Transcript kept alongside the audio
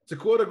To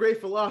quote a great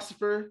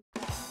philosopher,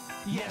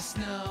 yes,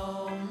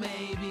 no,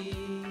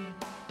 maybe.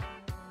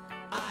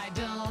 I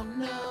don't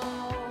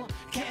know.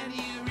 Can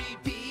you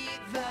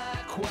repeat the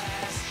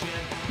question?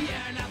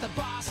 You're not the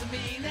boss of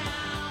me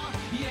now.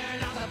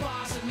 You're not the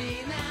boss of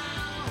me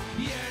now.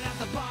 You're not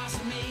the boss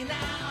of me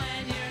now.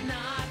 And you're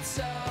not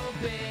so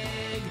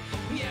big.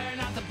 You're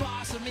not the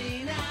boss of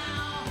me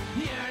now.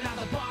 You're not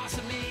the boss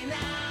of me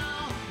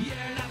now.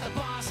 You're not the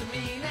boss of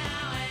me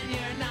now. And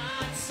you're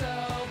not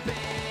so big.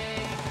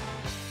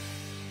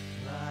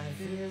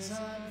 Life is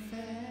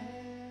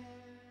unfair.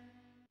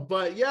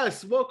 but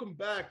yes, welcome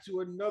back to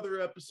another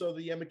episode of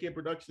the M&K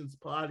Productions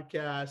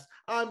Podcast.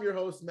 I'm your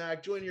host,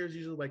 Mac. Joined here as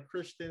usual by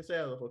Kristen. Say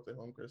hello, folks at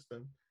home,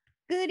 Kristen.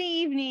 Good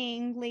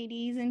evening,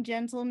 ladies and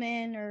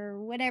gentlemen,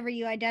 or whatever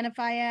you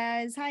identify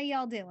as. How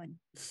y'all doing?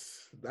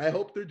 I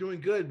hope they're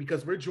doing good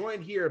because we're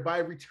joined here by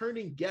a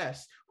returning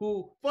guest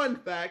who, fun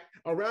fact,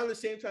 around the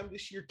same time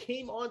this year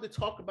came on to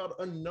talk about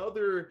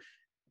another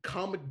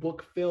comic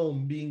book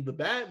film being The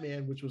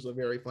Batman, which was a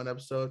very fun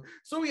episode.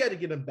 So we had to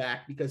get him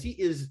back because he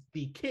is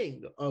the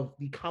king of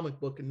the comic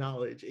book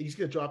knowledge. And he's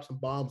going to drop some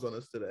bombs on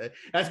us today.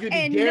 That's going to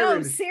be Darren.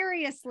 No,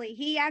 seriously,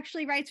 he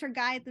actually writes for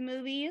Guy at the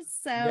Movies.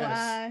 So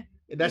Yes.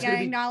 And that's going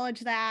to acknowledge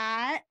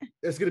that.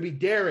 That's going to be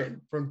Darren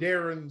from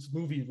Darren's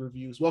Movie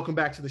Reviews. Welcome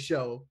back to the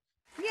show.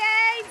 Yay,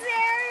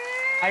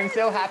 Darren! I'm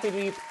so happy to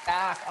be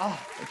back. Oh,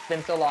 it's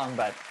been so long,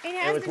 but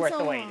it was worth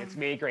the wait. Long. It's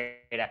been a great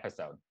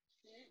episode.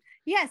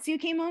 Yes, you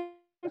came on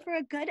for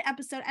a good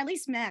episode. At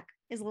least Mac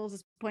is a little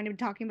disappointed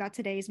talking about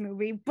today's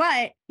movie,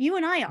 but you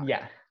and I are.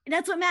 Yeah.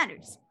 That's what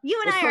matters.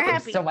 You and I are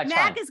happy. So much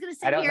Mac fun. is going to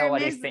sit I don't here know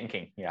what and he's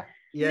thinking. Yeah.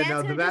 Yeah,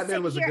 no, The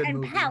Batman was a good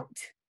movie. Pout.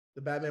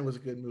 The Batman was a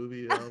good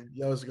movie.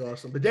 That was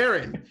awesome. But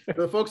Darren,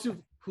 for the folks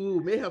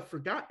who may have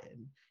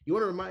forgotten, you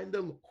want to remind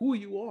them who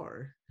you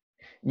are.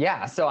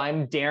 Yeah, so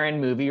I'm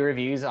Darren Movie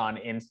Reviews on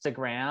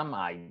Instagram.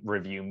 I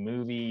review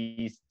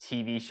movies,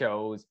 TV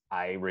shows.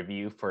 I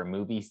review for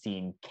Movie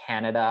Scene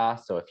Canada.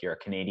 So if you're a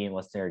Canadian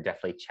listener,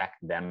 definitely check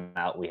them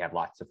out. We have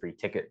lots of free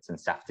tickets and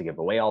stuff to give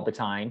away all the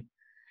time.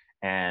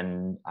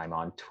 And I'm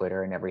on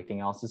Twitter and everything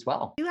else as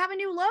well. You have a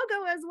new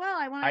logo as well.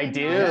 I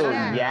do,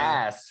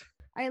 yes.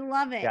 I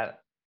love it. Yeah.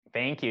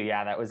 Thank you.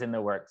 Yeah, that was in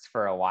the works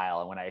for a while.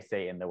 And when I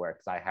say in the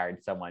works, I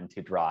hired someone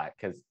to draw it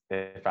because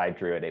if I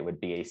drew it, it would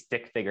be a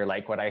stick figure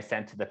like what I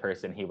sent to the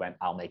person. He went,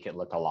 I'll make it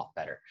look a lot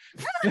better.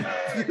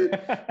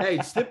 Hey,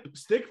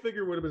 stick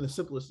figure would have been the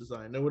simplest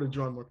design. That would have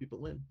drawn more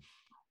people in.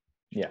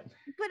 Yeah.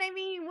 But I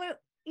mean, what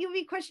you'll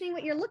be questioning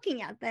what you're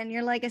looking at then.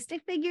 You're like a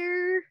stick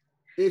figure.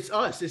 It's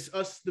us,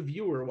 the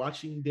viewer,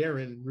 watching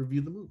Darren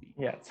review the movie.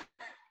 Yes.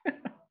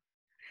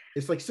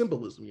 It's like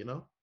symbolism, you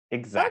know?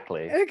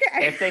 Exactly.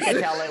 Okay. If they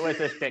could tell it was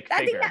a stick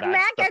figure, that's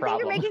Mac, the I problem.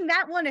 think you're making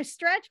that one a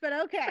stretch, but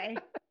okay.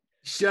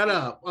 Shut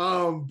up.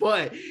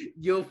 But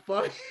you'll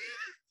find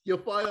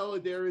all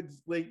of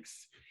Darren's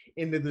links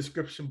in the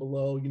description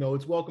below. You know,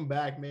 it's welcome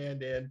back,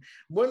 man. And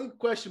one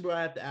question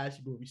I have to ask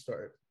you before we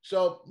start.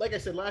 So, like I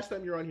said, last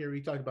time you were on here,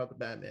 we talked about the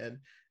Batman.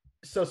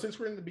 So since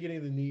we're in the beginning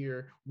of the new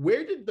year,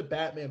 where did the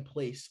Batman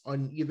place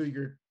on either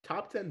your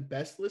top 10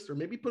 best list or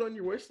maybe put on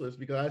your worst list?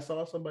 Because I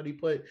saw somebody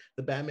put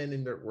the Batman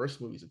in their worst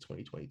movies of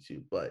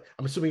 2022, but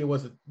I'm assuming it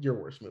wasn't your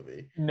worst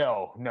movie.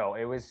 No,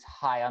 it was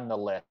high on the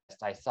list.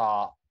 I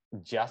saw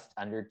just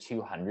under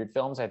 200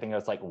 films. I think it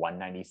was like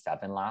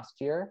 197 last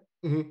year.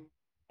 Mm-hmm.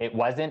 It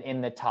wasn't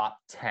in the top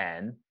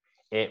 10.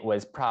 It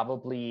was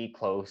probably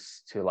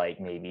close to like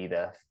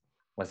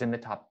was in the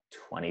top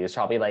 20. It was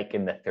probably like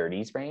in the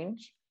 30s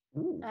range.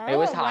 Ooh. It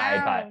was high,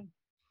 wow. but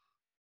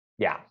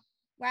yeah.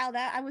 Wow,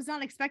 that I was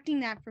not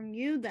expecting that from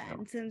you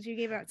then, since you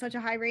gave it such a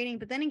high rating.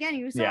 But then again,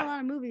 you saw a lot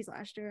of movies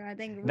last year. I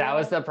think that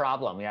was the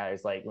problem. Yeah,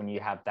 it's like when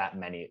you have that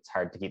many, it's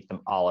hard to keep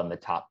them all in the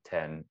top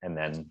 10, and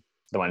then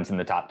the ones in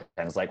the top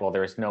 10 is like, well,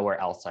 there's nowhere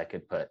else I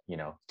could put,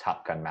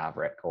 Top Gun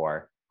Maverick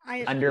or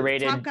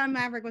underrated. Top Gun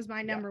Maverick was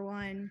my number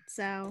one.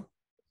 So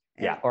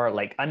yeah, or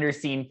like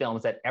underseen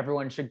films that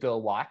everyone should go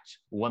watch.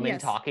 Woman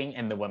Talking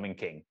and The Woman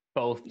King,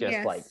 both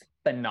just like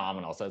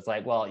phenomenal. So it's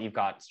like, well, you've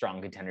got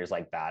strong contenders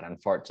like that.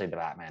 Unfortunately, the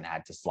Batman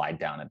had to slide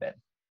down a bit.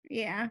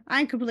 Yeah,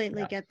 I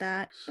completely get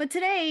that. But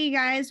today,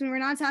 guys, when we're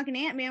not talking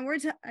Ant-Man,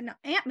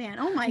 Ant-Man.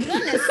 Oh my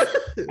goodness.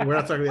 We're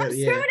not talking about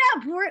screwed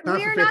up.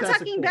 We're not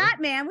talking Four.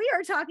 Batman. We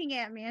are talking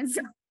Ant-Man.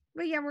 So,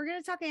 but yeah, we're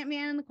gonna talk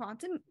Ant-Man and the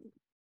Quantum.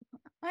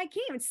 I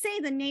can't even say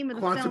the name of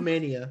the film.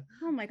 Quantumania.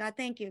 Oh my god,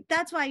 thank you.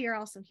 That's why you're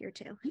also here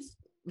too.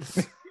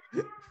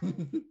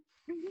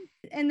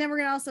 And then we're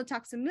going to also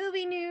talk some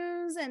movie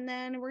news, and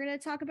then we're going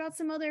to talk about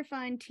some other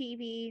fun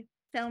TV,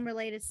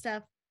 film-related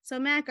stuff. So,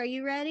 Mac, are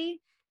you ready?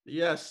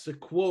 Yes, to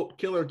quote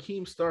Killer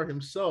Keemstar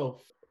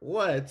himself,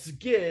 let's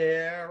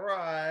get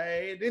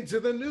right into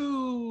the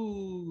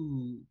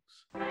news.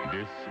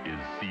 This is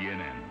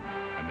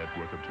CNN, a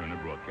network of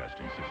Turner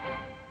Broadcasting System.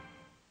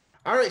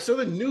 All right, so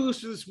the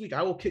news for this week,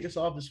 I will kick us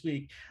off this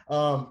week.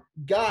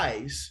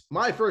 Guys,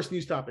 my first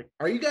news topic.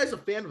 Are you guys a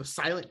fan of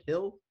Silent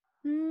Hill?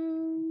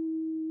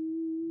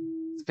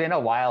 It's been a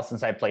while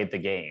since I played the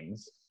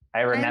games.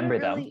 I remember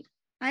them.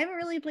 I haven't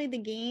really played the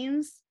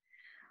games,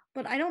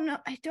 but I don't know.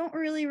 I don't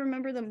really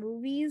remember the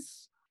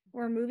movies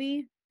or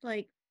movie,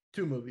 like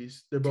 2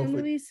 movies. They're two both with,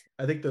 movies.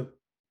 I think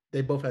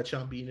they both had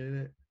Sean Bean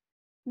in it.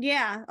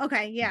 Yeah.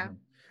 Okay. Yeah. Mhm.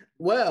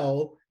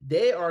 Well,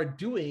 they are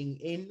doing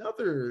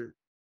another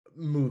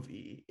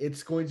movie.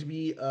 It's going to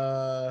be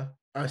a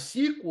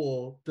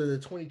sequel to the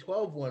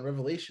 2012 one,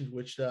 Revelations,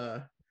 which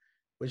it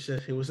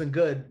wasn't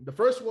good. The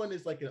first one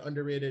is like an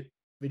underrated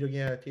video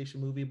game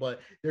adaptation movie, but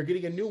they're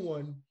getting a new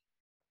one.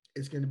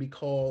 It's going to be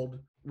called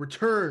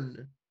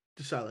Return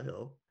to Silent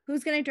Hill.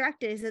 Who's gonna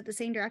direct it? Is it the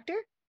same director?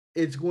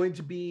 It's going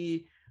to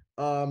be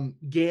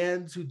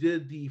Gans, who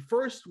did the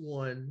first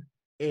one,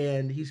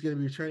 and he's going to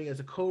be returning as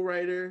a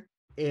co-writer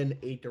and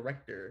a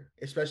director,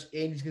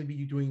 especially, and he's going to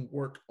be doing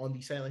work on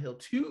the Silent Hill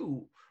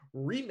 2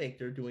 remake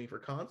they're doing for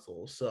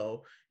consoles.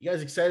 So, you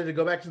guys excited to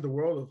go back to the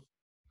world of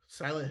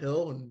Silent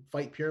Hill and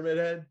fight Pyramid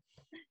Head?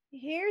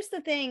 Here's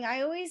the thing.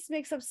 I always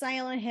mix up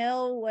Silent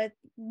Hill with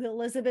the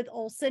Elizabeth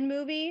Olsen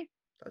movie,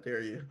 How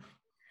dare you?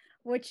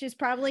 which is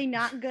probably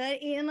not good.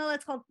 Even though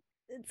it's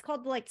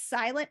called like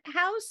Silent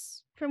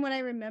House, from what I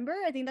remember.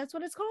 I think that's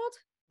what it's called,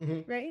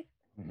 Mhm. right?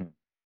 Mhm.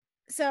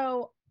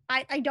 So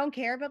I don't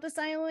care about the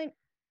Silent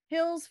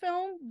Hills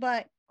film,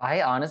 but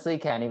I honestly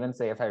can't even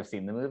say if I've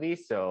seen the movie.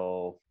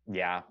 So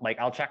yeah, like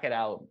I'll check it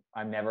out.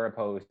 I'm never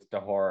opposed to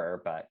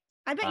horror, but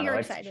I bet I don't you're know,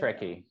 excited. it's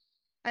tricky.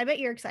 I bet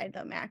you're excited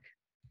though, Mac.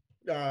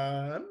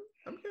 I'm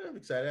kind of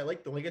excited. I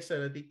like I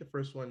said, I think the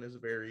first one is a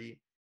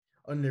very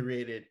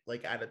underrated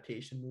like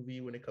adaptation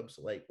movie when it comes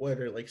to like what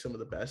are like some of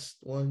the best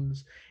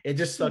ones. It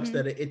just sucks Mhm.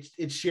 that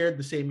it shared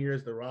the same year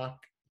as The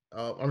Rock.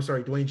 I'm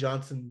sorry, Dwayne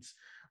Johnson's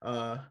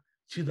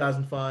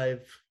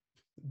 2005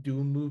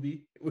 Doom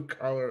movie with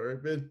Carla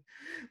Urban.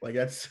 Like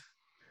that's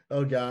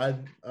oh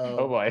god.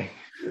 Oh boy.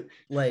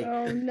 Like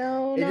Oh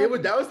no, and no.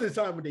 that was the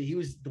time when he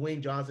was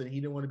Dwayne Johnson.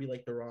 He didn't want to be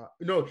like The Rock.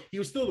 No, he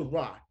was still The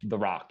Rock. The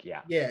Rock,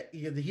 yeah. Yeah,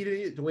 he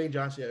didn't Dwayne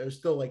Johnson. It was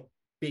still like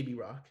Baby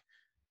Rock.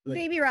 Like,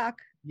 Baby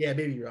Rock. yeah,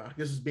 Baby Rock.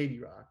 This is Baby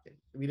Rock.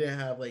 We didn't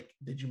have like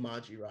the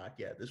Jumanji Rock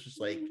yet. This was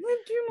like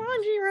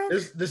Jumanji Rock.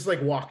 this is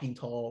like Walking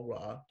Tall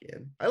Rock,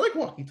 and I like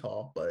Walking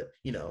Tall, but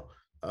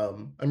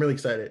I'm really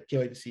excited.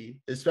 Can't wait to see,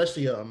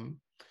 especially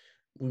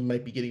we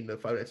might be getting the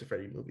Five Nights at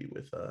Freddy movie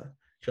with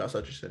Josh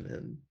Hutcherson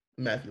and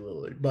Matthew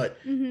Lillard. But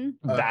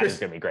That Chris, is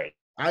gonna be great.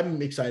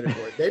 I'm excited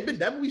for it.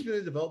 That movie's been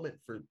in development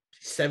for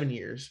 7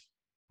 years.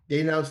 They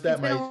announced that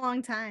It's been a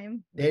long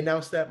time. They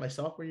announced that my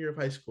sophomore year of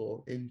high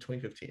school in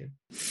 2015.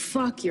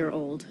 Fuck, you're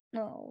old.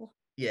 No.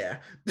 Yeah.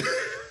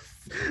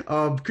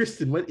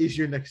 Kristen, what's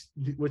your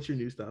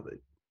news topic?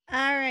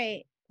 All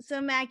right.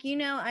 So Mac,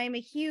 I'm a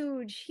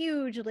huge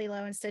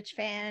Lilo and Stitch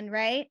fan,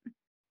 right?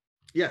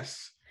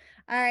 Yes.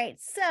 All right.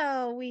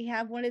 So we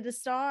have one of the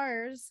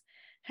stars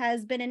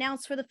has been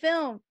announced for the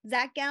film.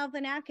 Zach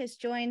Galifianakis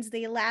joins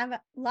the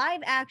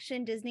live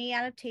action Disney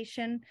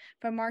adaptation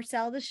from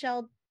Marcel the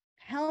Shell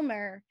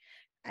Helmer.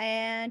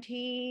 And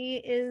he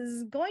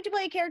is going to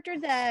play a character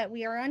that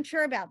we are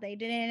unsure about. They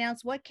didn't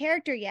announce what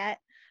character yet,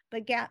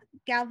 but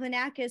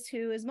Galifianakis,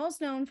 who is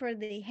most known for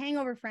the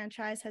Hangover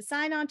franchise, has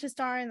signed on to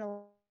star in the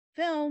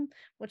film,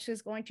 which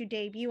is going to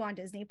debut on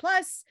Disney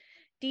Plus.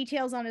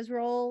 Details on his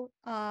role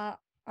are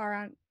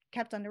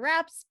kept under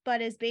wraps,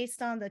 but is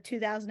based on the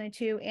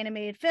 2002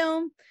 animated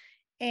film,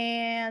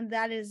 and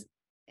that is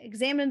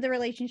examined the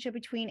relationship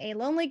between a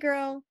lonely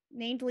girl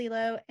named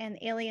Lilo and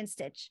alien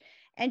Stitch,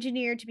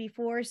 engineered to be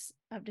force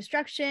of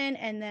destruction.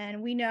 And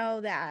then we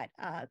know that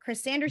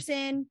Chris Sanders,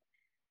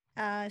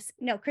 is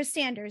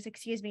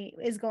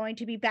going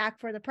to be back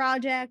for the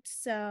project.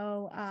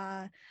 So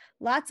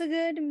lots of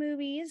good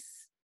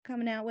movies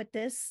coming out with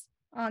this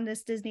on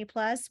this Disney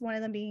Plus, one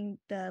of them being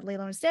the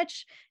Lilo and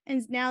Stitch.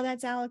 And now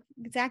that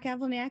Zach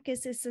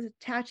Galifianakis is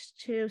attached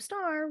to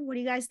star, what do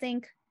you guys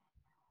think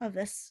of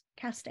this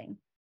casting?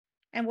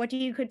 And what do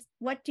you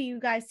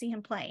guys see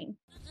him playing?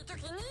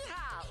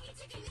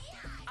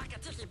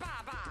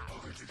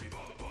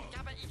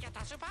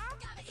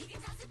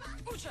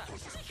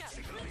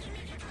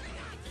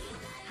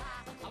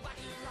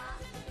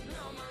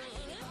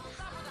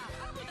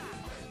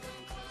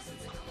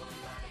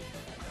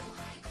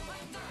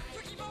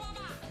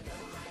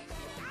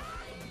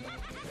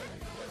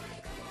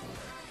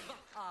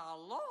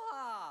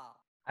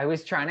 I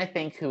was trying to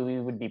think who he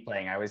would be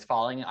playing. I was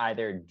following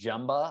either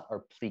Jumba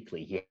or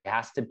Pleakley. He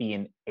has to be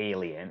an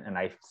alien, and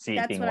I see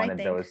it being one of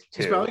those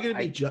two. It's probably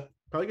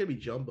gonna be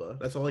Jumba.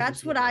 That's all.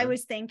 That's what I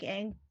was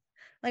thinking.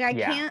 Like I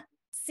can't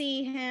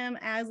see him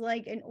as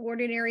like an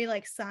ordinary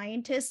like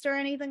scientist or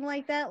anything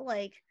like that.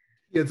 Like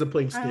he ends up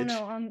playing Stitch. I don't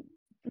know.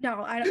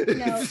 No, I don't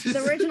know.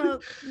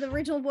 The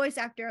original voice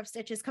actor of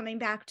Stitch is coming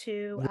back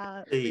to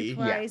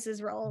reprise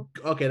his role.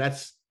 Okay,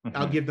 that's.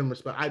 I'll give them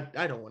respect.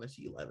 I don't want to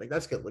see live. Like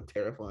that's gonna look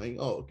terrifying.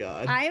 Oh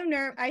god.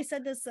 I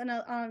said this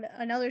on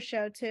another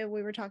show too.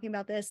 We were talking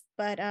about this,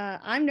 but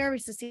I'm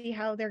nervous to see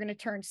how they're gonna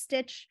turn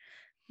Stitch.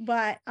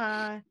 But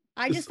I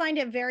just find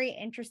it very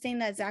interesting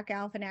that Zach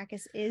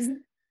Galifianakis is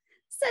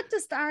set to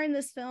star in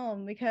this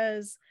film,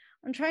 because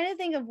I'm trying to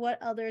think of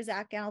what other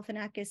Zach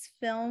Galifianakis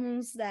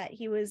films that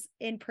he was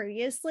in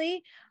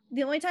previously.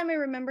 The only time I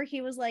remember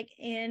he was like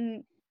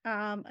in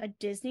a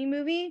Disney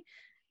movie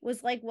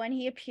was like when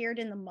he appeared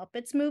in the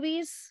Muppets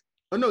movies.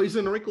 Oh no, he's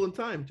in A Wrinkle in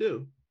Time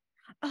too.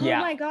 Oh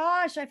my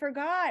gosh, I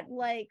forgot.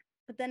 Like,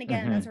 but then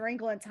again, Mhm. that's A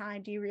Wrinkle in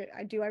Time. Do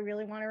I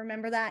really want to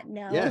remember that?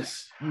 No.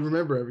 Yes, you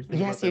remember everything.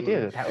 Yes, you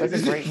do. That was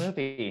a great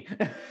movie.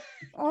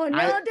 Oh no,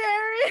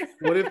 Darren.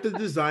 What if the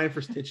design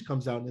for Stitch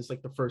comes out and it's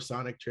like the first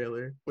Sonic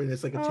trailer when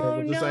it's like a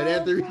terrible no, design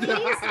after? please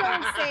don't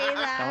say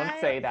that.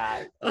 Don't say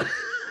that.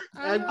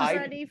 I'm not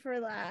ready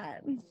for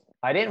that.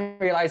 I didn't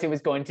realize it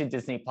was going to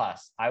Disney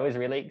Plus. I was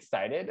really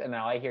excited, and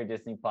now I hear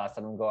Disney Plus,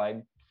 and I'm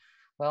going,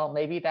 well,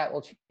 maybe that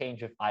will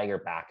change if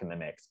Iger back in the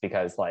mix,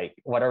 because like,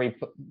 what are we?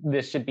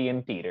 This should be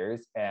in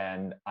theaters,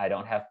 and I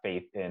don't have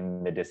faith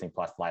in the Disney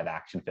Plus live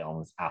action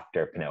films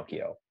after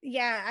Pinocchio.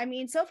 Yeah, I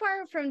mean, so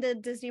far from the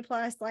Disney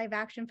Plus live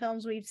action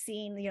films, we've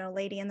seen,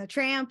 Lady and the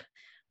Tramp,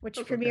 which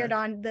premiered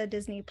on the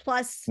Disney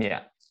Plus.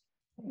 Yeah,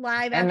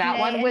 live and that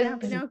one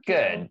was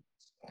good.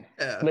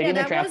 Lady and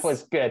the Tramp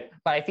was good,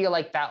 but I feel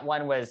like that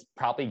one was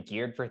probably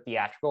geared for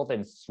theatrical,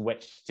 then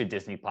switched to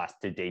Disney Plus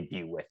to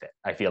debut with it.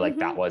 I feel like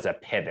that was a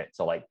pivot.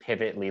 So like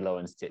pivot Lilo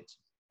and Stitch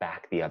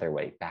back the other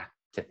way, back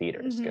to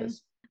theaters.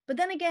 But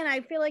then again,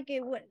 I feel like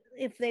it would,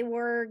 if they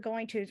were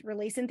going to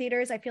release in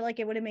theaters, I feel like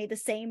it would have made the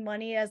same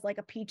money as like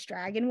a Peach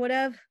Dragon would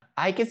have.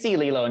 I could see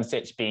Lilo and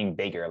Stitch being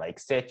bigger. Like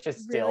Stitch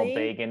is still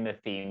big in the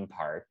theme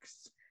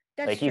parks.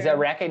 That's he's a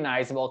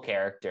recognizable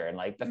character. And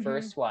like the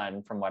first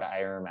one, from what I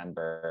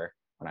remember,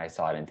 when I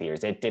saw it in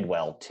theaters, it did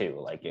well too.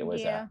 Like it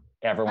was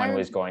everyone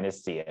was going to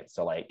see it.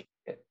 So like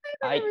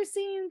I remember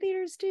seeing in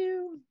theaters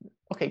too.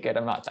 Okay, good.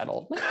 I'm not that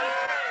old.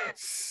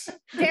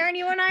 Darren,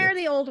 you and I are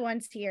the old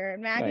ones here.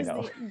 Mac is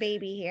the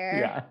baby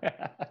here.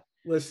 Yeah.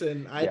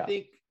 Listen, I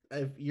think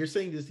if you're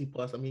saying Disney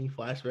Plus, I'm getting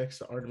flashbacks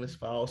to Artemis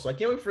Fowl. So I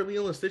can't wait for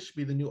Lilo and Stitch to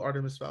be the new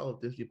Artemis Fowl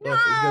of Disney Plus.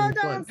 No,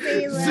 don't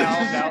say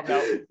that.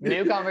 No.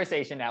 New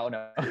conversation now.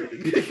 No.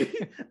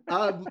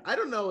 I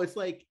don't know. It's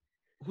like,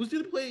 who's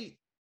going to play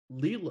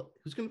Lilo?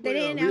 Who's going to play They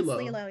didn't announce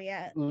Lilo? Lilo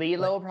yet.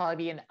 Lilo will probably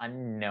be an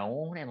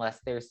unknown unless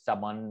there's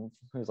someone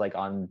who's like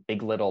on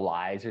Big Little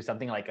Lies or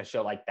something, like a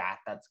show like that.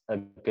 That's a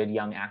good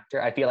young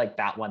actor. I feel like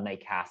that one they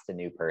cast a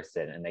new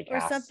person and they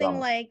cast something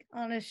like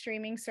on a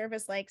streaming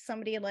service, like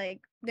somebody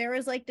like there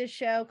was like this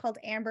show called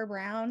Amber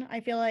Brown. I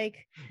feel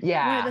like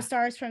one of the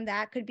stars from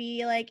that could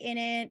be like in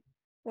it.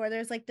 Or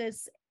there's like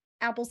this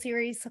Apple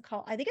series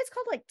called, I think it's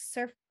called like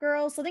Surf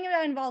Girls, something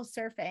that involves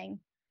surfing.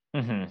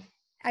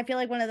 I feel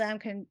like one of them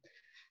can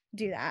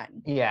do that.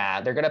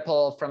 Yeah, they're gonna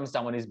pull from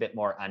someone who's a bit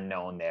more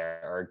unknown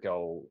there, or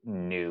go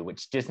new,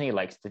 which Disney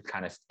likes to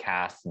kind of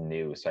cast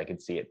new, so I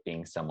could see it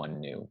being someone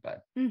new.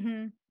 But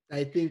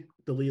I think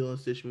the Lilo and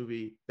Stitch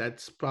movie,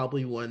 that's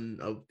probably one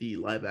of the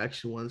live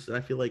action ones that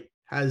I feel like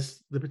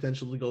has the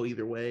potential to go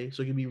either way.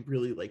 So it can be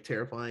really like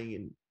terrifying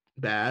and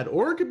bad,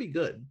 or it could be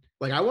good.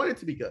 Like I want it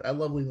to be good. I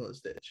love Lilo and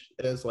Stitch.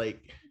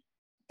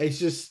 It's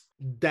just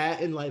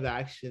that in live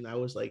action, I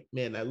was like,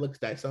 man,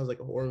 that sounds like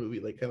a horror movie,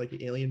 like kind of like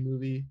an alien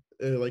movie,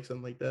 or like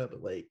something like that.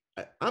 But like,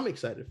 I'm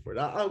excited for it.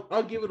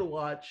 I'll give it a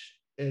watch,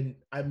 and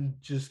I'm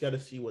just got to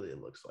see what it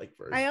looks like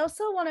first. I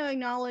also want to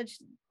acknowledge,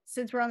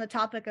 since we're on the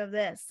topic of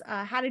this,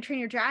 How to Train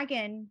Your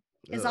Dragon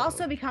is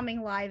also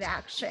becoming live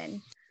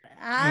action.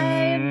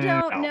 I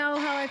don't know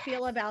how I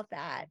feel about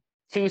that.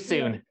 Too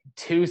soon.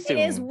 It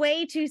is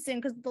way too soon,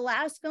 because the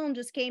last film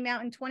just came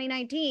out in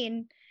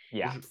 2019.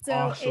 Yeah. So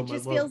awesome. It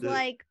just feels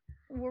like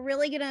we're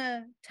really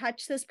gonna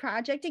touch this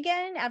project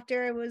again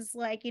after it was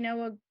like,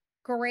 a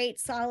great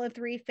solid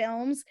 3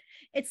 films.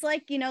 It's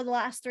like, the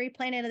last 3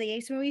 Planet of the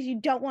Apes movies.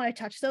 You don't want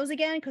to touch those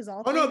again because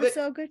all 3 were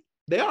so good.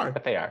 They are.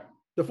 But they are.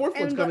 The 4th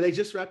one's coming. They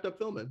just wrapped up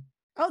filming.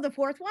 Oh, the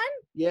 4th one?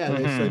 Yeah,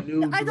 it's a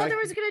new. I thought they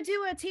was gonna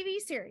do a TV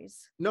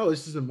series. No,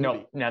 this is a movie.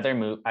 No, another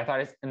movie. I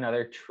thought it's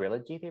another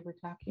trilogy they were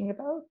talking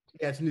about.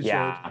 Yeah, it's a new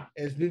trilogy.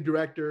 It's new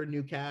director,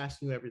 new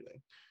cast, new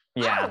everything.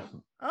 Yeah.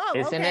 Oh,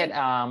 isn't it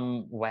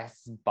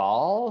Wes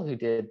Ball who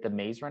did the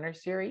Maze Runner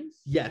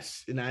series?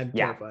 Yes, and I'm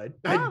terrified.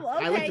 Oh,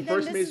 okay. I like the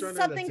first then Maze this is Runner,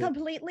 something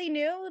completely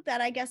new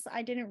that I guess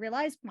I didn't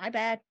realize. My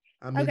bad.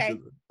 I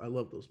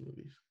love those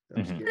movies.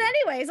 But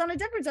anyways, on a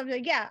different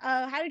subject,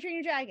 How to Train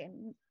Your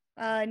Dragon.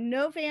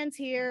 No fans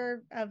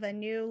here of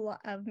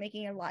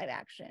making a live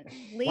action.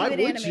 Leave it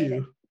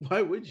animated.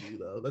 Why would you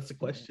though? That's the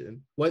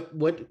question.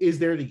 What is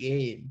there to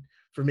gain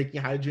for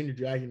making How to Train Your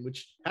Dragon,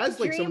 which has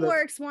like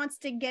DreamWorks wants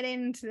to get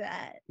into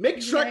that. Make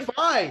Shrek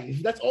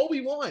 5. That's all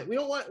we want. We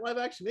don't want live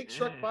action. Make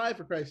Shrek 5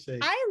 for Christ's sake.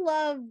 I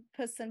love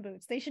Puss in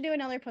Boots. They should do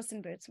another Puss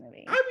in Boots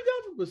movie. I'd be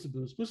down for Puss in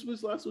Boots. Puss in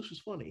Boots Last Wish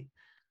was funny.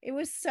 It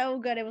was so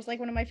good. It was like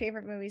one of my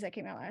favorite movies that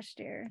came out last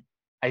year.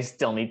 I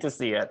still need to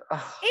see it.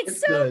 It's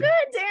so good,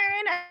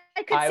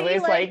 Darren. I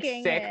was like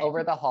sick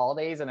over the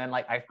holidays, and then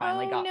like I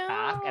finally got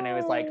back, and it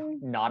was like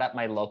not at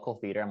my local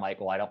theater. I'm like,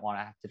 well, I don't want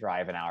to have to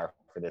drive an hour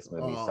for this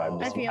movie, so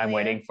I'm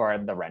waiting for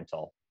the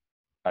rental.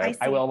 But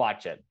I will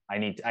watch it. I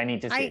need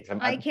to see it.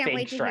 I'm a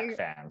big Shrek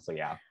fan, so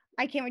yeah.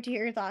 I can't wait to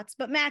hear your thoughts.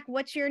 But Mac,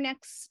 what's your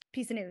next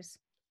piece of news?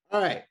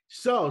 All right.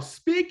 So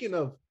speaking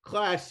of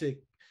classic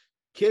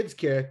kids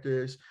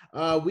characters,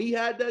 we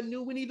had that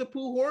new Winnie the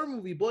Pooh horror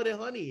movie, Blood and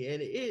Honey,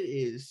 and it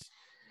is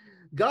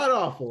god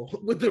awful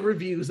with the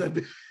reviews.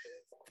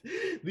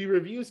 The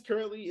reviews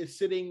currently is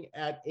sitting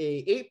at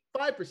a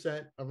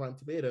 5% on Rotten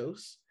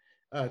Tomatoes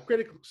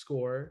critical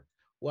score,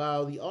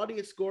 while the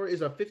audience score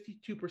is a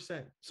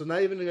 52%. So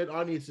not even in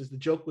audiences, the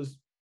joke was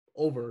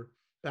over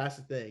past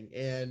the thing.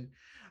 And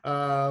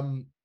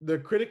the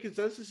critic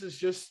consensus is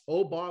just,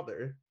 oh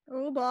bother.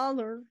 Oh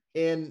bother.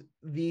 And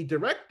the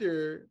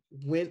director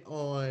went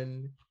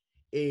on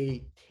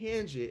a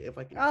tangent. If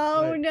I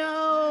can,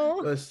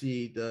 no. Let's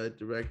see the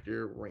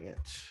director rant.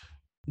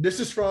 This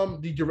is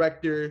from the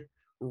director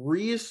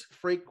Reese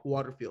Frake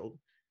Waterfield.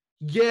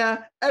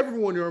 Yeah,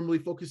 everyone normally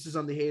focuses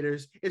on the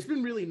haters. It's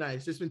been really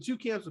nice. There's been two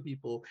camps of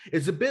people.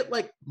 It's a bit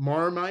like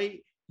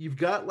Marmite. You've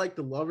got like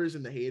the lovers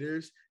and the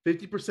haters.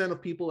 50%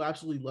 of people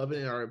absolutely love it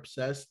and are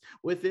obsessed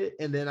with it.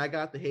 And then I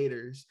got the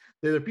haters.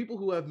 They're the people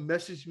who have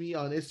messaged me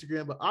on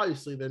Instagram, but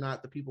obviously they're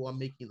not the people I'm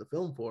making the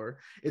film for.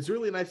 It's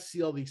really nice to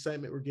see all the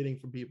excitement we're getting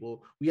from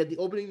people. We had the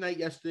opening night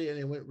yesterday and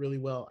it went really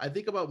well. I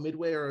think about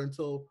midday or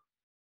until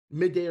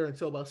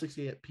about 6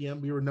 p.m.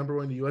 we were number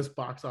one in the US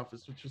box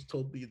office, which was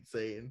totally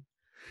insane.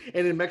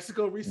 And in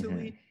Mexico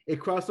recently, it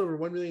crossed over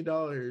 $1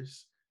 million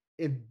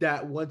in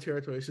that one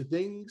territory. So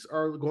things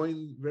are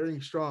going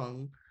very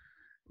strong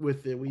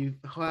with it. We've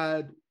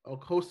had a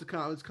host of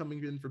comments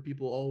coming in from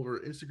people all over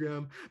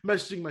Instagram,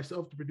 messaging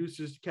myself, the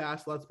producers, the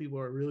cast. Lots of people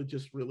are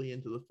really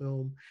into the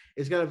film.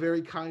 It's got a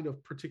very kind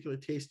of particular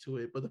taste to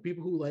it, but the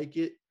people who like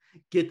it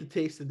get the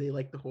taste and they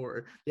like the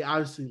horror. They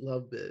obviously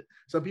loved it.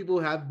 Some people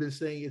have been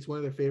saying it's one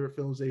of their favorite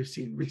films they've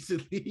seen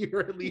recently,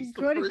 or at least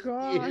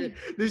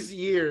this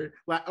year,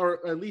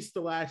 or at least the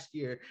last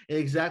year, and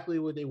exactly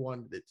what they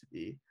wanted it to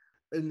be.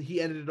 And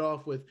he ended it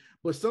off with,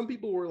 but some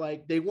people were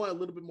like, they want a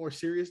little bit more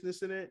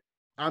seriousness in it.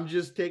 I'm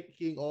just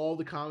taking all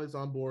the comments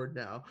on board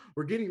now.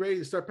 We're getting ready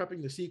to start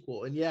prepping the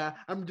sequel. And yeah,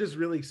 I'm just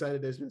really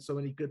excited. There's been so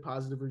many good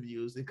positive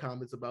reviews and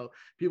comments about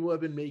people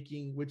have been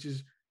making, which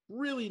is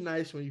really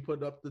nice when you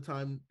put up the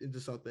time into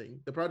something.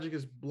 The project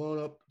is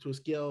blown up to a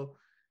scale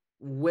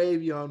way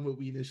beyond what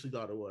we initially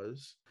thought it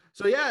was.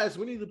 So yeah, it's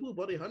Winnie the Pooh,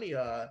 Bloody Honey.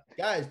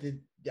 Guys,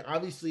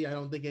 obviously I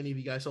don't think any of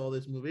you guys saw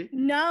this movie.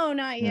 No,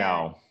 not yet.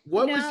 No.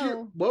 What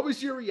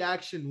was your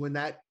reaction when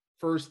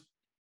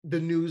the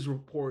news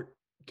report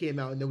came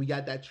out and then we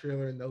got that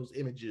trailer and those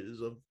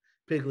images of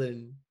Piglet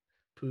and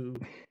Pooh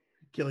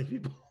killing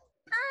people?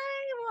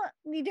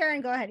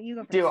 Darren, go ahead. You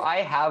go first. Do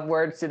I have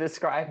words to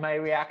describe my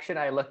reaction?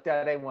 I looked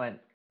at it and went,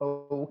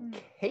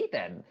 okay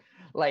then.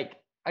 Like,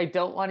 I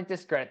don't want to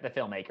discredit the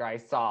filmmaker. I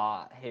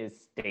saw his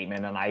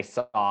statement and I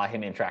saw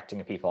him interacting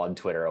with people on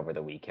Twitter over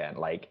the weekend.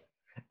 Like,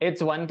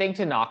 it's one thing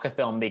to knock a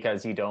film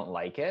because you don't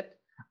like it,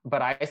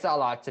 but I saw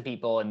lots of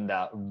people in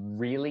the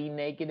really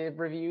negative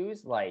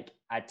reviews, like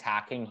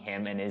attacking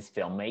him and his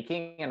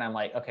filmmaking. And I'm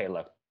like, okay,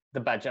 look, the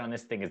budget on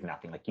this thing is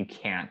nothing. Like, you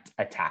can't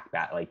attack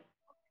that. Like,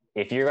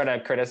 if you're going to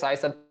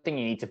criticize something,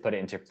 you need to put it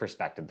into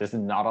perspective. This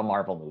is not a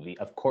Marvel movie.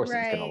 Of course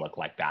it's going to look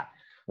like that.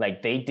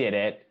 Like, they did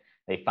it.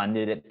 They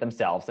funded it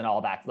themselves and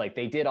all that. Like,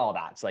 they did all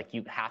that. So, like,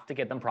 you have to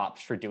get them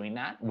props for doing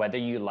that. Whether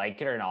you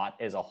like it or not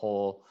is a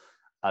whole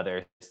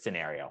other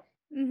scenario.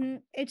 Mm-hmm.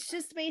 It's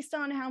just based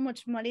on how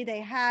much money they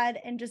had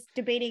and just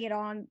debating it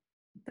on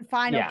the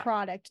final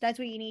product. That's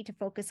what you need to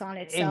focus on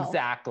itself.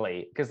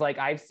 Exactly. Because like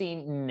I've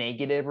seen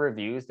negative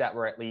reviews that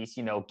were at least,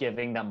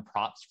 giving them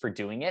props for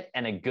doing it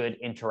and a good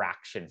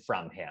interaction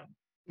from him.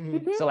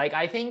 Mm-hmm. So like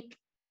I think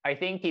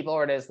people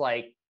are just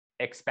like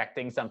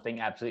expecting something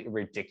absolutely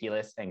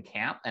ridiculous and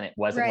camp, and it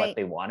wasn't what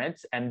they wanted.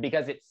 And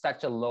because it's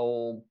such a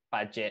low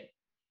budget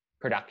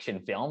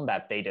production film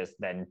that they just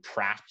then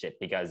trash it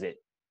because it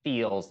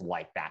feels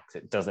like that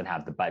because it doesn't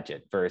have the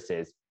budget,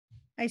 versus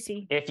I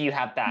see. if you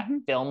have that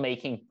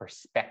filmmaking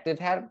perspective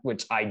head,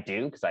 which I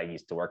do because I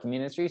used to work in the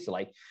industry. So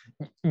like,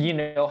 you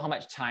know how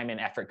much time and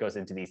effort goes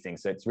into these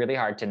things. So it's really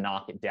hard to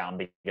knock it down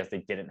because they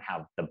didn't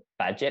have the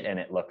budget and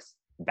it looks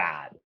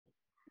bad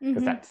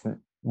because that's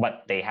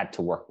what they had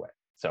to work with.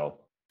 So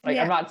like,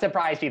 I'm not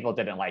surprised people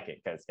didn't like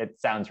it because it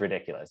sounds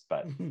ridiculous,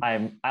 but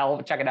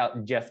I'll check it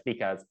out just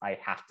because I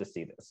have to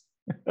see this.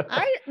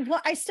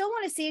 I still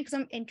want to see it because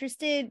I'm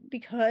interested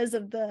because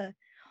of the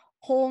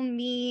whole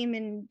meme,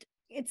 and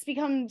it's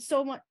become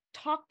so much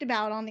talked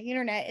about on the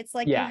internet. It's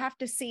like you have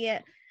to see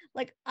it.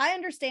 Like, I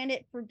understand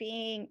it for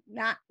being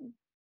not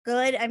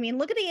good. I mean,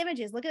 look at the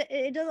images. Look at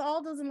it. It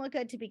doesn't look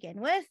good to begin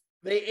with.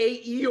 They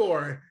ate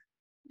Eeyore.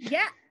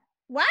 Yeah.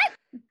 What?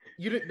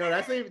 You didn't know?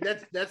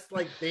 That's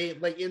like they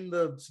like in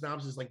the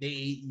synopsis, like they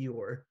ate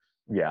Eeyore.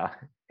 Yeah,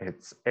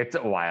 it's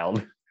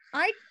wild.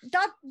 I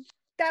thought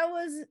that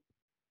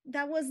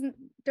wasn't.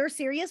 They're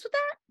serious with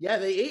that? Yeah,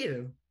 they ate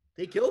him.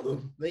 They killed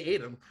him. They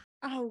ate him.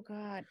 Oh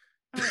God.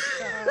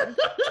 I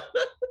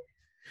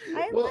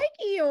like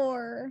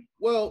Eeyore.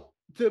 Well,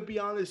 to be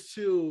honest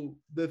too,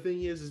 the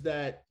thing is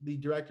that the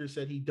director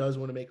said he does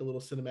want to make a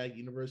little cinematic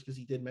universe because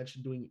he did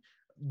mention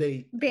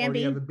they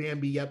already have a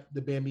Bambi,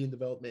 the Bambi in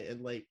development.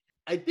 And like,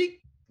 I think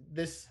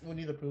this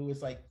Winnie the Pooh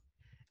is like,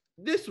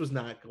 this was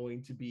not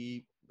going to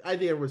be. I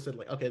think everyone said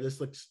like, okay, this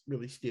looks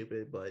really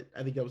stupid, but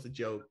I think that was a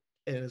joke.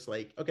 And it's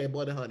like, okay,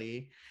 Blood and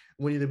Honey,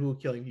 Winnie the Pooh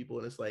killing people,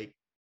 and it's like,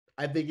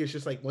 I think it's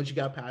just like once you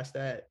got past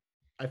that,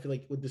 I feel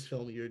like with this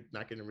film you're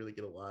not going to really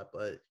get a lot.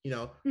 But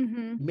you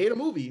made a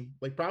movie.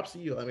 Like props to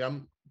you. I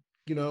mean,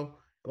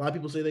 a lot of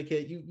people say they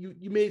can't.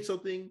 You made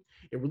something.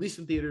 It released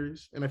in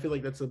theaters, and I feel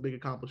like that's a big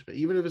accomplishment.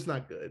 Even if it's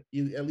not good,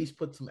 you at least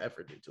put some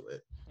effort into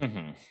it.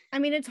 I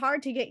mean, it's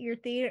hard to get your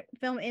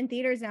film in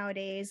theaters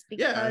nowadays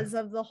because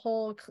of the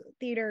whole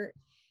theater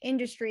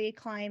industry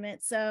climate.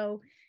 So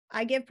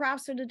I give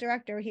props to the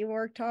director. He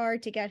worked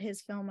hard to get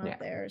his film out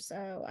there.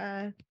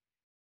 So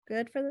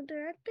good for the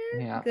director.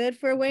 Yeah. Good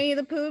for Winnie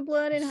the Pooh,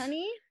 Blood and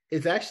Honey.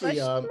 It's actually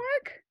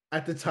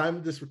at the time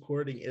of this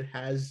recording, it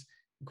has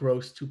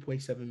grossed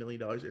 $2.7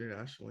 million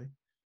internationally.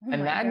 Oh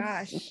and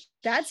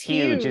that's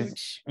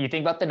huge. You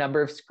think about the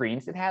number of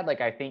screens it had. Like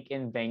I think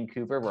in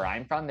Vancouver, where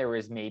I'm from, there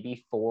was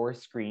maybe 4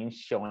 screens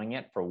showing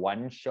it for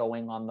one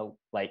showing on the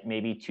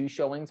maybe 2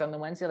 showings on the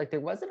Wednesday. Like there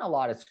wasn't a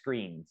lot of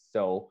screens.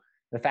 So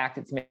the fact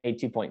it's made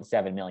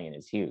 2.7 million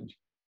is huge.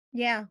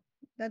 Yeah,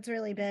 that's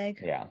really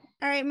big. Yeah.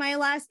 All right, my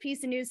last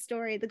piece of news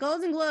story: the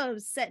Golden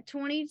Globes set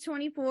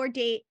 2024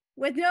 date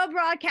with no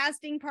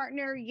broadcasting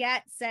partner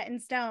yet set in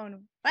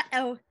stone.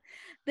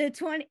 The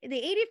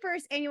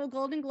 81st annual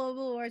Golden Globe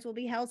Awards will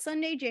be held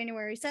Sunday,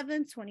 January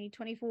 7th,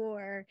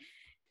 2024.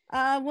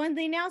 When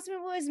the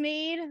announcement was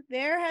made,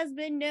 there has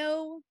been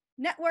no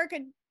network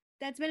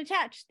that's been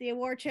attached. The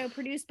award show,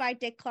 produced by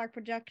Dick Clark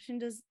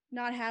Productions, does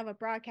not have a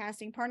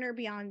broadcasting partner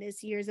beyond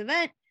this year's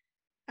event.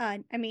 Oh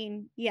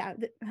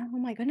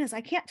my goodness,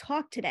 I can't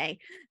talk today.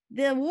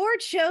 The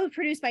award show,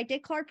 produced by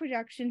Dick Clark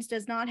Productions,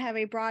 does not have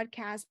a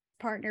broadcast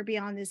partner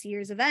beyond this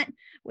year's event,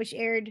 which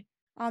aired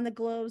on the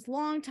Globe's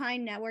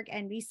longtime network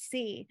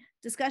NBC.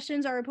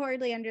 Discussions are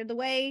reportedly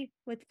underway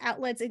with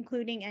outlets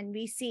including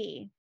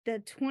NBC. The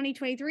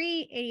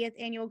 2023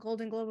 80th Annual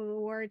Golden Globe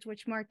Awards,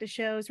 which marked the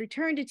show's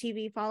return to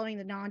TV following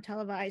the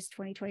non-televised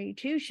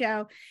 2022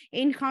 show,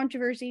 in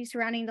controversy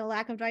surrounding the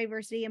lack of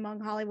diversity among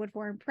Hollywood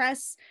Foreign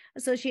Press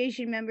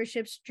Association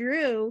memberships,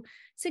 drew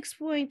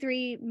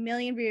 6.3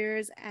 million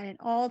viewers at an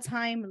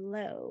all-time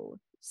low.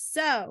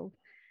 So,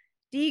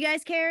 do you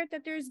guys care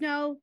that there's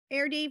no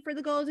air date for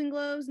the Golden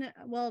Globes? No,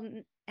 well,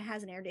 it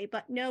has an air date,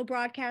 but no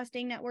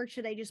broadcasting network.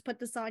 Should they just put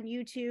this on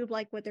YouTube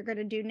like what they're going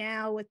to do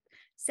now with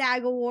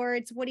SAG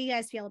Awards? What do you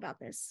guys feel about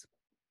this?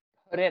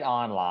 Put it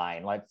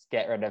online. Let's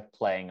get rid of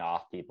playing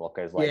off people,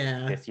 because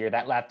this year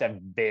that left a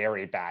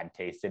very bad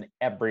taste in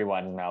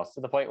everyone's mouth,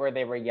 to the point where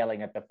they were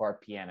yelling at the poor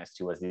pianist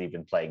who wasn't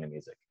even playing the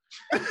music.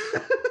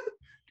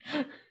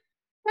 That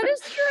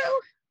is true.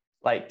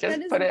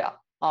 Just put it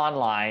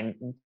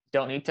online.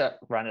 Don't need to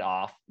run it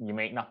off. You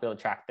may not be able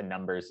to track the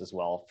numbers as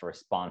well for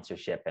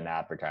sponsorship and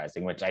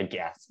advertising, which I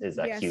guess is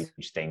a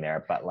huge thing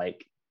there, but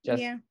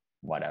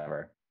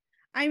whatever.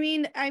 I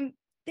mean, I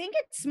think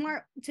it's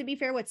smart, to be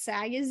fair, what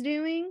SAG is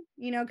doing,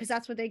 because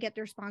that's what they get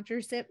their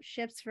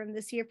sponsorships from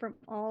this year, from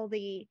all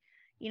the,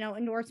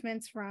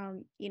 endorsements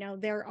from,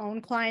 their own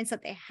clients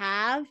that they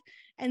have.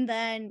 And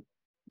then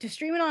to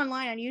stream it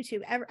online on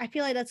YouTube, I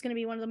feel like that's going to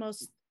be one of the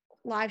most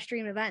live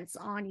stream events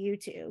on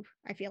YouTube,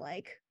 I feel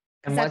like.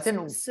 And that's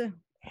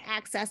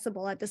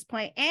accessible at this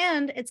point,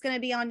 and it's going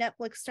to be on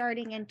Netflix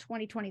starting in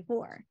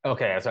 2024.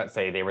 Okay, I was about to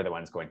say they were the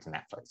ones going to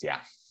Netflix.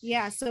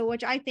 Yeah. So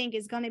which I think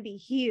is going to be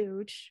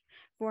huge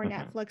for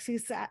Netflix,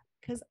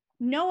 because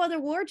no other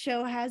award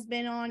show has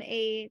been on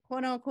a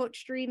quote unquote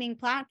streaming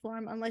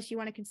platform, unless you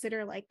want to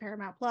consider like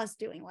Paramount Plus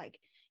doing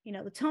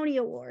the Tony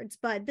Awards.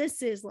 But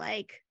this is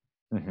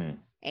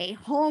a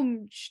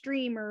home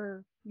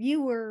streamer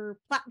viewer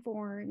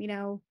platform.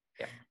 Yeah.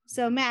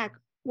 So Mac,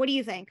 what do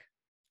you think?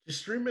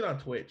 Just stream it on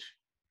Twitch.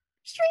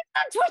 Stream it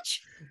on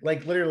Twitch.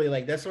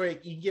 Literally, that's where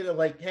you get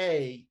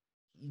hey,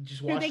 you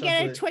just watch. Do they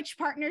get a Twitch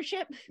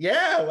partnership?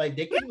 Yeah,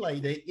 they can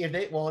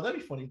that'd be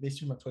funny if they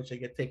stream on Twitch. They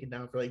get taken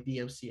down for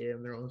DMCA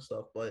and their own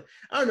stuff. But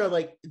I don't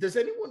know. Does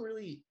anyone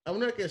really? I'm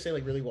not gonna say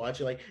really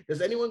watch it.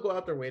 Does anyone go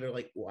out their way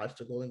to watch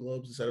the Golden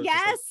Globes instead of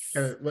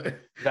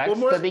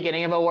that's the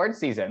beginning of award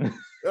season.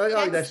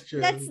 That's true.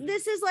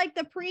 This is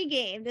the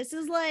pregame. This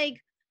is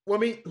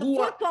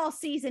football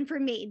season for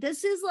me.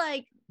 This is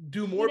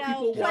do more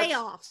people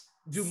playoffs?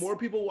 Do more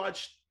people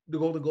watch the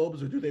Golden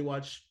Globes, or do they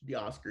watch the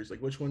Oscars?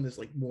 Which one is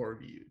more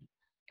viewed?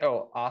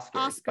 Oh,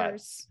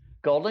 Oscars.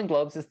 Golden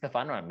Globes is the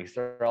fun one because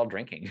they're all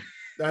drinking.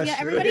 That's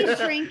true. Everybody's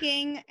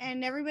drinking,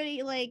 and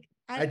everybody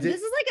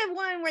this is a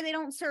one where they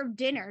don't serve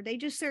dinner; they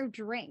just serve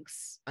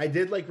drinks. I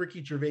did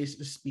Ricky Gervais'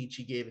 speech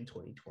he gave in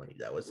 2020.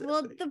 That was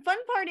well. The fun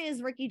part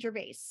is Ricky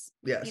Gervais.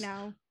 Yes,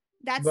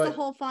 that's the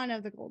whole fun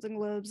of the Golden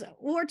Globes,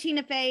 or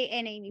Tina Fey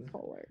and Amy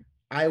Poehler.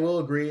 I will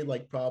agree,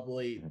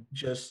 probably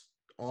just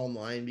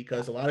online,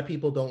 because a lot of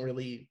people don't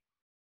really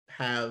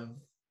have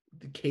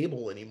the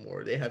cable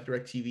anymore. They have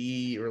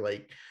DirecTV or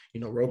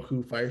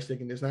Roku, Fire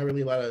Stick, and there's not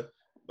really a lot of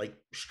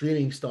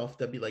streaming stuff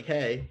that'd be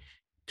hey,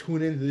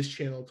 tune into this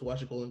channel to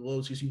watch the Golden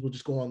Globes, because people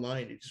just go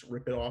online and just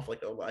rip it off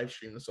a live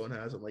stream that someone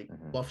has on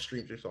Buff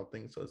Streams or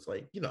something. So it's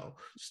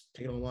just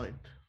take it online.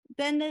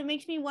 then it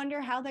makes me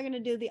wonder how they're going to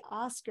do the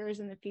Oscars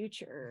in the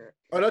future.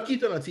 Oh, they'll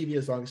keep that on TV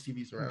as long as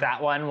TV's around.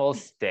 That one will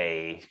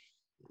stay.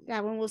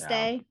 That one will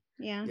stay.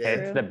 Yeah,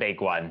 It's true. the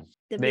big one.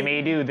 They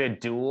may do the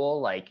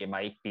duel, like it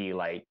might be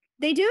like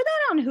they do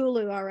that on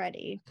Hulu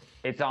already.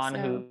 It's on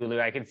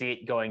Hulu. I can see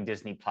it going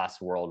Disney Plus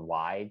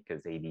worldwide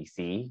because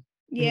ABC.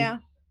 Yeah.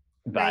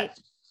 But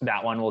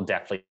that one will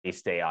definitely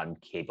stay on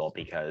cable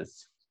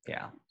because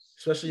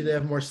especially if they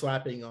have more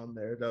slapping on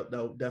there,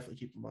 they'll definitely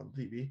keep them on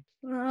TV.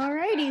 All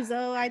righty,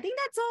 so I think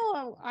that's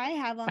all I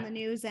have on the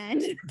news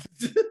end.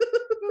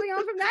 Moving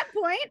on from that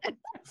point.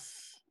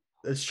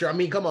 That's true. I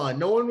mean, come on,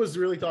 no one was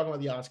really talking about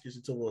the Oscars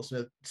until Will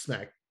Smith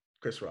smacked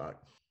Chris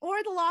Rock. Or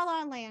the La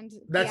La Land.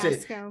 That's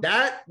fiasco. it.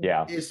 That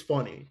is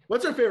funny.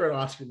 What's our favorite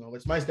Oscar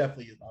moments? Mine's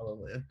definitely La La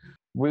Land.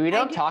 We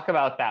don't talk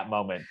about that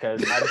moment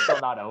because I'm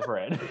still not over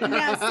it.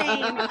 Yeah,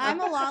 same.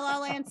 I'm a La La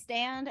Land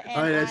stan.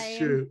 And that's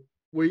true.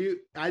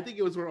 I think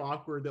it was more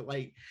awkward that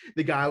like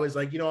the guy was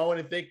like, I want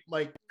to thank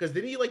like, because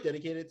didn't he like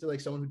dedicate it to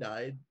like someone who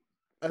died?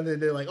 And then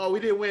they're like, oh,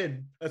 we didn't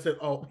win. I said,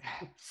 oh,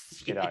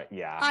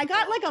 yeah. I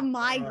got like a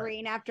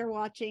migraine after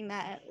watching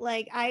that.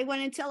 Like I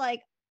went into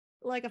like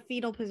a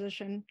fetal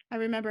position, I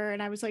remember,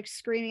 and I was like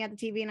screaming at the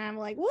TV, and I'm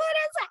like, what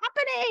is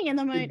happening? And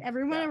then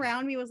everyone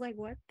around me was like,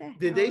 what the hell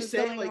did they is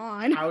say going like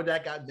on? how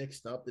that got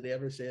mixed up? Did they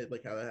ever say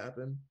like how that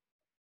happened?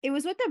 It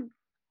was with the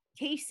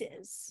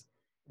cases.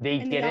 They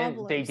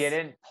didn't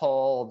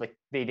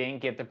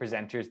give the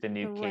presenters the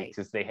new case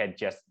because they had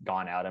just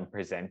gone out and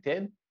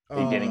presented.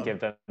 They didn't give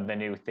them the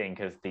new thing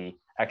because the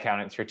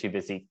accountants were too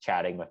busy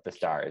chatting with the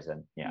stars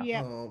and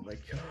Oh my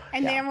god.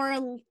 And they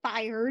were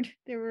fired.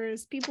 There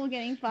was people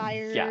getting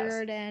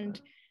fired and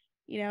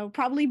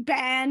probably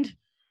banned.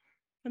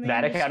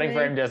 That accounting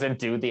firm doesn't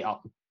do the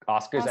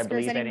Oscars I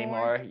believe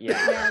anymore.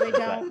 Yeah, they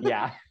don't.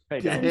 They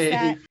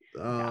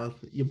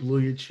you blew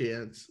your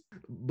chance.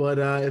 But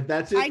if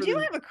that's it, I do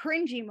have a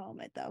cringy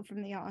moment though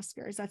from the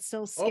Oscars that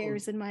still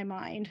scares in my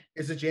mind.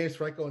 Is it James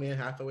Franco and Anne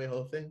Hathaway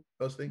hosting?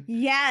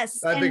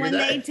 Yes, and when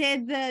they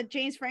did the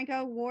James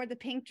Franco wore the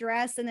pink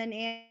dress and then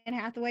Anne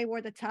Hathaway wore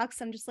the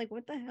tux, I'm just like,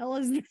 what the hell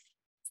is this?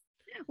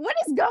 What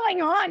is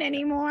going on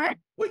anymore?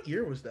 What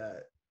year was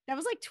that? That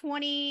was like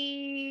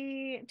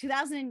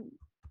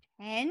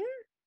 2010.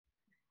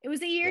 It was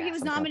the year he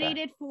was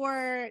nominated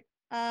for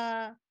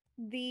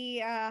the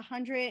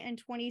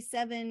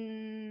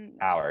 127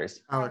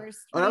 hours. Oh,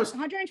 that was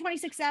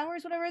 126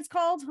 hours, whatever it's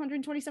called.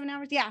 127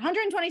 hours. Yeah,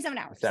 127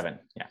 hours. 7.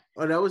 Yeah.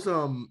 Oh, that was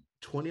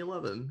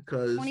 2011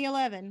 because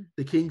 2011.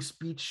 The King's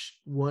Speech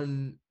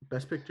won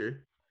Best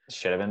Picture.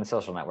 Should have been The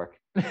Social Network.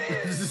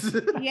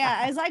 Yeah,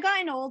 as I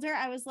gotten older,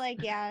 I was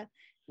like, yeah,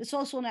 The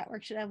Social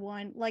Network should have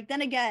won. Like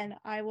then again,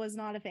 I was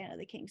not a fan of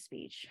The King's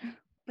Speech.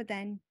 But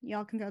then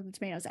y'all can throw the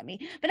tomatoes at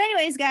me. But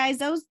anyways, guys,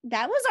 that was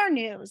our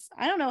news.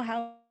 I don't know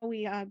how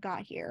we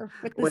got here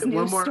with this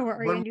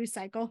news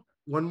cycle.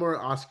 One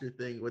more Oscar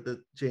thing with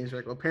the James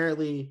Franco.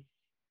 Apparently,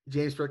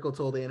 James Franco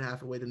told Anne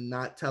Hathaway to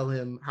not tell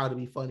him how to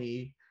be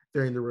funny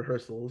during the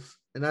rehearsals,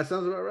 and that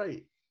sounds about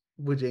right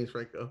with James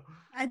Franco.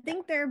 I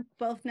think they're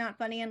both not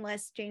funny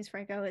unless James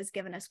Franco is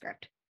given a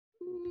script.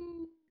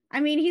 I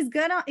mean, he was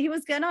good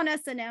on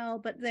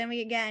SNL, but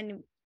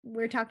then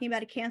we're talking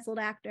about a canceled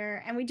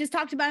actor, and we just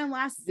talked about him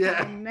last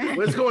time.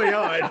 What's going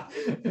on?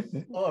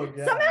 Oh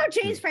god. Somehow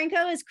James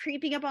Franco is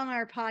creeping up on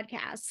our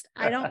podcast.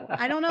 I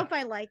don't know if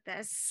I like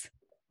this.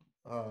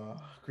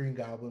 Green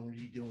Goblin, what are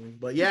you doing?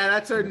 But yeah,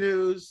 that's our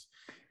news.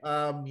 You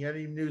have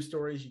any news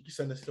stories, you can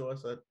send us to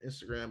us at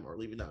Instagram or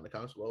leave it down in the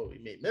comments below what we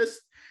may miss.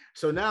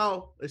 So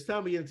now it's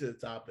time to get into the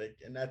topic,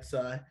 and that's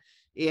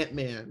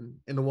Ant-Man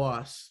and the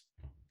Wasp,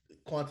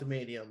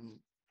 Quantumanium.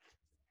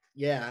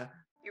 Yeah.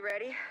 You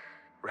ready?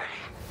 Ready.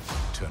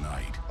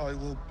 Tonight, I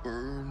will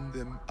burn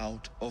them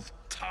out of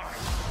time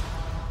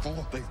for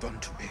what they've done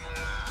to me.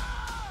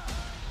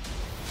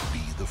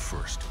 be the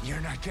first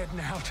You're not getting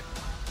out.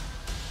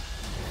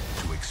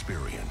 to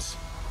experience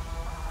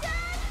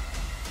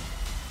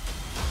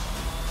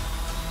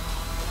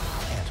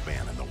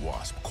Ant-Man and the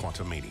Wasp: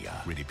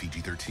 Quantumania. Rated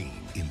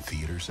PG-13. In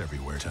theaters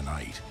everywhere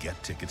tonight.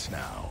 Get tickets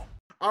now.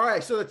 All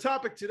right, so the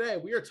topic today,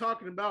 we are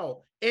talking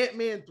about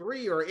Ant-Man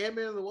 3 or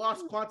Ant-Man and the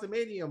Wasp: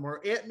 Quantumanium or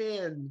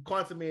Ant-Man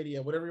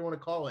Quantumania, whatever you want to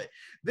call it.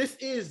 This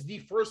is the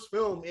first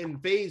film in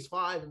Phase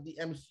 5 of the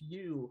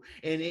MCU,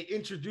 and it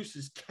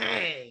introduces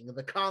Kang,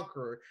 the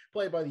Conqueror,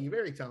 played by the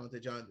very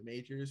talented Jonathan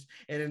Majors.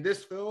 And in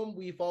this film,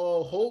 we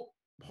follow Hope,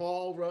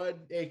 Paul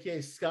Rudd,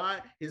 aka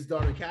Scott, his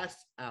daughter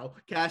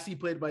Cassie,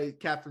 played by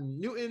Catherine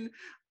Newton,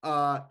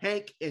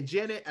 Hank and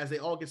Janet, as they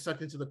all get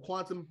sucked into the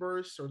quantum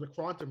verse or the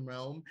quantum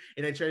realm,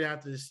 and they try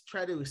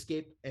to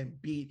escape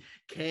and beat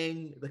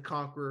Kang the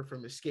Conqueror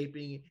from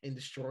escaping and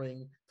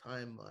destroying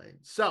timelines.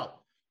 So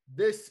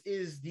this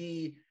is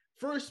the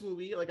first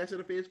movie, like I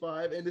said, of Phase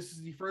 5, and this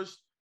is the first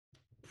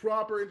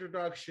proper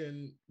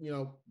introduction,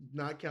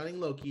 not counting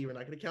Loki. We're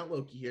not going to count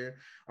Loki here.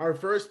 Our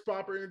first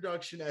proper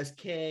introduction as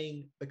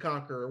Kang the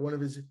Conqueror, one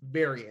of his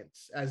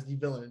variants as the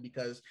villain,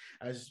 because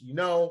as you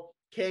know,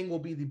 Kang will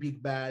be the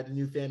big bad, the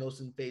new Thanos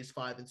in Phase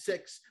 5 and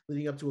 6,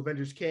 leading up to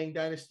Avengers Kang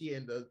Dynasty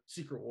and the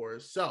Secret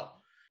Wars. So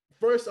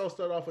first I'll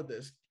start off with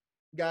this,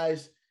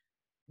 guys.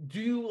 Do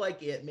you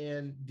like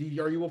Ant-Man?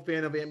 Are you a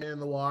fan of Ant-Man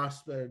and the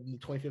Wasp, the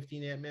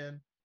 2015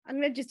 Ant-Man? I'm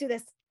gonna just do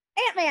this.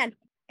 Ant-Man.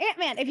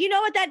 If you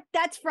know what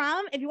that's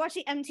from, if you watch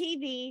the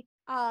MTV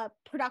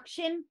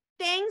production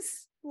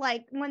things,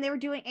 like when they were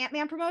doing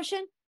Ant-Man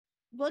promotion,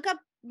 look up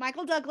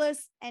Michael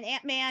Douglas and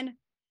Ant-Man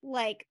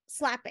like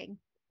slapping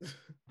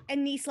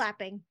and knee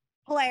slapping.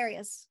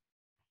 Hilarious.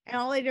 And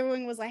all they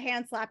doing was a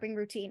hand slapping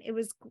routine. It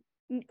was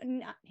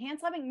hand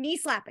slapping, knee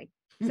slapping.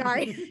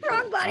 Sorry,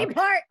 wrong body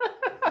part.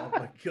 Oh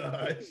my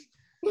gosh.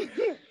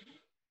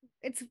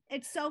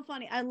 It's so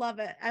funny. I love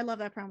it. I love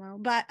that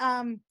promo. But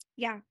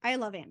yeah, I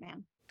love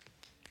Ant-Man.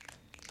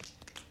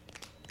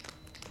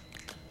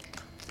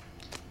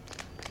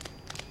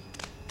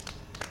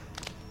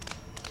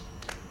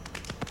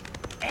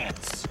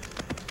 Ants.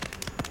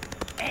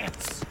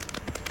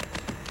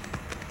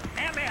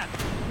 Ant-Man.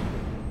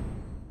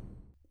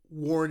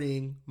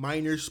 Warning,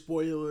 minor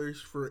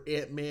spoilers for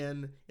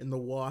Ant-Man and the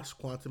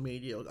Wasp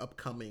Quantumania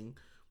upcoming.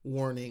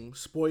 Warning,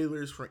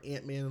 spoilers for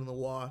Ant-Man and the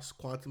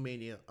Wasp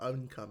Quantumania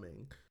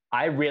upcoming.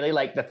 I really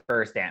like the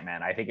first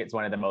Ant-Man. I think it's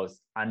one of the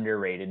most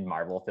underrated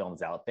Marvel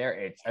films out there.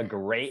 It's a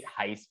great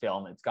heist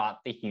film. It's got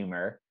the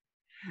humor.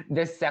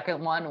 The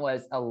second one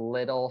was a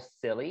little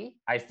silly.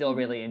 I still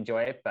really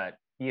enjoy it, but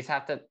you just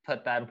have to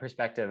put that in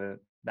perspective.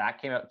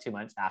 That came out 2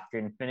 months after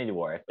Infinity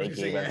War. If they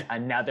gave us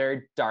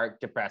another dark,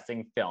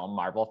 depressing film,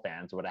 Marvel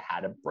fans would have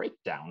had a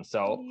breakdown.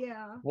 So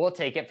we'll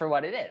take it for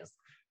what it is.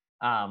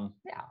 So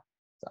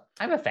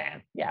I'm a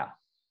fan. Yeah.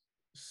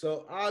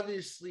 So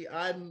obviously,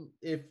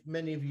 if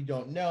many of you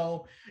don't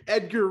know,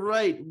 Edgar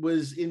Wright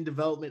was in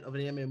development of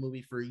an Ant-Man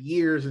movie for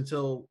years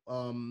until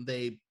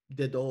they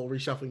did the whole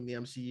reshuffling of the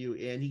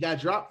MCU, and he got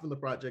dropped from the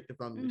project,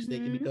 if I'm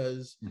mistaken,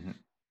 because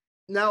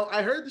now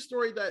I heard the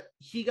story that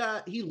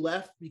he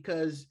left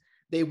because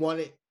they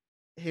wanted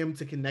him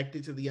to connect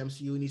it to the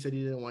MCU, and he said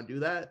he didn't want to do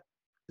that.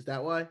 Is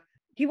that why?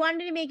 He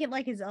wanted to make it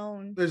like his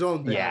own. His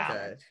own thing.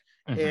 Yeah.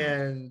 Okay.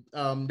 And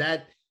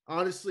that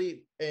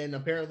honestly, and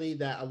apparently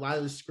that a lot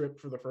of the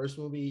script for the first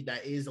movie,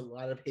 that is a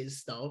lot of his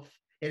stuff.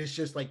 And it's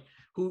just like,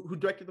 who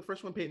directed the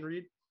first one? Peyton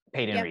Reed?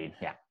 Peyton Reed,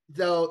 yeah.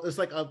 So it's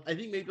like, I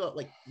think maybe about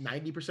like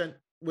 90%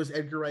 was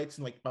Edgar Wright's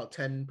and like about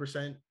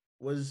 10%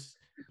 was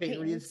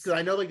Peyton Reed's. Because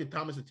I know like the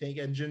Thomas the Tank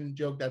Engine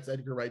joke, that's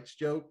Edgar Wright's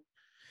joke.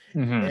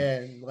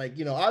 And like,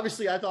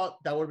 obviously I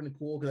thought that would have been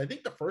cool because I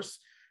think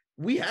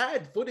we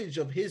had footage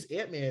of his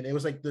Ant-Man. It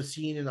was like the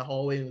scene in the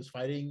hallway and he was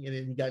fighting and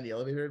then he got in the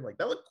elevator. Like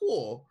that looked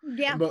cool.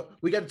 Yeah. But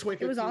we got the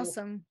 2015. It was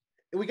awesome.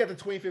 We got the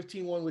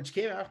 2015 one, which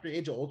came after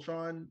Age of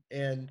Ultron.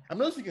 And I'm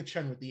noticing a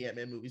trend with the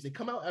Ant-Man movies. They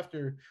come out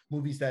after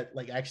movies that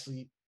like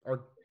actually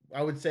are,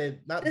 I would say,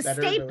 not the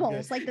better.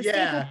 Staples, like the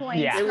staple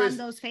points from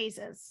those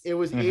phases. It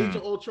was Age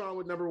of Ultron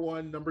with number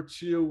 1. Number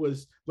 2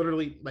 was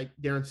literally, like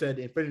Darren said,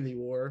 Infinity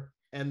War.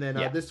 And then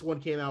this one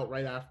came out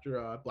right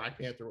after Black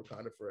Panther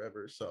Wakanda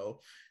Forever.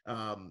 So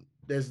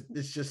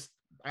it's just,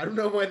 I don't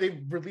know why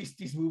they released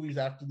these movies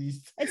after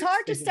these. It's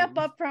hard to step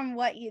up from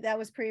that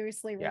was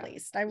previously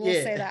released. I will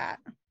say that.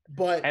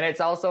 And it's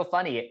also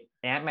funny,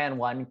 Ant-Man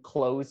 1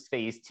 closed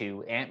phase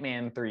 2,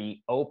 Ant-Man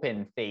 3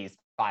 opened phase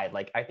 5.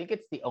 Like, I think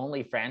it's the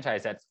only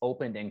franchise that's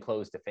opened and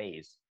closed a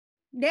phase.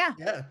 Yeah,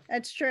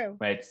 that's true.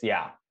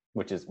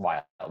 Which is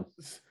wild.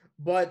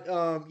 But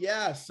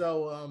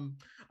so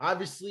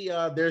obviously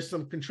there's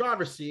some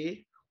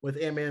controversy with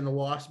Ant-Man and the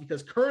Wasp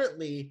because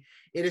currently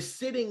it is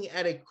sitting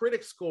at a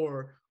critic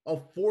score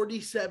of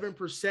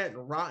 47%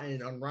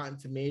 rotten on Rotten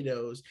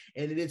Tomatoes,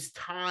 and it is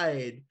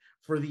tied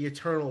for the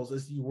Eternals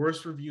as the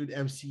worst reviewed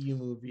MCU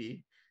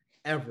movie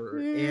ever.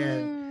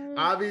 And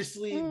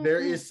obviously there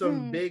is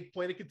some big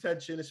point of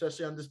contention,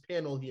 especially on this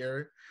panel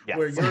here,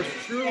 where yours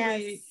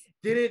truly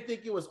didn't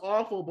think it was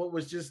awful, but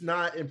was just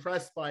not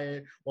impressed by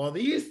it. While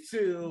these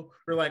two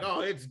were like,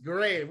 oh, it's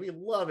great. We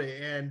love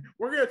it. And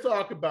we're going to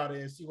talk about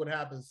it and see what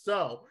happens.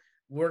 So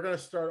we're going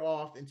to start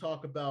off and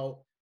talk about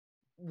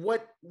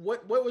what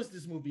was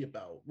this movie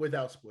about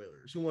without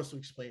spoilers? Who wants to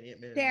explain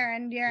Ant-Man?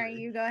 Darren,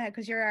 you go ahead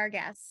because you're our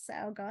guest.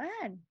 So go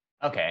ahead.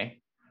 Okay.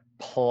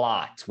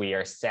 Plot. We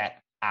are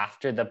set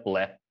after the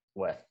blip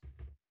with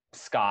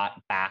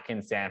Scott back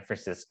in San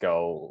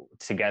Francisco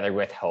together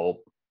with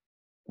Hope,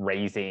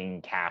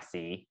 raising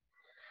Cassie.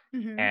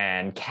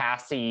 And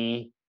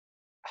Cassie,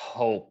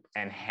 Hope,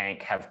 and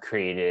Hank have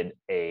created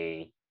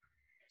a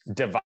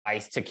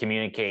device to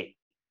communicate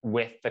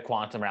with the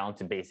quantum realm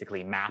to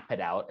basically map it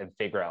out and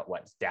figure out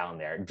what's down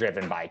there,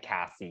 driven by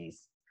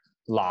Cassie's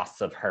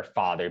loss of her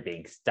father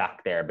being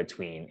stuck there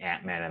between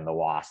Ant-Man and the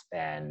Wasp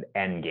and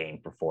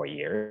Endgame for 4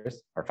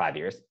 years or 5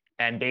 years.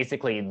 And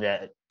basically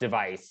the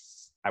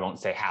device, I won't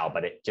say how,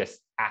 but it just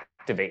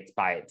activates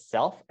by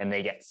itself and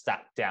they get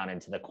sucked down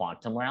into the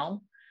quantum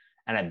realm.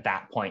 And at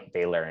that point,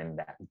 they learn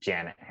that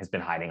Janet has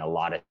been hiding a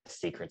lot of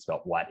secrets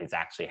about what is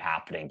actually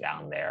happening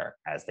down there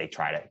as they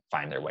try to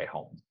find their way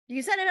home.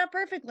 You set it up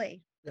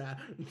perfectly. Yeah.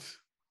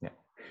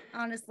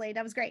 Honestly,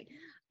 that was great.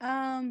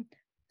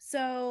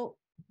 So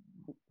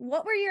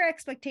what were your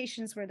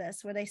expectations for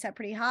this? Were they set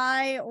pretty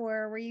high,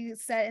 or were you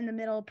set in the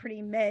middle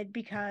pretty mid?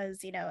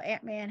 Because, you know,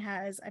 Ant-Man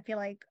has, I feel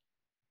like,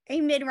 a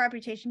mid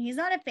reputation. He's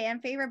not a fan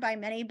favorite by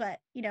many, but,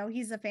 you know,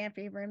 he's a fan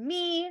favorite of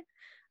me.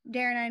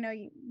 Darren, I know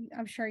you,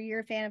 I'm sure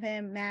you're a fan of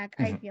him. Mac,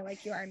 I feel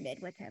like you are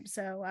mid with him.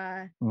 So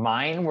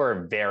mine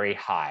were very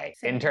high.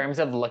 Same. In terms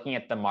of looking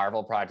at the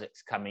Marvel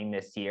projects coming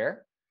this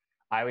year,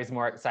 I was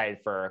more excited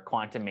for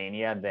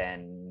Quantumania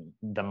than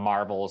the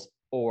Marvels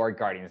or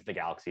Guardians of the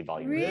Galaxy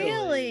Volume 2.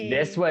 Really?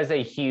 This was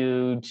a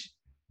huge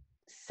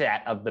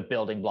set of the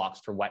building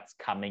blocks for what's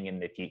coming in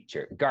the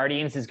future.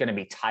 Guardians is going to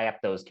be tie up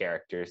those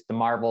characters. The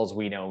Marvels,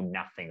 we know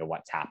nothing of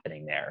what's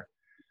happening there.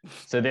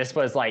 So this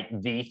was like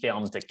the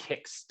film to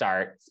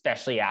kickstart,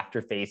 especially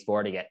after Phase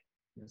 4, to get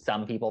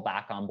some people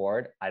back on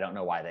board. I don't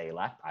know why they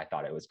left. I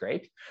thought it was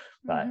great,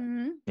 but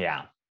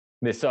yeah.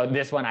 This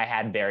one I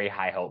had very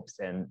high hopes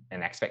and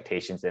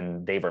expectations,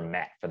 and they were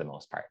met for the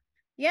most part.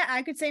 Yeah,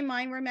 I could say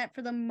mine were met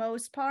for the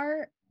most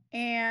part,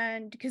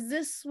 and because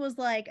this was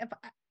like, if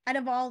out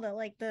of all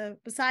the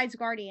besides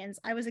Guardians,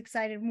 I was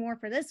excited more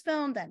for this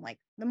film than like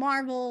the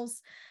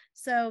Marvels.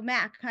 So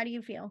Mac, how do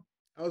you feel?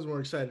 I was more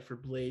excited for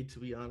Blade, to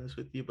be honest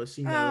with you, but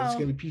seeing that it's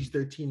gonna be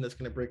PG-13, that's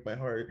gonna break my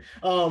heart.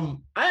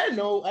 I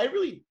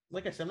really,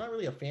 like I said, I'm not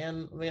really a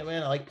fan of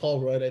Ant-Man. I like Paul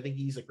Rudd. I think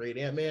he's a great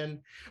Ant-Man,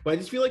 but I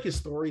just feel like his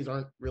stories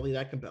aren't really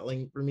that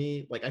compelling for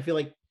me. Like, I feel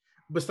like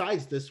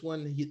besides this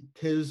one,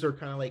 his are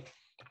kind of like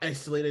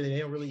isolated, and they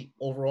don't really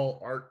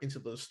overall arc into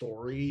the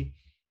story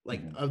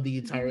like of the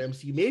entire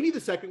MCU. Maybe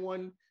the second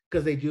one,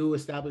 because they do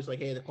establish like,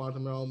 hey, the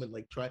quantum realm and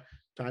like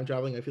time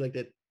traveling. I feel like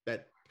that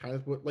kind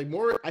of like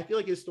more. I feel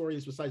like his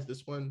stories besides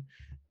this one,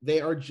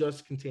 they are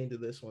just contained to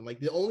this one.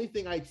 Like, the only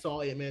thing I saw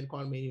Ant-Man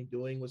Quantumania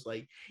doing was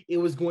like, it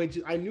was going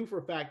to, I knew for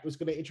a fact it was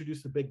going to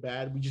introduce the big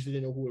bad. We just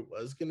didn't know who it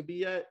was going to be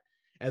yet.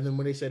 And then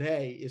when they said,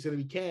 hey, it's going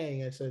to be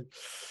Kang, I said,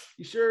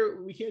 you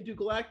sure we can't do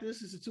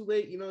Galactus? Is it too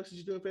late? You know, since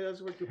you're doing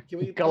fantastic work, can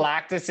we?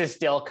 Galactus is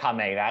still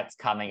coming. That's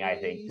coming, I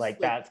think. Like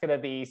that's going to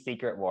be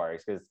Secret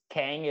Wars, because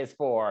Kang is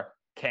for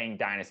Kang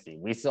Dynasty.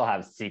 We still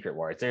have Secret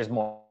Wars. There's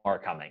more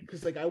coming.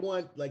 Because like I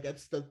want like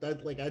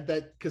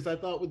because I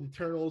thought with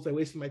Eternals I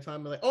wasted my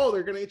time. I'm like, oh,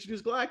 they're gonna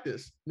introduce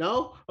Galactus.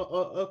 No,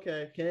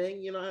 okay,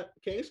 Kang. You know,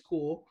 Kang's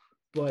cool,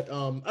 but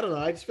I don't know.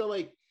 I just felt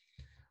like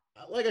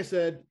I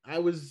said, I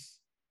was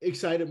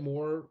excited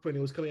more when it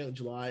was coming out in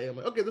July. I'm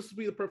like, okay, this will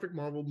be the perfect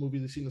Marvel movie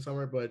to see in the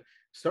summer. But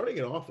starting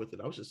it off with it,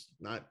 I was just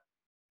not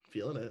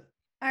feeling it.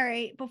 All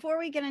right. Before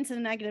we get into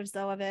the negatives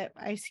though of it,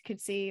 I could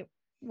see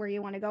where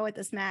you want to go with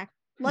this, Mac.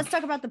 Let's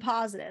talk about the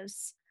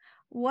positives.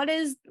 What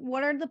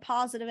are the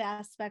positive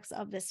aspects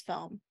of this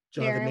film?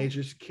 Jonathan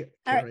Majors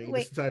carrying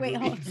this entire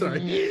movie.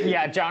 Sorry.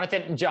 Yeah,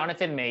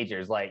 Jonathan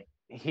Majors, like,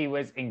 he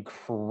was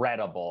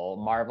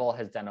incredible. Marvel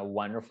has done a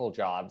wonderful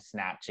job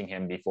snatching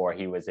him before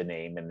he was a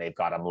name, and they've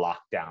got him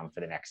locked down for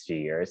the next few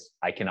years.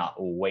 I cannot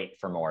wait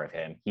for more of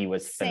him. He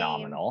was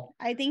phenomenal.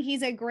 I think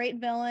he's a great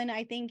villain.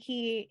 I think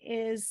he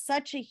is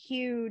such a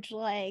huge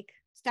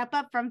step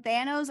up from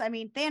Thanos. I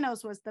mean,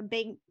 Thanos was the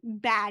big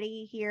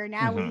baddie here.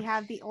 Now we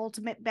have the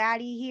ultimate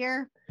baddie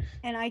here.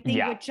 And I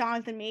think with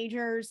Jonathan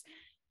Majors,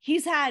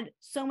 he's had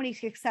so many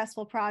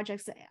successful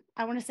projects.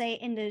 I want to say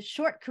in the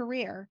short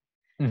career,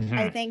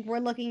 I think we're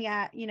looking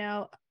at,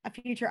 a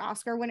future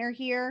Oscar winner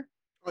here.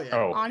 Oh, yeah.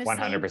 Oh, honestly.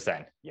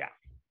 100%. Yeah.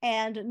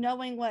 And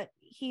knowing what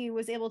he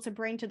was able to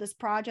bring to this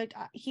project,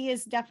 he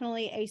is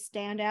definitely a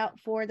standout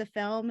for the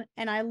film.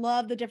 And I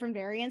love the different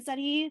variants that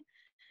he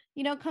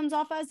comes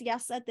off as.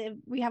 Yes,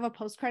 we have a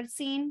post-credit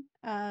scene.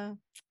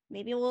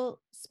 Maybe we'll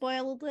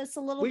spoil this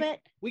a little bit.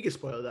 We can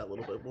spoil that a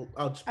little bit.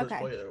 I'll just put a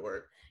spoiler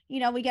alert.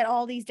 We get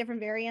all these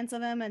different variants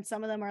of him, and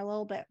some of them are a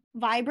little bit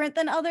vibrant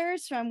than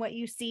others from what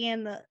you see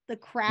in the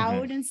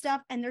crowd and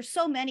stuff. And there's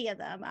so many of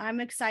them. I'm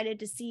excited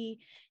to see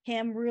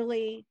him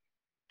really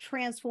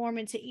transform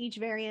into each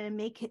variant and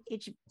make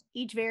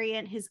each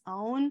variant his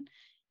own.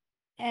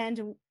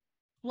 And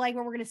like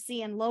what we're going to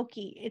see in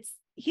Loki,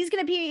 he's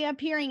going to be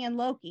appearing in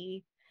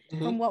Loki.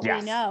 From what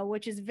we know,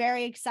 which is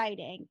very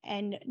exciting.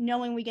 And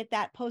knowing we get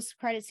that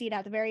post-credit scene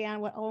at the very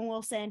end with Owen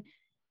Wilson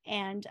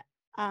and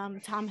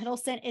Tom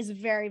Hiddleston is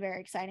very,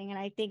 very exciting. And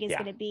I think it's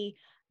going to be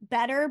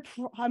better.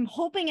 I'm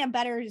hoping a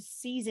better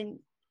season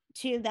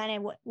 2 than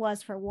it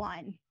was for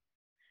 1,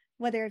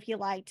 whether if you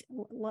liked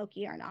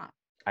Loki or not.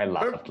 I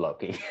loved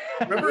Loki.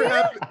 Remember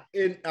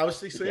I was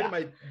saying to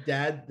my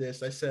dad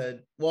this, I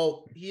said,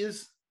 well,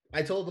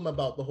 I told him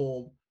about the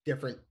whole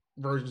different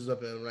versions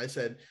of him. And I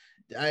said,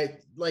 I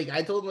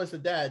told him, I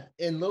said, Dad,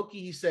 in Loki,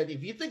 he said,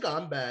 if you think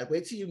I'm bad,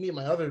 wait till you meet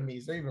my other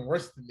me's. They're even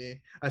worse than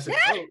me. I said,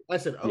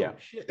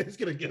 shit, it's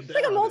gonna get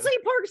like a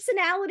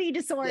multi-personality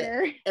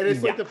disorder. Yeah. And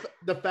it's like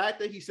the fact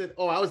that he said,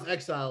 oh, I was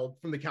exiled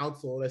from the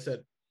council, and I said,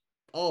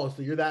 oh,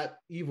 so you're that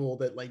evil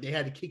that like they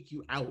had to kick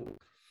you out.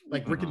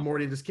 Like Rick and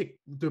Morty just kicked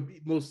the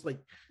most like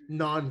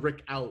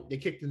non-Rick out. They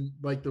kicked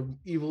like the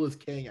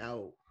evilest Kang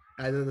out.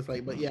 I thought it's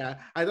like, but yeah,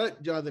 I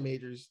thought Jonathan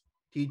Majors,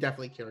 he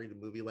definitely carried the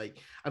movie. Like,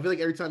 I feel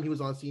like every time he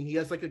was on scene, he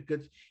has a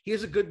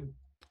good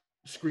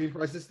screen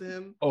presence to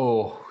him.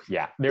 Oh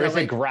yeah, there's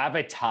like, a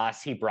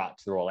gravitas he brought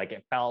to the role. Like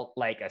it felt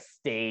like a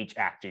stage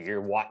actor. You're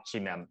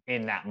watching them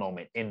in that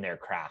moment in their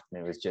craft, and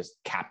it was just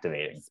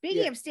captivating.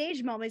 Speaking of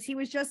stage moments, he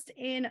was just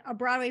in a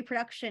Broadway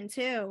production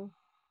too,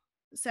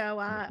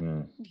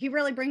 so he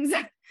really brings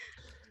that.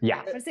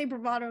 Yeah, I say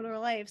bravado to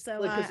life. So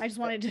like, I just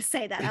wanted to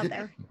say that out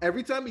there.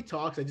 Every time he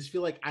talks, I just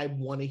feel like I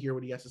want to hear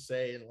what he has to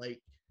say, and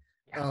like,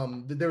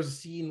 there was a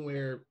scene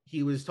where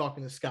he was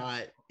talking to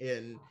Scott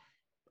and.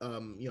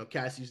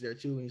 Cassie's there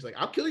too, and he's like,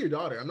 "I'll kill your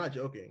daughter. I'm not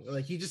joking."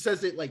 Like he just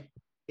says it like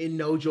in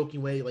no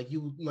joking way. Like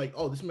you like,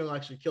 oh, this man will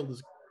actually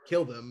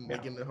kill them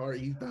like in the heart.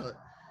 He's not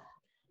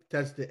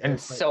tested and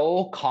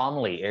so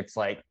calmly. It's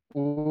like,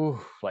 ooh,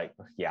 like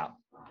yeah.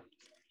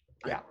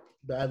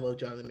 I love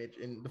Jonathan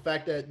Majors, and the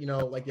fact that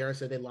like Darren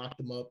said, they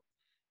locked him up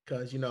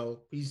because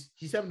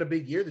he's having a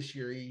big year this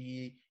year.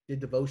 He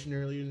did Devotion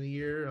earlier in the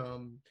year.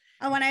 And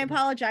I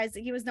apologize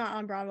that he was not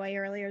on Broadway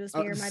earlier this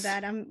year. My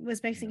bad. I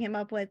was mixing him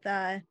up with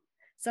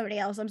somebody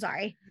else. I'm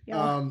sorry.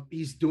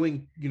 He's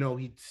doing,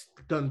 he's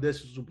done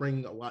this, which will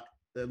bring a lot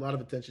of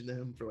attention to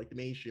him for like the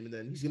mainstream, and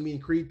then he's gonna be in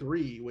Creed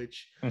 3,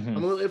 which I'm a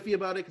little iffy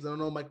about it because I don't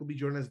know Michael B.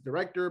 Jordan as a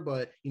director,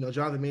 but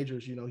Jonathan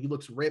Majors, he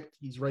looks ripped,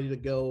 he's ready to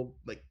go,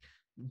 like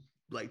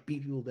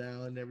beat people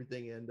down and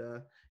everything, and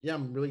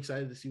I'm really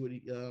excited to see what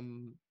he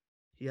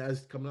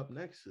has coming up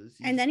next.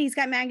 And then he's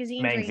got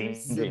Magazine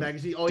Dreams.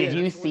 Magazine. Oh, did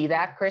you see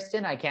that,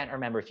 Kristen? I can't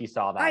remember if you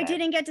saw that. I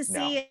didn't get to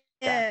see it.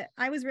 Yeah.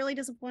 I was really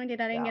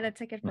disappointed I didn't get a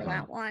ticket for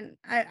that one.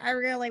 I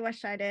really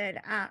wish I did.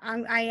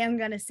 I am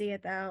gonna see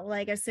it though,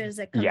 like as soon as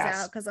it comes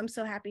out, because I'm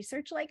so happy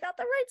Searchlight got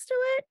the rights to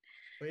it.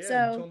 Oh, yeah,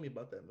 so you told me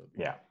about that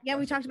movie. Yeah,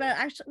 we talked about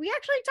it. We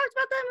actually talked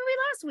about that movie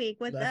last week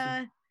with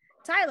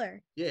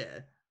Tyler. Yeah.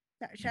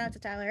 Shout out to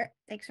Tyler.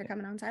 Thanks for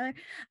coming on, Tyler.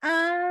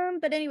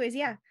 But anyways,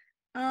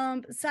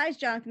 besides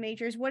Jonathan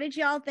Majors, what did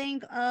y'all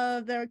think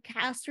of the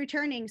cast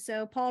returning?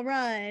 So Paul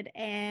Rudd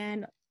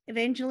and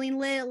Evangeline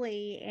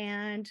Lilly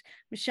and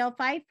Michelle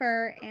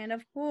Pfeiffer, and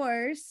of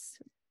course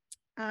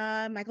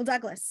Michael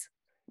Douglas.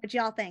 What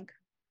y'all think?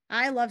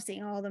 I love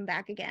seeing all of them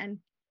back again.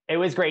 It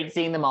was great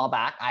seeing them all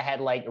back. I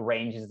had like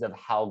ranges of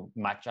how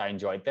much I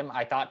enjoyed them.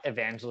 I thought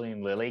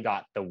Evangeline Lilly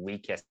got the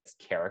weakest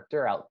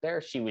character out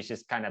there. She was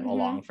just kind of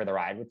along for the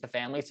ride with the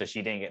family, so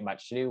she didn't get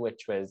much to do,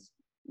 which was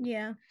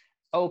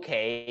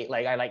okay.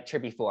 Like I liked her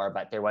before,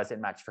 but there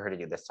wasn't much for her to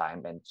do this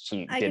time, and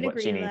she did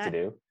what she needed to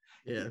do.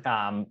 Yeah.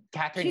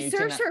 Catherine She Newton,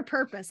 serves her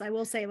purpose, I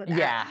will say with that.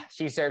 Yeah,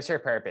 she serves her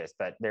purpose,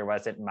 but there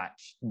wasn't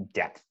much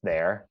depth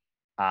there.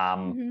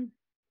 Paul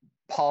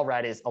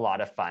Rudd is a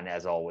lot of fun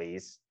as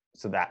always,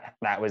 so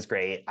that was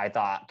great. I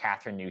thought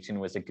Catherine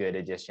Newton was a good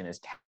addition as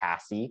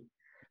Cassie,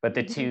 but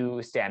the two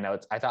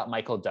standouts, I thought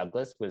Michael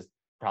Douglas was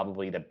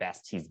probably the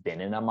best he's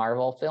been in a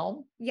Marvel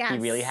film. He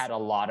really had a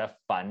lot of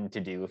fun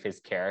to do with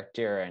his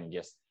character, and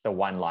just the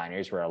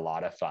one-liners were a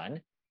lot of fun.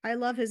 I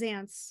love his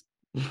ants.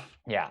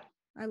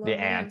 I love the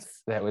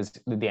ants. That was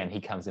the end.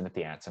 He comes in at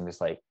the ants. I'm just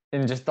like,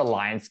 and just the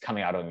lines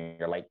coming out of him,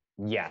 you're like,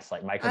 yes,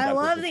 like Michael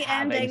Douglas. I love the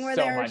ending where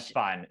so much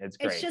fun. It's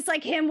great. It's just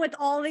like him with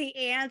all the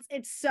ants.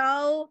 It's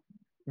so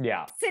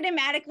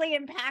cinematically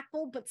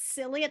impactful, but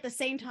silly at the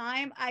same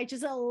time. I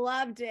just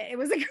loved it. It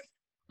was a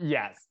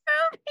yes.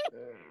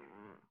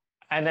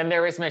 And then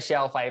there was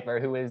Michelle Pfeiffer,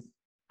 who was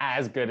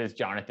as good as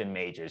Jonathan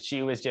Majors.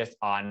 She was just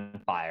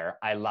on fire.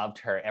 I loved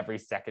her every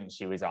second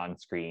she was on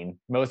screen.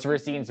 Most of her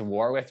scenes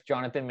were with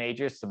Jonathan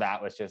Majors, so that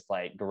was just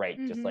like great.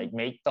 Just like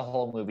make the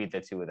whole movie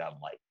the two of them.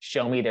 Like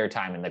show me their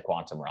time in the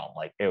quantum realm.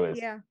 Like it was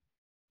that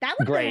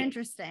would have been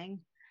interesting.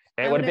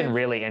 It would have been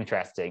really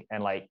interesting.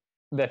 And like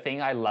the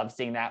thing I love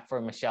seeing that for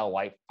Michelle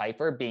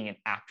Pfeiffer, being an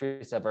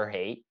actress of her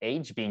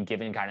age, being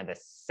given kind of the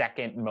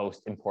second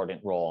most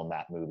important role in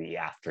that movie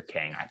after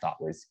King, I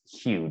thought was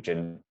huge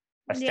and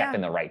a step in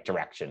the right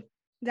direction.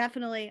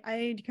 Definitely.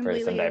 I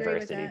completely for some agree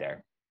diversity with that.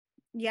 There.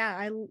 Yeah,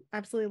 I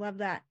absolutely love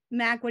that.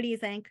 Mac, what do you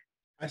think?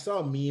 I saw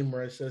a meme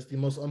where it says the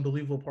most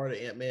unbelievable part of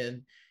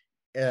Ant-Man,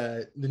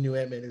 the new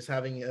Ant-Man, is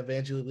having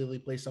Evangeline Lilly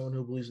play someone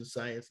who believes in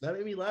science. That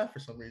made me laugh for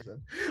some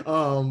reason.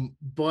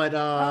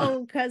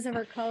 Because of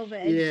her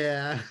COVID.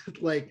 Yeah.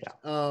 Like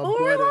we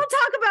won't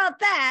talk about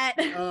that.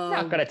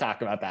 Not gonna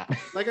talk about that.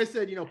 Like I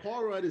said,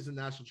 Paul Rudd is a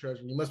national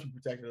treasure. You must be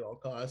protected at all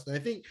costs. And I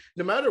think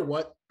no matter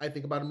what I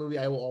think about a movie,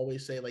 I will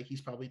always say like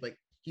he's probably like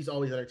he's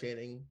always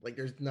entertaining. Like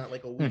there's not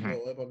like a weak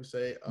role, I would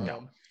say.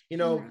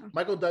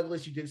 Michael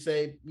Douglas, you did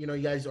say, you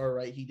guys are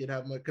right. He did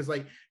have much, because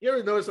like you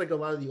ever notice like a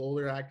lot of the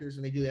older actors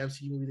when they do the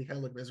MCU movie, they kind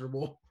of look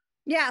miserable.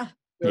 Yeah.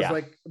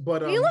 Like,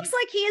 but he looks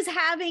like he is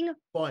having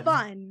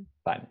fun.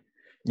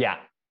 Yeah.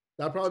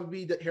 That'd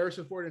probably be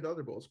Harrison Ford and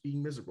Thunderbolts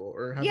being miserable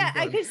or having fun.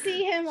 I could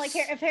see him like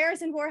if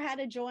Harrison Ford had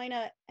to join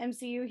a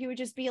MCU, he would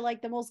just be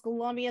like the most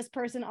glummiest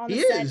person on the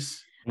set.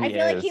 I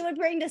feel like he would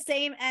bring the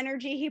same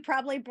energy he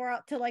probably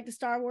brought to like the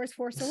Star Wars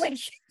Force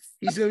Awakens.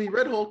 He's gonna be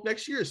Red Hulk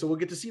next year, so we'll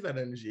get to see that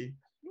energy.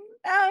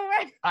 Oh,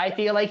 right. I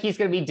feel like he's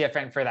gonna be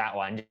different for that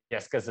one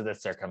just because of the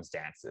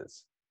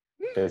circumstances.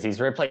 Because he's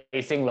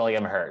replacing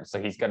William Hurt,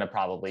 so he's gonna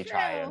probably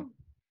try and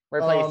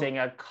replacing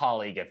a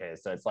colleague of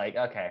his. So it's like,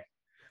 okay.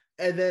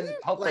 And then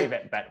hopefully a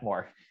bit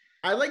more.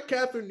 I like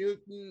Catherine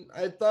Newton.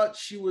 I thought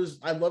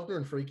I loved her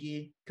in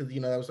Freaky because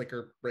that was like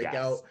her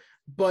breakout. Yes.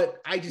 But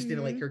I just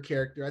didn't like her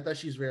character. I thought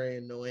she's very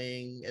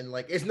annoying, and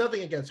like it's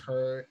nothing against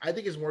her. I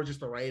think it's more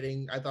just the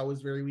writing. I thought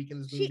was very weak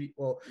in this movie.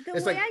 Well, the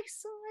it's way like I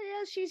saw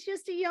it, she's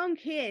just a young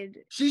kid.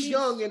 She's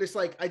young, and it's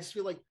like I just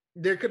feel like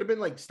there could have been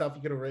like stuff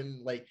you could have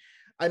written. Like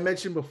I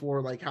mentioned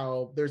before, like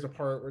how there's a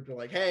part where they're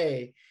like,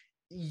 "Hey,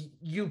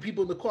 you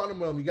people in the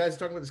quantum realm, you guys are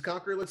talking about this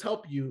conqueror, let's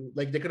help you."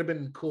 Like they could have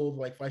been cool to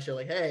like flash out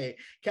like, "Hey,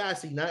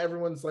 Cassie, not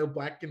everyone's like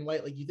black and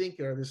white like you think,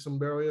 or there's some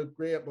very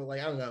gray," but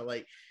like I don't know,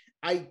 like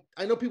I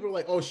know people are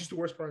like, "Oh, she's the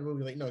worst part of the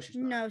movie." Like, no, she's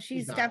not. No,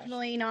 she's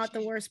definitely not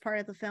the worst part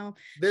of the film.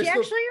 She There's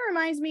actually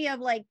reminds me of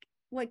like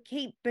what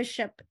Kate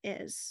Bishop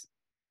is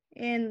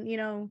in,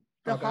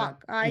 the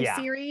Hawkeye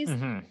series.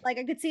 Like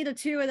I could see the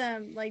two of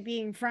them like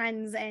being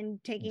friends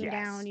and taking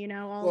down,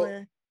 all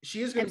the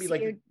she is going to be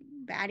like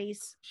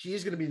baddies. She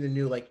is going to be the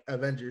new like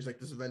Avengers, like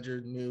this Avenger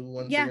new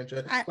ones. Yeah,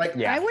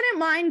 I wouldn't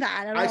mind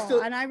that at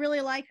all. And I really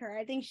like her.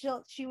 I think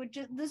she would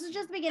just. This is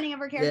just the beginning of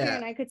her character,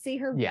 and I could see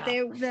her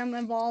them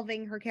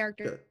evolving her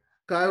character.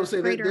 I will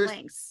say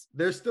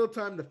there's still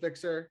time to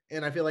fix her,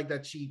 and I feel like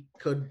that she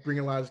could bring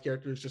a lot of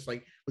characters. Just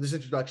like with this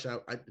introduction,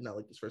 I did not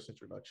like this first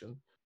introduction.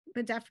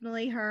 But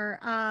definitely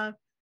her.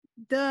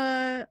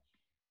 The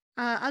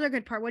other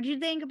good part. What do you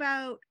think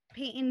about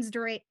Peyton's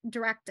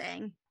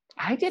directing?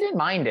 I didn't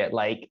mind it.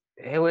 Like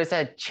it was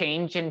a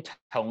change in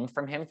tone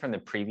from him from the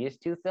previous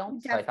two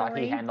films. So I thought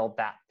he handled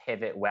that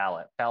pivot well.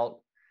 It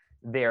felt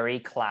very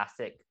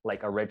classic, like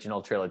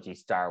original trilogy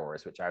Star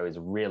Wars, which I was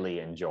really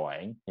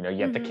enjoying. You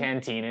had the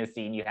cantina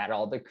scene, you had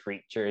all the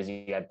creatures,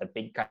 you had the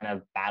big kind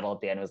of battle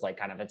at the end. It was like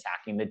kind of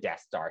attacking the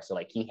Death Star. So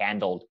like he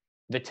handled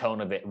the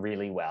tone of it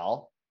really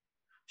well.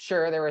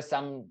 Sure, there were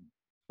some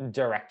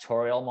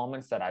directorial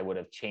moments that I would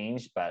have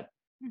changed, but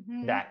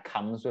that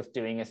comes with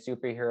doing a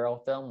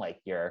superhero film. Like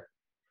you're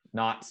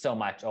not so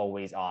much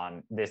always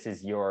on this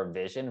is your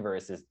vision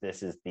versus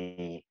this is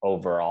the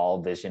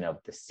overall vision of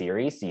the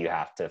series. So you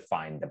have to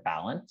find the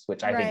balance,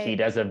 which I think he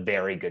does a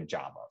very good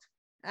job of.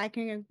 I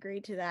can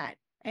agree to that.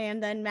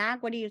 And then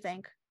Mac, what do you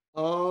think?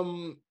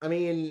 I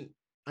mean,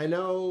 I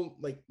know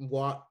like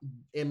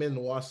Ant-Man and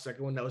the Wasp,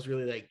 second one, that was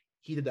really like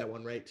he did that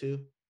one right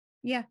too.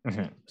 Yeah.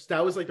 So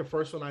that was like the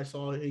first one I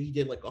saw. He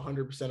did like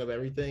 100% of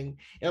everything.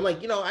 And I'm like,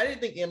 I didn't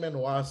think Ant-Man and the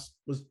Wasp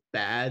was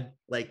bad.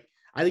 Like,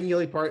 I think the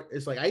only part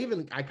is like, I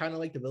kind of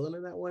like the villain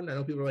in that one. I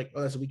know people are like,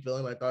 "Oh, that's a weak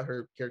villain." I thought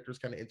her character was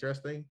kind of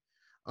interesting.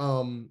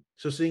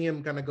 So seeing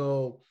him kind of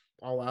go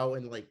all out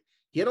and like,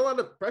 he had a lot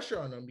of pressure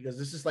on him because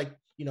this is like,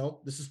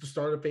 this is the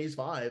start of phase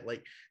 5.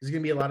 Like, there's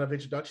going to be a lot of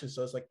introductions.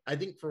 So it's like, I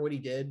think for what he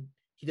did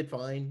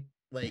fine.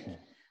 Like,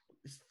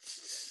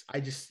 I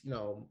just,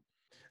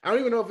 I don't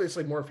even know if it's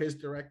like more of his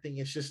directing.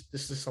 It's just,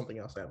 this is something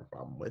else I have a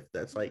problem with.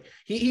 That's like,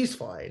 he's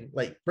fine.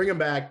 Like, bring him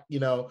back,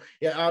 Yeah,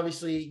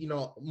 obviously,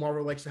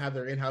 Marvel likes to have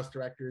their in-house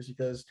directors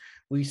because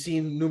we've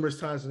seen numerous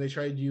times when they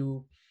try to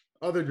do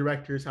other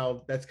directors,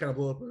 how that's kind of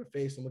blow up in the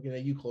face. I'm looking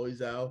at you, Chloe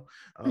Zhao.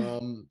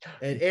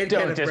 And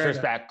don't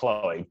disrespect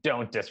Chloe.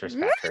 Don't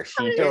disrespect her.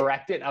 She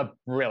directed a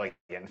brilliant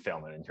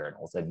film in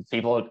Internals, and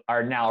people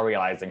are now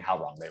realizing how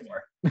wrong they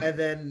were. And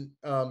then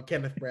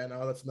Kenneth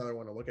Branagh, that's another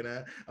one I'm looking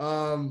at.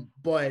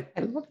 But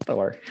I love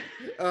Thor.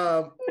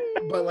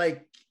 But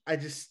like I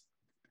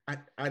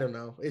don't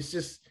know. It's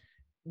just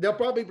they'll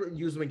probably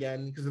use them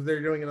again because if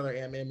they're doing another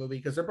Ant-Man movie,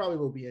 because there probably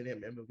will be an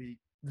Ant-Man movie.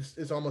 This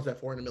is almost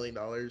at $400 million.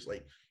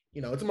 Like,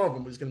 it's a Marvel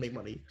movie, it's gonna make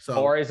money. So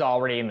Thor is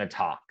already in the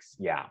talks.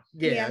 Yeah.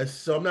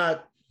 So I'm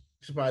not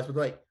surprised, but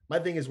like my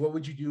thing is, what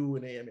would you do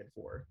in Ant-Man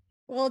 4?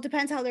 Well, it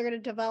depends how they're going to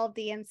develop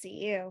the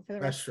MCU for the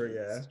rest.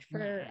 That's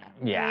true,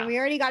 I mean, we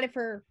already got it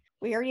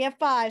we already have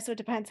 5, so it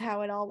depends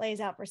how it all lays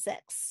out for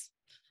 6.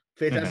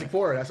 Fantastic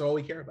Four, that's all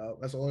we care about.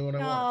 That's the only one I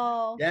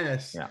want.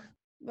 Yes. Yeah.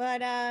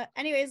 But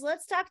anyways,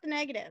 let's talk the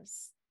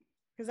negatives.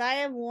 Because I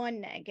have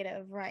one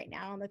negative right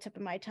now on the tip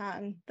of my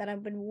tongue that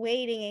I've been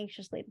waiting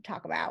anxiously to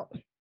talk about.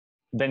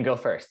 Then go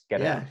first. Get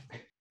it out.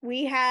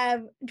 We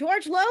have Corey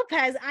Schroll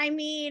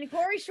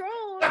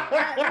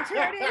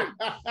returning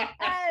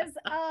as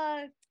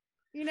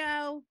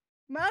MODOK.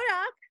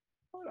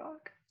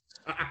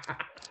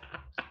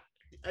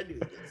 I knew you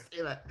were gonna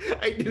say that.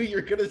 I knew you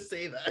were gonna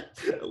say that.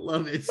 I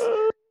love it.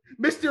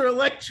 Mr.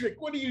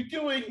 Electric, what are you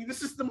doing?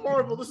 This is the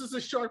Marvel. This is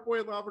a Shark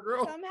Boy Lava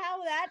Girl. Somehow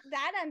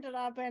that ended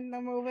up in the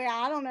movie.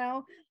 I don't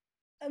know.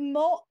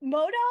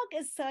 MODOK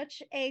is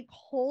such a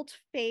cult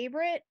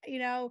favorite.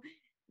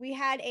 We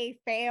had a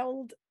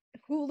failed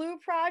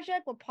Hulu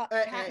project with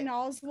Patton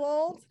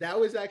Oswalt. That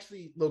was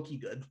actually low-key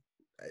good.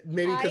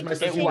 Maybe because my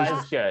sister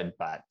was good,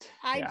 but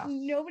I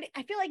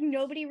feel like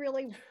nobody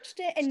really watched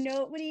it, and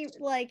nobody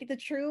like the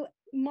true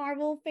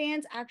Marvel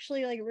fans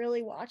actually like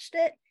really watched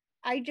it.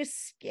 I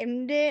just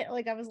skimmed it.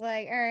 Like I was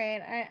like, all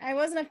right, I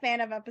wasn't a fan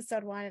of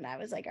episode 1, and I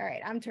was like, all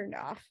right, I'm turned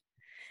off.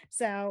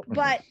 So,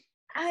 but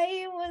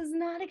I was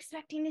not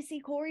expecting to see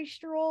Corey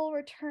Schroll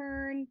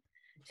return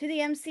to the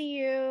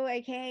MCU,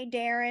 aka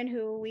Darren,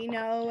 who we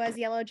know as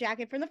Yellow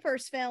Jacket from the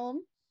first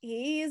film.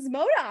 He's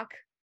MODOK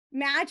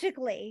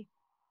magically.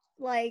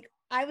 Like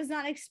I was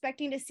not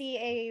expecting to see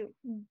a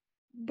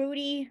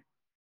booty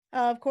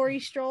of Corey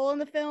Stoll in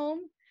the film.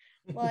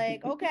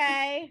 Like,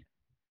 okay.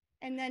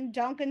 And then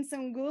dunking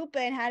some goop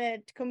and had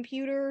a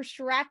computer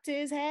strapped to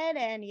his head.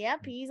 And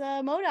yep, he's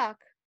a MODOK.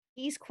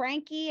 He's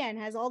cranky and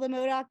has all the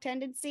MODOK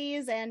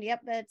tendencies. And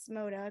yep, that's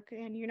MODOK.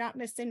 And you're not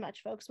missing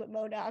much, folks, with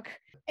MODOK.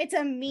 It's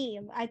a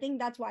meme. I think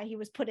that's why he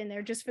was put in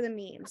there, just for the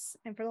memes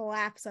and for the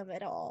laughs of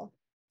it all.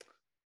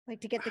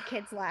 Like to get the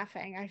kids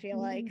laughing, I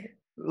feel like.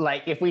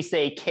 Like if we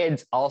say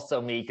kids,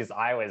 also me, because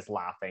I was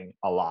laughing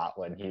a lot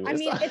when he was. I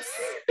mean, it's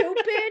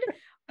stupid.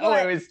 Oh,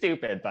 it was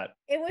stupid, but.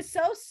 It was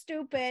so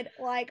stupid.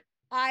 Like,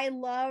 I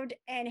loved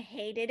and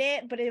hated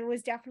it, but it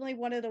was definitely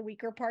one of the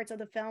weaker parts of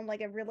the film. Like,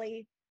 it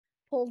really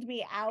pulled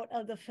me out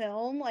of the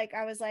film. Like,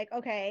 I was like,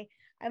 okay,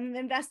 I'm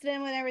invested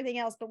in with everything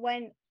else, but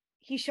when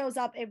he shows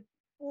up, it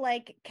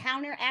like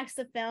counteracts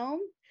the film.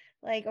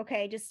 Like,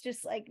 okay, just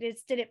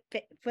didn't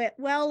fit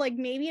well. Like,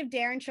 maybe if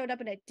Darren showed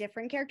up in a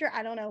different character,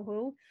 I don't know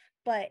who,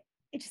 but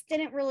it just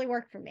didn't really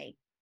work for me.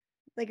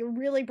 Like, it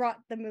really brought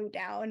the mood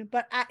down.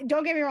 But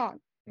don't get me wrong.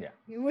 Yeah,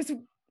 it was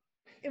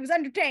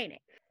entertaining.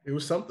 It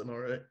was something, all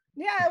right.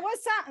 Yeah, it was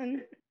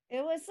something.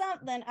 It was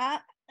something.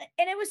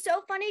 And it was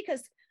so funny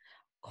because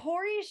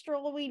Corey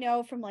Stoll, we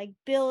know from like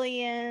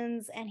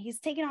Billions, and he's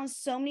taken on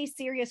so many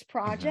serious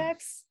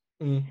projects.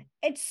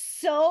 It's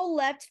so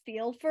left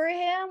field for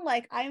him.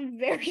 Like, I'm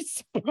very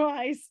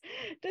surprised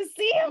to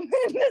see him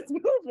in this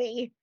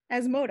movie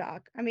as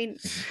MODOK. I mean,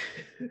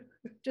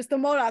 just the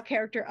MODOK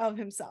character of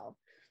himself.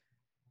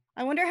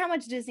 I wonder how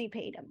much Disney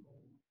paid him.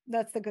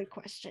 That's the good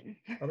question.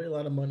 Probably a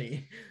lot of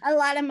money.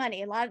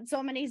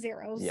 So many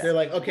zeros. Yeah. They're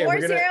like, okay,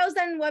 more zeros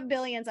than what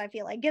Billions, I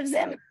feel like, gives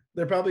them.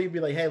 They'll probably be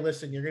like, hey,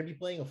 listen, you're gonna be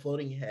playing a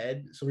floating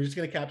head, so we're just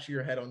gonna capture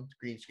your head on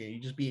green screen. You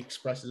just be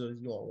expressive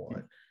as you all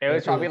want. It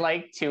was probably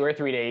like 2 or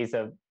 3 days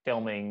of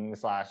filming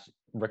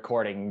 /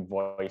 recording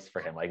voice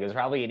for him. Like, it was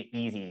probably an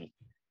easy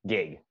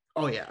gig.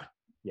 Oh yeah.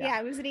 Yeah,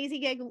 it was an easy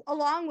gig,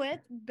 along with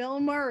Bill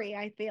Murray.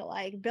 I feel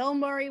like Bill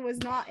Murray was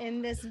not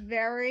in this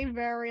very,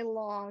 very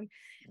long.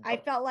 I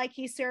felt like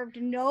he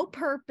served no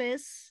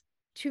purpose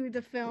to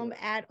the film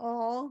at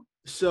all.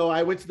 So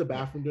I went to the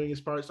bathroom during his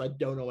part, so I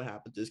don't know what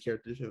happened to his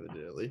character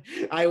definitively.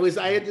 I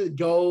had to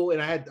go,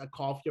 and I had a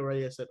coffee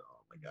already. I said,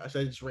 oh my gosh,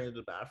 I just ran to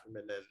the bathroom,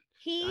 and then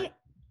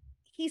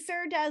he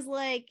served as,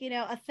 like, you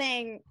know, a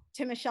thing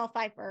to Michelle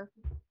Pfeiffer.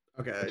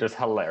 Okay. Just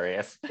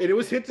hilarious. And it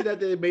was hinted that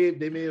they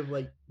may have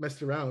like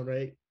messed around,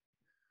 right?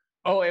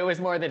 Oh, it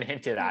was more than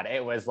hinted at.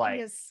 It was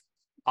like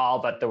all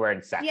but the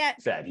word sex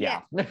said.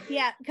 Yeah.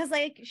 Yeah. Because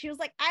like she was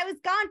like, I was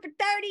gone for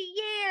 30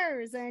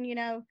 years. And you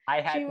know, I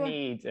had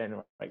needs,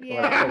 and like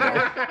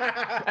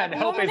and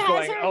Hope is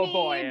going, oh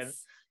boy. And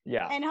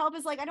And Hope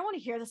is like, I don't want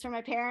to hear this from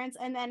my parents.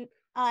 And then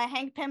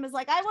Hank Pym is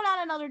like, I went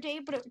on another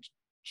date, but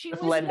she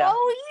was Linda. no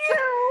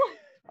you.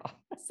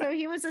 So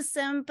he was a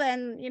simp,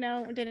 and you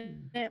know,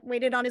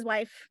 waited on his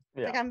wife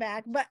to come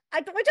back. But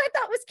which I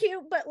thought was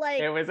cute, but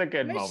like it was a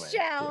good moment.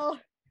 Michelle.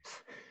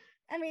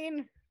 I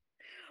mean,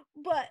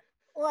 but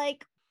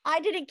like I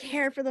didn't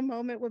care for the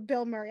moment with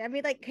Bill Murray. I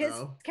mean, like his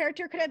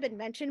character could have been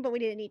mentioned, but we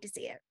didn't need to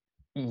see it.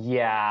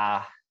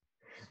 Yeah.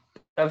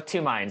 Of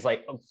two minds.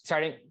 Like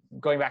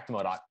going back to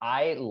MODOK,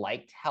 I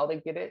liked how they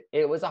did it.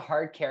 It was a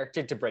hard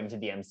character to bring to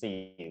the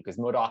MCU because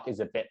MODOK is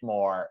a bit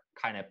more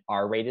kind of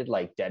R-rated,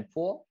 like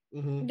Deadpool.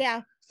 Mm-hmm.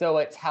 Yeah. So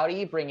it's how do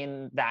you bring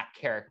in that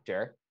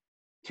character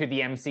to the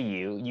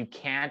MCU? You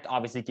can't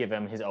obviously give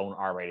him his own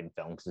R-rated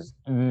film because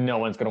no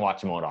one's going to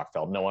watch a MODOK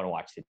film. No one will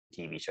watch the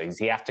TV show.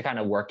 You have to kind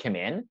of work him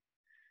in.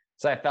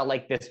 So I felt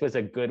like this was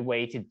a good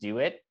way to do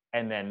it.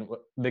 And then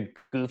the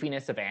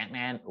goofiness of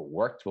Ant-Man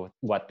worked with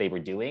what they were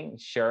doing.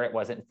 Sure, it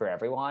wasn't for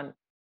everyone.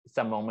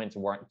 Some moments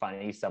weren't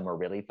funny. Some were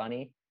really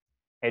funny.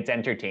 It's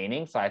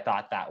entertaining. So I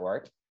thought that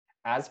worked.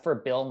 As for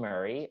Bill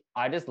Murray,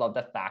 I just love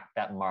the fact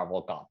that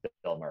Marvel got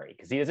Bill Murray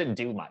because he doesn't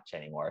do much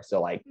anymore.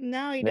 So like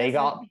they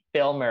got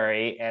Bill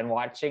Murray, and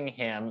watching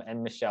him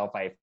and Michelle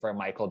Pfeiffer and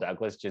Michael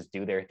Douglas just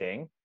do their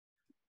thing.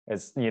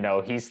 As you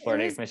know, he's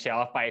flirting with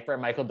Michelle Pfeiffer.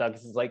 Michael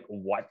Douglas is like,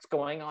 what's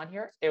going on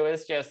here? It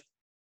was just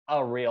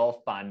a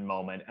real fun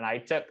moment. And I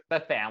took the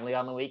family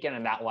on the weekend,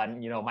 and that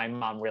one, you know, my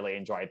mom really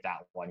enjoyed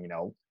that one, you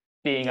know,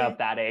 being of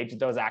that age,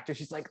 those actors.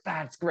 She's like,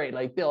 that's great.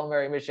 Like Bill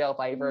Murray, Michelle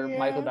Pfeiffer,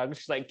 Michael Douglas.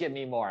 She's like, give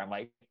me more. I'm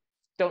like,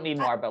 don't need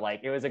more, but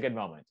like, it was a good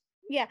moment.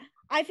 Yeah.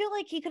 I feel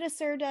like he could have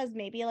served as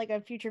maybe like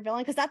a future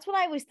villain, because that's what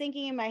I was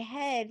thinking in my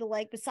head,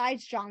 like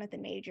besides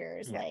Jonathan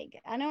Majors.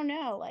 Like, I don't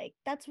know. Like,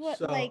 that's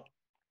what like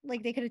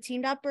they could have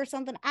teamed up or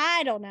something.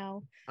 I don't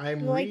know.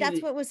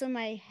 That's what was in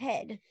my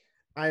head.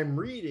 I'm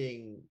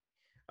reading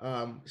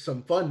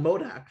some fun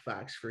MODOK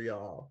facts for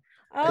y'all.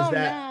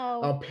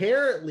 Oh,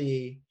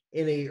 apparently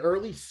in a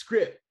early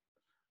script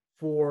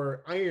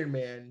for Iron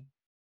Man,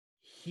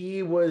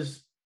 he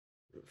was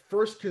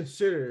first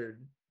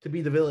considered to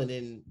be the villain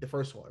in the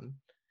first one.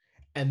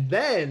 And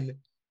then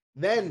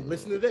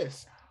listen to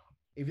this.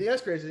 If you think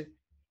that's crazy,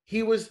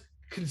 he was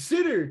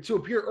considered to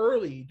appear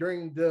early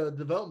during the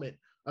development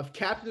of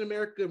Captain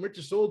America and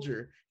Winter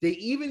Soldier. They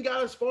even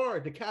got as far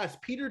to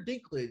cast Peter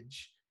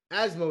Dinklage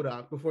as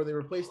MODOK before they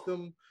replaced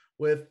him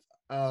with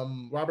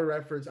Robert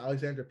Redford's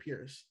Alexander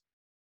Pierce.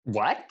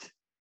 What?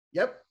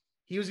 Yep,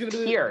 he was gonna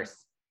be Pierce.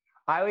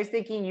 I was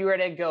thinking you were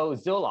to go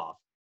Zoloff.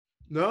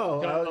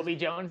 No, Toby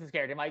Jones'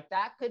 character. I'm like,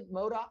 that could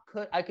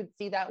I could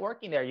see that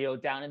working there.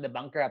 Down in the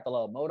bunker, have the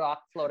little MODOK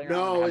floating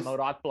around, and have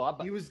MODOK blow up.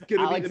 He was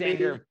gonna Alexander be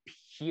the main,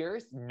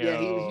 Pierce. No,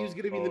 yeah, he was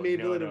gonna be the main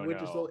villain of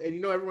Winter no. Soldier,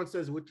 and everyone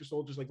says Winter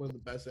Soldier is like one of the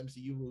best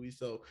MCU movies.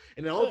 So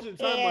in an alternate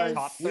timeline,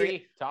 top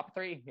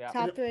three, yeah,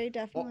 top three,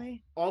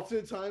 definitely.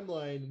 Alternate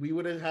timeline, we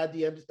would have had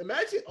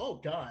imagine. Oh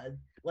God,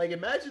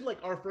 imagine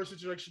our first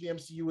introduction to the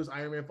MCU was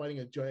Iron Man fighting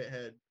a giant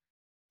head,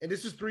 and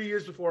this was 3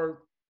 years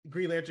before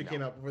Green Lantern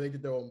came out, before they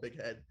did their own big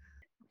head.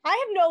 I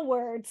have no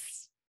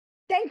words.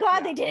 Thank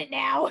God they did it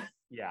now.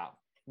 Yeah.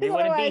 We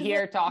wouldn't be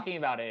here talking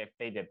about it if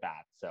they did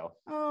that. So.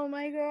 Oh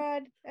my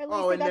God. At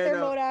least they got their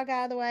MODOK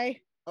out of the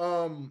way.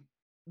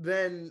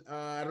 Then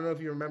I don't know if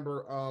you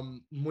remember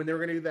when they were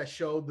gonna do that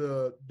show,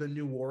 the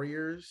New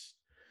Warriors,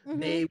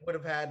 they would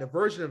have had a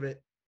version of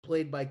it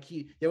played by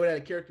Keith. They would have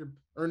had a character,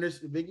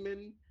 Ernest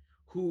Vigman,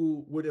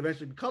 who would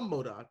eventually become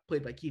MODOK,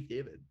 played by Keith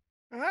David.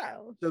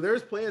 Oh. So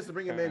there's plans to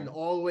bring him in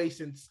all the way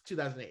since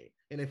 2008,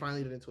 and they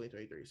finally did it in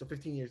 2023. So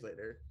 15 years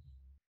later.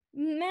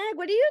 Mag,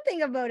 what do you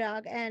think of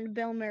MODOK and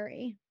Bill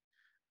Murray?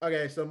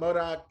 Okay, so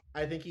MODOK,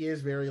 I think he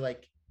is very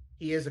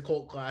he is a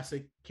cult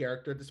classic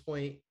character at this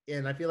point,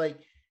 and I feel like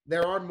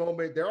there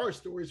are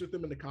stories with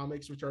him in the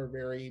comics which are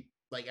very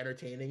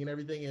entertaining and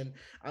everything. And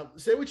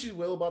say what you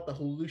will about the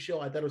Hulu show,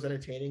 I thought it was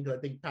entertaining because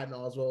I think Patton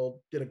Oswalt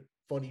did a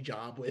funny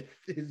job with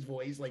his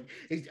voice.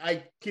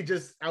 I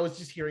was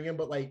just hearing him,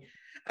 but I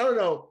don't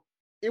know.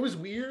 It was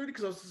weird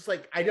because I was just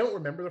I don't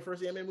remember the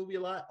first Ant-Man movie a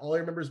lot. All I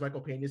remember is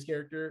Michael Pena's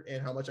character and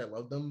how much I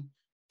loved him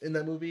in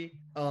that movie.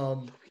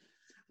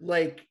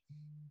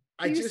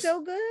 He's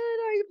so good.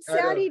 I'm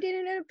sad he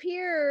didn't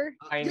appear.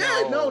 I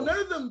know. No, none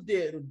of them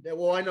did.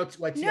 Well, I know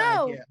what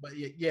but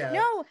yeah.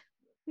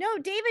 No,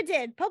 David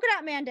did. Polka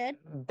Dot Man did.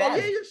 Oh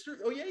yeah, it's true.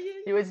 Oh yeah.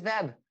 He was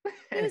Veb.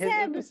 He was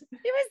Veb. He was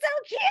so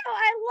cute.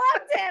 I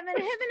loved him and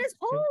his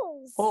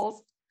holes.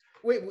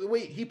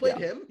 Wait. He played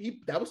him.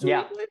 That was he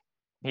played?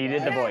 He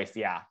did the voice.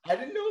 Yeah. I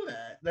didn't know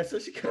that. That's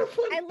actually kind of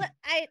funny.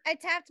 I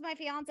tapped my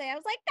fiance. I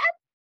was like,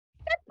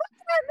 that's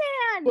Polka Dot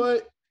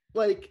Man.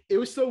 But it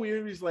was so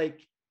weird. He's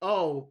like,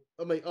 oh,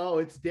 I'm like, oh,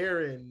 it's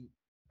Darren.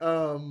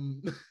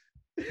 I'm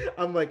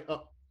like,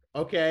 oh,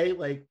 okay,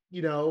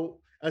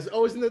 as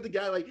isn't that the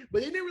guy? But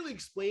they didn't really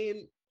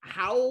explain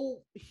how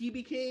he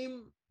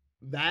became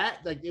that.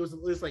 It was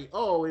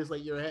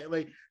your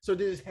head. So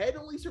did his head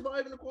only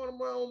survive in the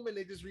quantum realm, and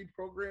they just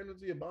reprogrammed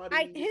into your body?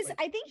 I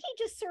think he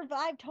just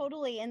survived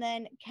totally, and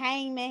then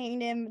Kang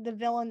made him the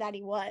villain that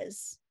he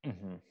was,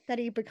 that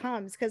he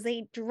becomes, because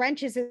he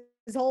drenches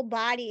his whole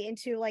body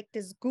into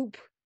this goop.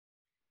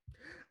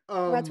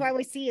 That's why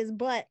we see his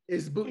butt.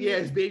 His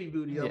baby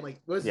booty. I'm like,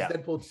 what's this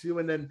Deadpool 2?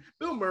 And then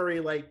Bill Murray,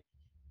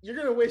 you're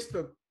gonna waste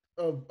the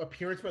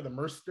appearance by the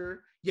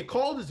Mercer. You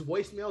called his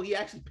voicemail. He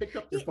actually picked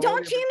up the phone.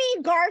 Don't you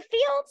mean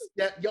Garfield?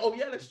 Yeah. Oh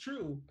yeah, that's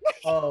true.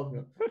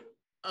 But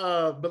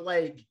I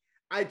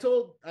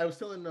was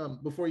telling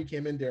before you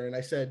came in, Darren,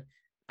 I said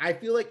I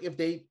feel like if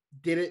they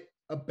did it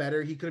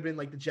better, he could have been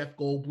the Jeff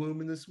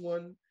Goldblum in this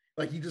one.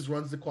 He just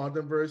runs the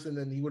quantum verse, and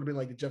then he would have been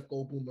the Jeff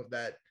Goldblum of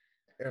that.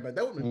 That would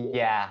have been cool.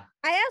 Yeah.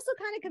 I also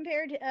kind of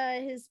compared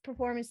his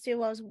performance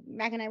to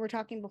Mac and I were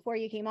talking before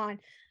you came on.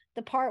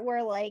 The part where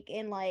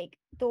in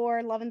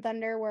Thor, Love and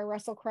Thunder, where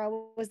Russell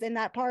Crowe was in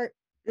that part.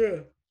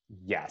 Yeah.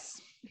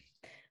 Yes.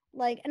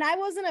 And I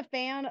wasn't a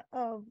fan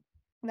of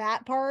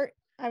that part.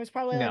 I was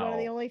probably one of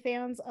the only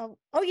fans of.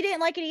 Oh, you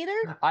didn't like it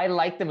either? I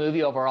liked the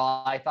movie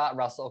overall. I thought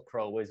Russell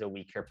Crowe was a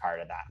weaker part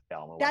of that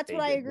film. That's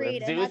what I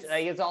agreed.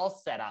 It's all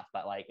set up,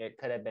 but it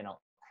could have been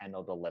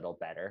handled a little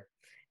better.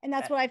 And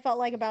that's what I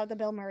felt about the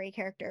Bill Murray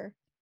character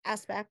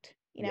aspect,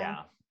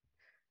 Yeah.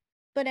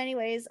 But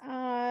anyways,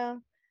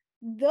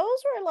 those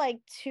were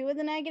two of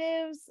the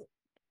negatives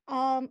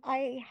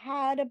I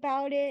had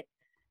about it,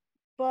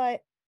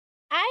 but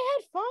I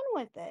had fun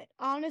with it.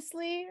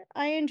 Honestly,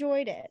 I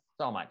enjoyed it.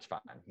 So much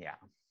fun. Yeah.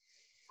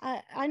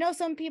 I know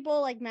some people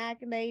like Mac,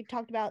 they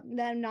talked about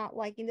them not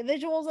liking the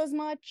visuals as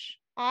much.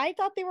 I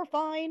thought they were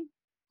fine.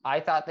 I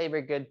thought they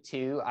were good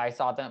too. I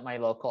saw them at my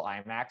local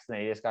IMAX, and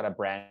they just got a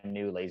brand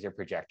new laser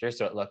projector,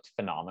 so it looked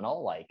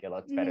phenomenal. It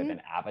looked better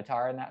than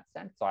Avatar in that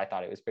sense. So I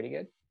thought it was pretty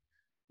good.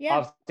 Yeah,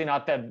 obviously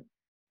not the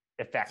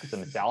effects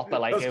themselves,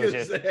 but it was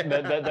just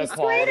the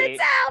quality.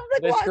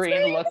 The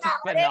screen looked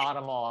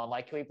phenomenal. I'm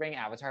like, can we bring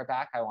Avatar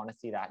back? I want to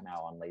see that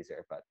now on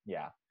laser. But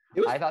yeah,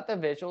 I thought the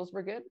visuals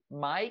were good.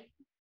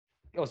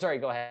 Oh, sorry.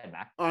 Go ahead,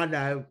 Mac. Oh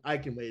no, I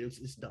can wait.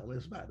 It's dumb.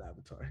 It's about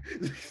Avatar.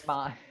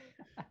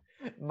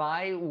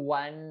 My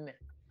one,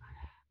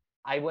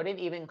 I wouldn't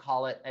even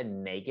call it a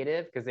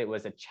negative because it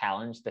was a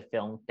challenge the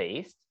film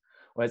faced,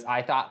 was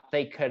I thought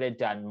they could have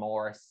done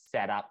more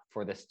setup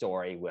for the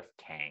story with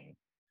Kang.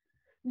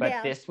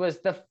 But this was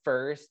the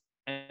first,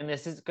 and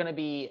this is going to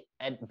be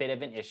a bit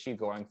of an issue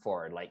going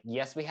forward.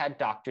 Yes, we had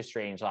Doctor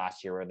Strange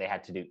last year where they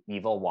had to do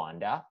evil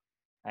Wanda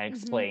and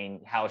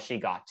explain how she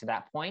got to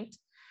that point.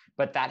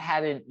 but that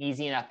had an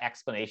easy enough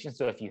explanation.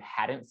 So if you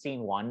hadn't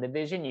seen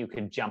WandaVision, you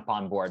could jump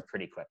on board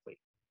pretty quickly.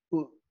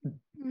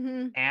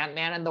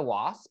 Ant-Man and the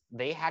Wasp,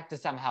 they had to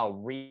somehow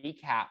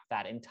recap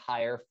that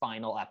entire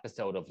final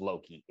episode of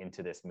Loki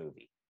into this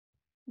movie.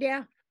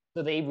 Yeah.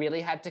 So they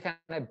really had to kind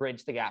of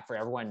bridge the gap for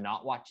everyone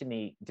not watching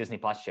the Disney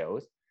Plus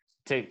shows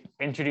to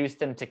introduce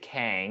them to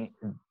Kang,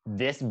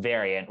 this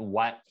variant,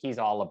 what he's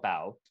all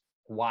about,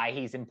 why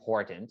he's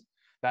important,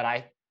 that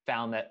I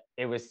found that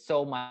it was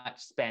so much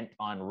spent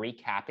on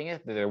recapping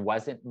it that there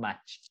wasn't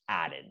much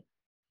added.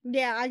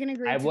 Yeah, I can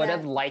agree. I would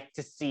have liked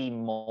to see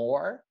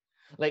more.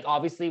 Like,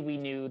 obviously, we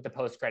knew the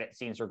post-credit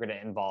scenes were going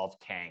to involve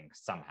Kang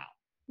somehow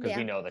because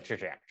we know the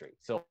trajectory.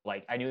 So,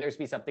 like, I knew there's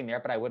be something there,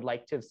 but I would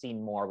like to have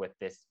seen more with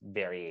this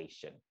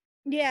variation.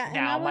 Yeah.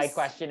 Now, my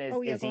question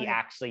is he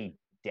actually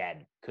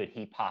dead? Could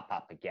he pop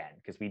up again?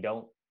 Because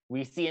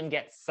we see him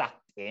get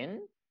sucked in.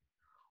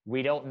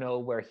 We don't know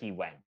where he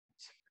went.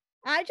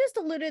 I just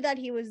alluded that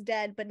he was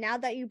dead, but now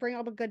that you bring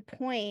up a good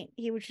point,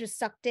 he was just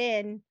sucked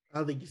in. I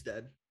don't think he's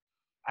dead.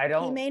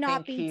 He may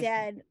not be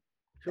dead.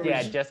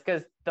 Yeah, just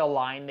because the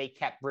line they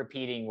kept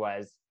repeating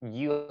was,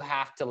 "You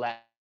have to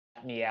let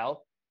me out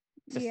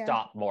to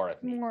stop more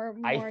of me."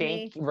 I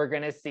think we're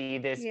gonna see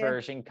this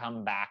version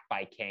come back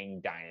by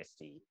Kang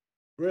Dynasty.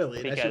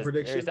 Really? That's your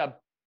prediction?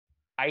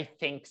 I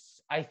think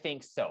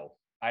so.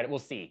 We'll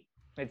see.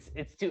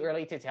 It's too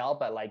early to tell,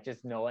 but like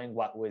just knowing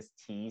what was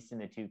teased in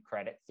the 2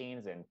 credit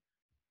scenes and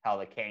how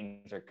the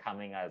Kangs are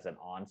coming as an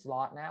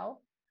onslaught now,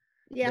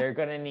 they're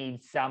gonna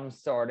need some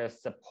sort of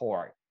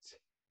support.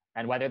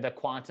 And whether the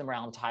quantum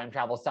realm time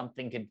travel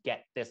something could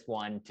get this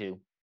one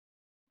to,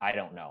 I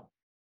don't know.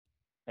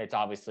 It's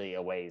obviously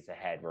a ways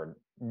ahead. We're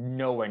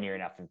nowhere near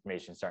enough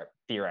information to start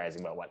theorizing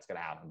about what's going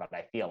to happen. But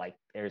I feel like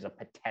there's a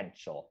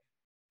potential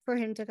for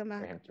him to come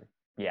back.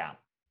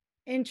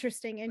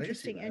 Interesting.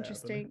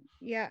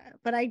 Yeah,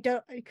 but I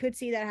could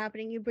see that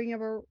happening. You bring up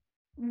a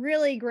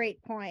really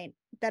great point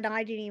that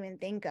I didn't even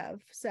think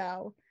of.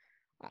 So,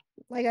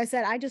 like I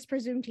said, I just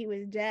presumed he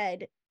was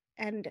dead.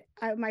 And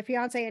my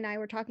fiance and I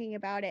were talking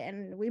about it,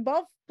 and we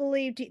both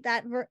believed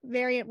that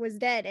variant was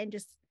dead and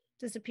just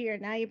disappeared.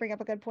 Now you bring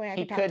up a good point. I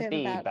can talk to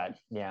him about. But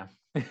yeah.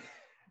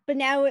 But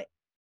now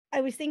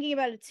I was thinking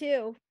about it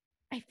too.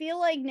 I feel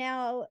like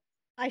now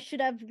I should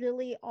have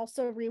really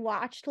also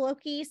rewatched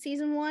Loki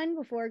season 1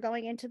 before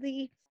going into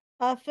the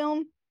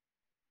film,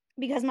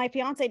 because my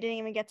fiance didn't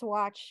even get to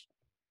watch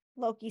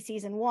Loki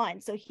season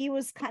 1, so he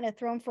was kind of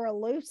thrown for a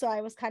loop. So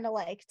I was kind of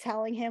like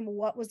telling him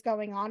what was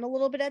going on a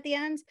little bit at the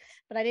end,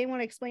 but I didn't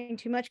want to explain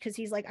too much because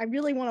he's like, I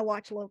really want to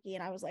watch Loki,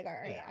 and I was like, all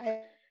right,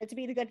 I had to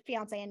be the good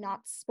fiance and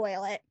not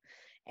spoil it.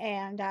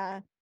 And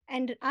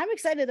I'm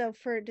excited though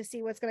to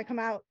see what's going to come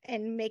out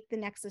and make the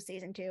next of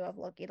season 2 of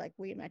Loki, like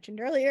we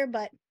mentioned earlier.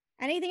 But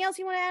anything else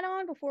you want to add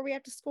on before we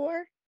have to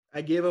score?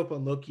 I gave up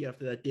on Loki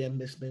after that damn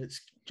Miss Minutes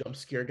jump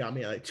scare got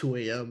me at like 2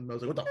 a.m. I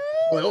was like, what the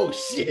like, oh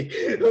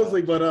shit. I was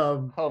like,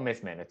 but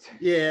Miss Minutes.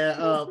 Yeah,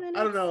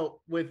 I don't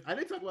know. I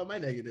didn't talk about my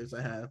negatives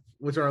I have,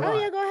 which are a lot. Oh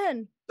yeah, go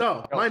ahead.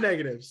 So my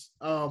negatives.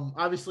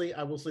 Obviously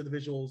I will say the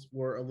visuals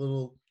were a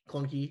little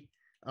clunky.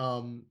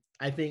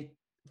 I think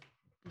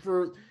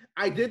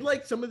I did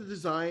like some of the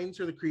designs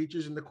for the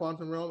creatures in the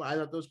quantum realm. I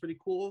thought that was pretty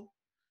cool.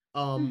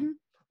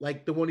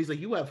 Like the one he's like,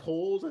 you have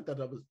holes. I thought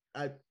that was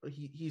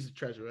he's a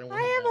treasure. I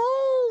have holes.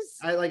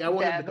 I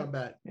want him to come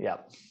back.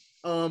 Yep.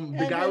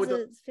 The guy with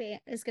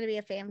it's gonna be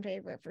a fan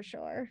favorite for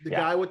sure. The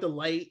guy with the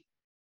light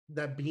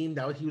that beamed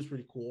out, he was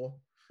pretty cool.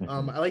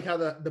 I like how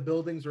the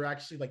buildings are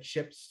actually like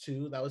ships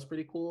too. That was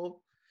pretty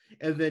cool.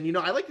 And then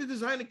I like the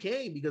design of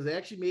Kang because they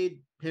actually made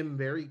him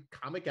very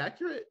comic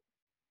accurate,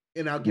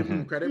 and I'll give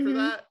him credit for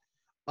that.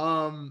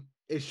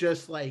 It's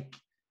just like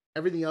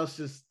everything else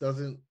just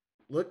doesn't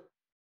look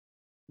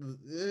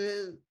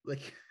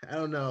like, I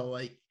don't know,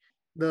 like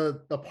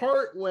the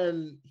part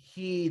when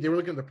they were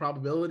looking at the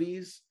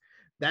probabilities,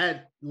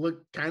 that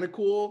looked kind of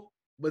cool,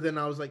 but then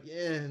I was like,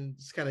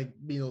 it's kind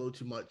of being a little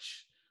too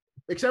much.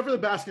 Except for the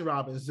Baskin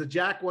Robbins, the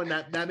Jack one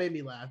that made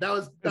me laugh. That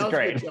was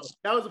great. A joke.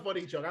 That was a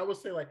funny joke. I will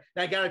say, like,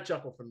 that got a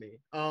chuckle from me.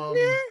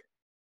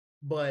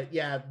 But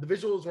yeah, the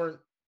visuals weren't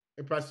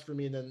impressive for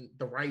me, and then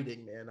the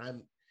writing,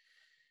 man.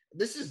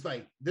 This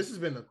has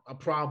been a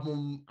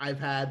problem I've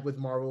had with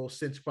Marvel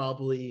since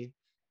probably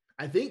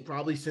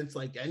since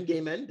like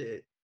Endgame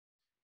ended.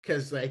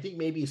 Because I think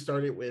maybe it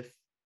started with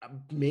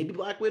maybe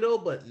Black Widow,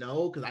 but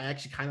no, because I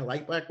actually kind of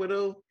like Black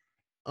Widow.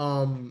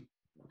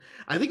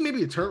 I think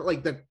maybe it turned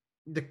like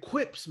the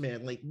quips,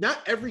 man. Like, not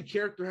every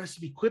character has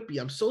to be quippy.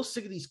 I'm so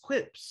sick of these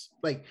quips.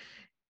 Like,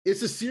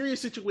 it's a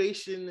serious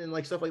situation and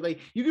like stuff like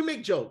you can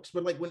make jokes,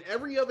 but like when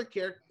every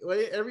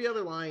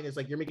other line is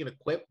like you're making a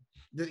quip,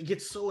 it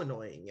gets so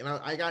annoying, and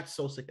I got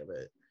so sick of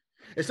it.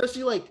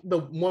 Especially like the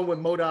one with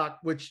MODOK,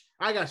 which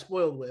I got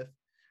spoiled with,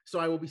 so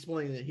I will be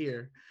spoiling it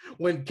here.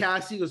 When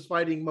Cassie was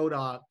fighting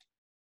MODOK,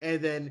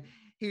 and then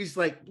he's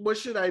like, "What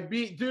should I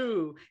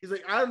do?" He's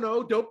like, "I don't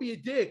know. Don't be a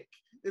dick."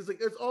 It's like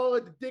that's all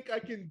the dick I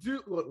can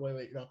do.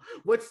 Wait, no.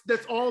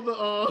 That's all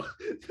the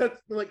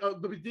that's like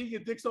the beginning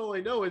of Dick's all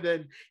I know. And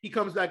then he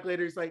comes back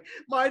later. He's like,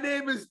 my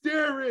name is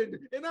Darren,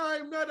 and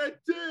I'm not a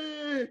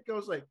dick. I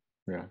was like,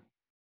 Yeah.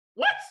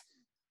 What?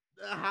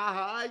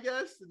 Haha, I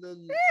guess. And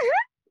then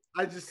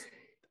I'm just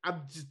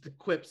the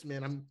quips,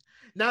 man. I'm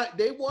not.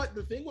 They want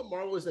the thing with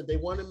Marvel is that they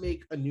want to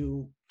make a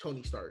new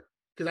Tony Stark.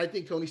 Because I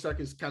think Tony Stark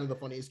is kind of the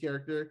funniest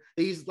character.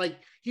 He's like,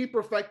 he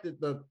perfected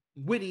the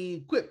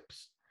witty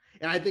quips.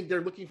 And I think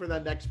they're looking for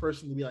that next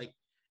person to be like,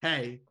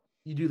 hey,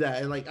 you do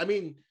that. And like, I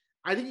mean,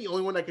 I think the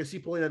only one I can see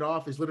pulling it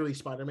off is literally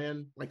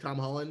Spider-Man, like Tom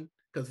Holland,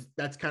 because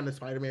that's kind of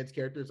Spider-Man's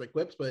character, is like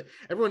quips. But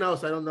everyone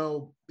else, I don't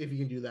know if you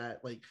can do that.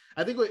 Like,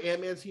 I think with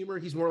Ant-Man's humor,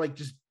 he's more like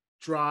just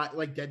dry,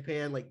 like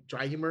deadpan, like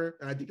dry humor.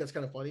 And I think that's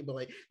kind of funny. But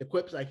like the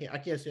quips, I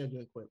can't see him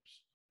doing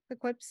quips. The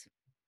quips.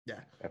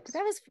 Yeah. I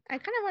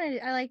kind of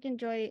wanted, I like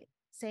enjoy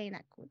saying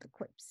that, the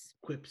quips.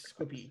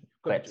 Quippy.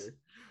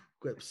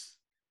 Quips.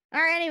 All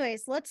right,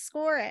 anyways, let's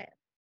score it.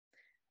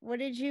 What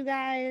did you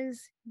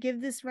guys give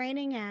this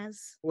rating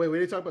as? Wait, we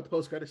didn't talk about the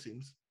post-credit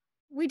scenes.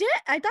 We did.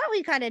 I thought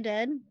we kind of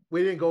did.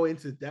 We didn't go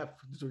into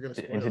depth because we're gonna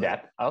spoil into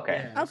depth.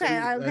 Okay. Yeah,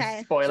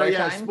 okay. Spoiler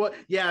time.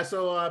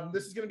 So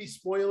this is gonna be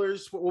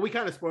spoilers. Well, we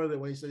kind of spoiled it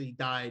when he said he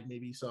died,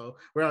 maybe. So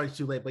we're already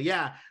too late. But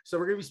yeah, so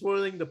we're gonna be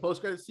spoiling the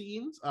post-credit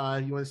scenes. You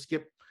want to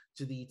skip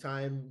to the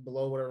time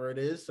below, whatever it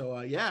is. So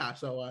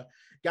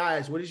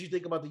guys, what did you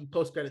think about the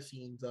post-credit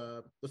scenes?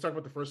 Let's talk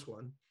about the first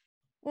one.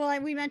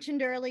 Well, we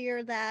mentioned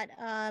earlier that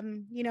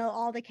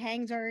all the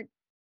Kangs are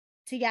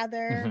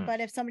together, but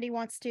if somebody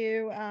wants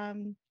to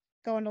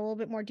go into a little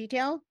bit more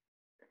detail.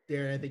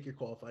 Darren, I think you're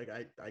qualified.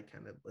 I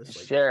kind of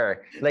list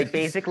sure. Like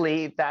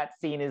basically that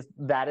scene is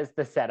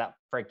the setup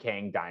for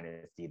Kang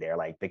Dynasty there.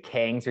 Like the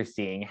Kangs are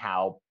seeing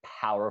how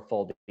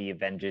powerful the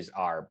Avengers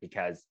are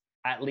because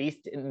at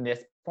least in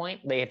this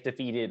point, they have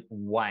defeated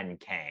one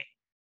Kang.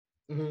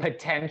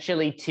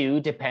 Potentially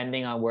two,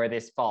 depending on where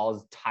this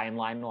falls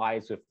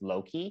timeline-wise with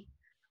Loki.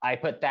 I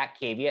put that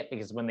caveat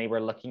because when they were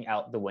looking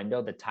out the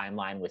window, the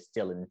timeline was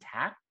still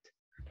intact.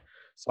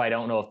 So I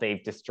don't know if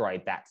they've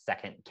destroyed that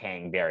second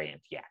Kang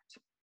variant yet.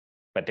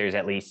 But there's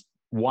at least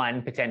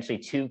one, potentially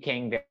two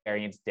Kang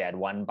variants dead,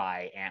 one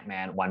by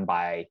Ant-Man, one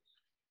by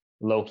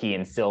Loki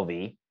and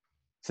Sylvie.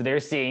 So they're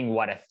seeing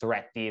what a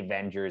threat the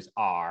Avengers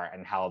are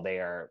and how they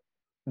are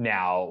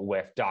now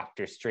with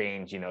Doctor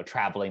Strange,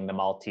 traveling the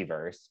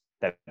multiverse,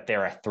 that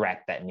they're a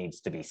threat that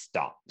needs to be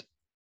stopped.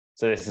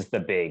 So this is the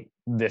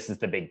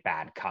big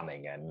bad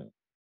coming. And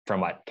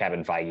from what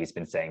Kevin Feige's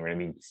been saying, we're going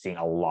to be seeing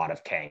a lot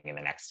of Kang in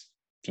the next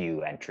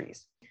few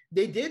entries.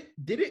 They did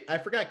it. I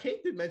forgot. Kang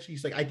did mention,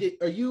 he's like,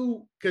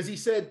 because he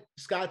said,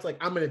 Scott's like,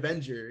 I'm an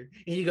Avenger.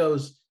 And he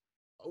goes,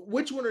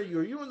 which one are you?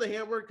 Are you in the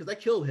Hammer? Because I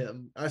killed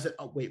him. I said,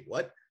 oh, wait,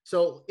 what?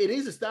 So it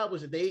is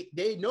established that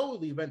they know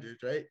the Avengers,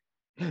 right?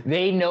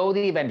 They know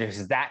the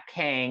Avengers. That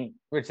Kang,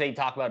 which they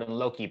talk about in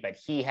Loki, but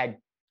he had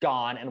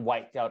gone and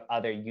wiped out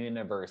other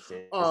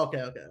universes. Oh,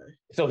 okay.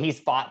 So he's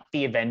fought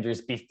the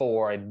Avengers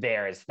before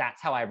theirs. That's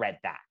how I read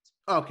that.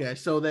 Okay,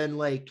 so then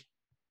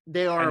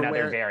they are another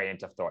aware.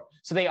 Variant of Thor.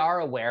 So they are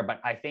aware, but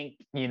I think,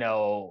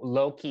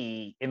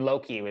 Loki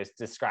it was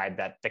described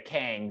that the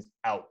Kangs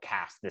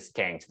outcast this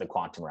Kang to the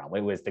quantum realm.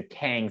 It was the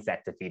Kangs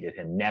that defeated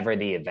him, never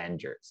the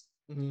Avengers.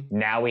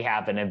 Now we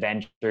have an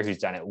Avenger who's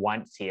done it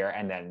once here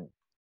and then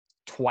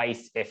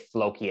twice if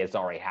Loki has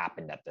already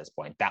happened at this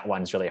point. That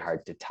one's really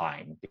hard to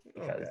time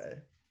because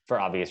for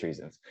obvious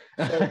reasons.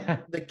 So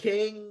the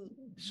Kang,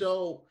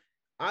 so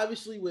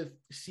obviously with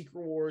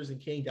Secret Wars and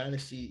Kang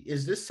Dynasty,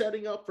 is this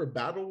setting up for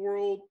Battle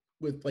World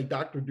with like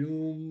Doctor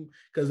Doom?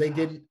 Because they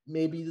did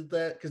maybe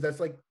that, because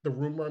that's like the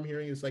rumor I'm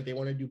hearing is like they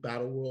want to do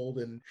Battle World,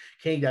 and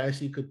Kang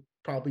Dynasty could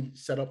probably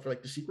set up for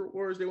like the Secret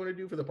Wars they want to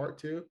do for the part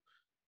 2.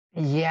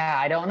 Yeah,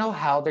 I don't know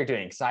how they're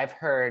doing. So I've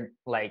heard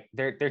like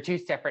they're two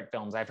separate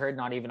films. I've heard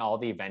not even all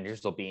the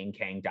Avengers will be in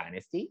Kang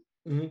Dynasty.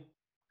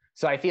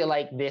 So I feel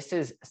like this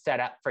is set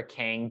up for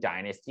Kang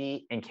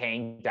Dynasty, and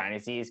Kang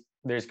Dynasty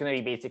there's going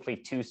to be basically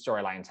two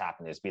storylines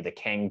happening. There's be the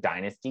Kang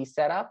Dynasty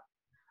setup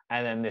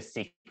and then the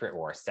Secret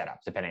Wars setup,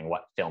 depending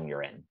what film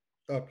you're in.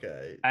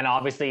 Okay. And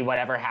obviously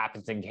whatever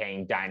happens in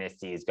Kang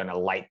Dynasty is going to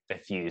light the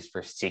fuse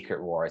for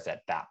Secret Wars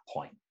at that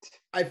point.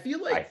 I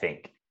feel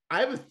like I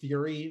have a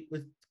theory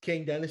with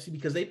Kang Dynasty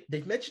because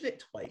they've mentioned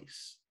it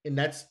twice, and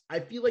I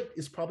feel like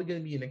it's probably going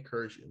to be an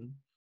incursion.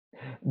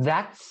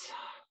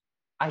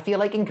 I feel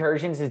like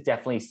Incursions is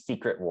definitely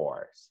Secret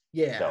Wars.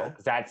 Yeah. So,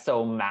 because that's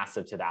so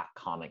massive to that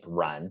comic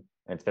run.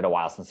 And it's been a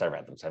while since I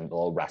read them, so I'm a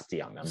little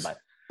rusty on them. But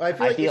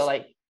I feel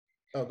like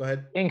oh, go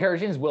ahead.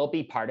 Incursions will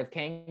be part of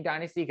Kang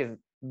Dynasty because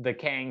the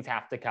Kangs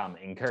have to come.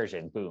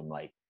 Incursion, boom,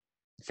 like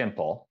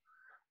simple.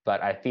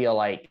 But I feel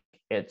like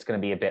it's going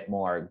to be a bit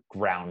more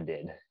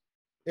grounded.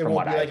 It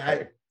won't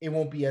be it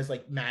won't be as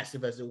like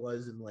massive as it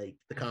was in like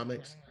the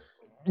comics.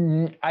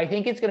 I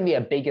think it's going to be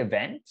a big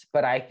event,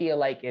 but I feel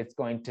like it's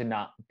going to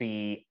not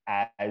be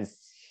as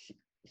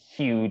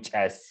huge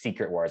as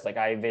Secret Wars. Like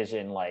I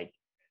envision like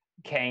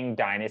Kang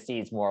Dynasty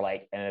is more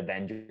like an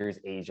Avengers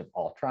Age of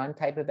Ultron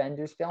type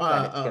Avengers film.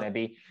 That it's going to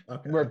be,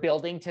 we're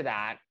building to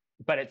that,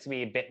 but it's going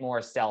to be a bit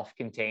more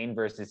self-contained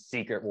versus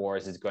Secret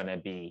Wars is going to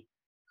be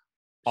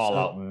all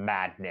out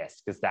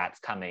madness because that's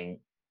coming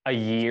a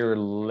year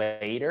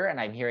later. And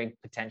I'm hearing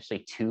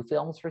potentially 2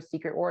 films for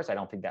Secret Wars. I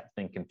don't think that's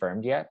been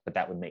confirmed yet, but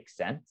that would make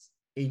sense.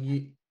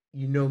 And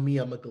you know me,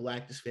 I'm a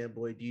Galactus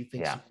fanboy. Do you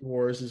think Secret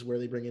Wars is where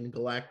they bring in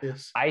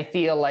Galactus? I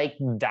feel like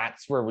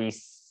that's where we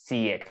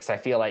see it because I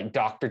feel like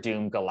Doctor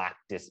Doom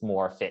Galactus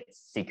more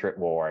fits Secret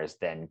Wars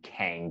than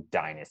Kang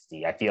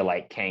Dynasty. I feel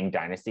like Kang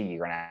Dynasty,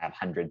 you're gonna have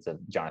hundreds of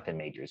Jonathan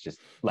Majors. Just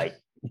like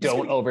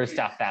don't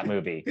overstuff that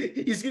movie.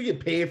 He's gonna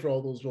get paid for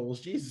all those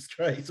roles. Jesus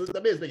Christ! So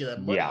that man's making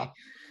that money.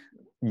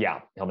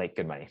 Yeah, he'll make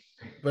good money.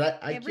 But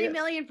I every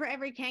million for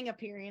every Kang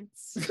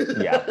appearance.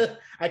 Yeah,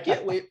 I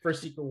can't wait for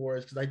Secret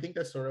Wars because I think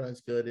that storyline's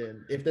good.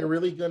 And if they're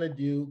really gonna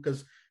do,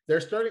 because they're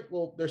starting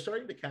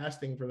the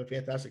casting for the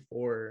Fantastic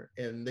Four,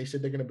 and they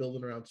said they're gonna build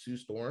it around Sue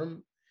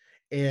Storm,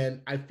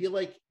 and I feel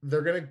like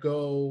they're gonna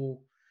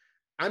go.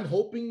 I'm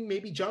hoping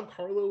maybe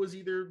Giancarlo is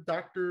either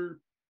Doctor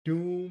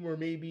Doom or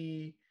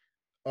maybe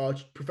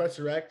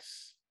Professor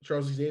X,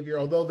 Charles Xavier.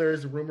 Although there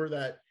is a rumor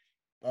that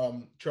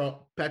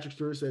Patrick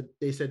Stewart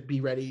said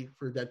be ready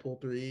for Deadpool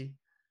 3.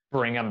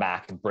 Bring him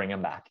back.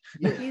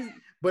 Yeah.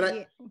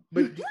 But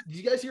did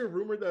you guys hear a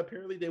rumor that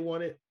apparently they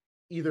wanted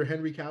either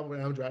Henry Cavill or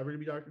Adam Driver to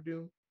be Doctor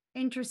Doom?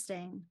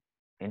 Interesting.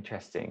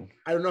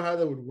 I don't know how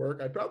that would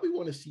work. I'd probably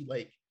want to see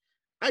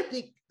I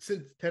think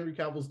since Henry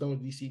Cavill's done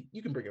with DC,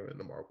 you can bring him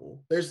into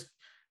Marvel. There's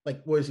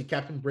what is he,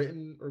 Captain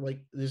Britain, or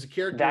there's a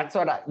character. That's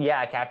what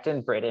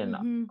Captain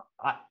Britain.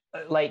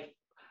 Mm-hmm.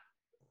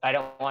 I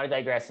don't want to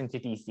digress into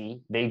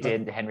DC. They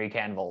did Henry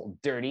Cavill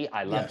dirty.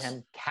 I love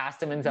him.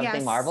 Cast him in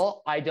something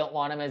Marvel. I don't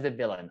want him as a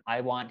villain.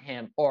 I want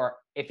him, or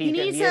if he's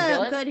going to be a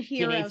villain,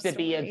 he needs to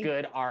be a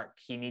good arc.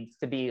 He needs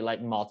to be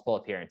multiple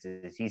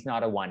appearances. He's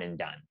not a one and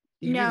done.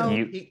 He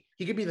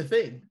could be the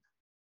Thing.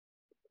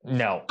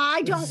 No,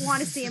 I don't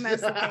want to see him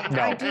as the Thing.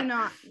 No. I do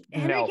not.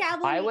 Henry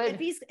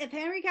Cavill. If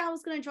Henry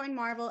Cavill's going to join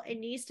Marvel, it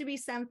needs to be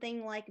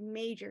something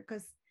major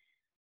because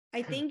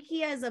I think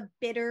he's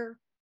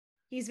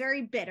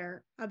very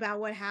bitter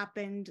about what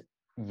happened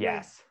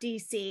with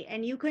DC.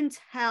 And you can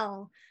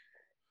tell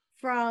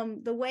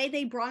from the way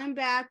they brought him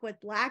back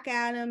with Black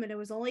Adam, and it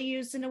was only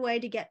used in a way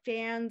to get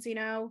fans,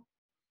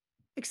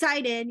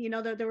 excited,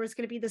 that there was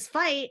going to be this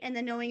fight, and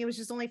then knowing it was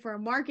just only for a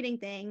marketing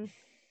thing.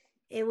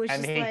 It was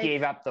and he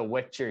gave up The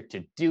Witcher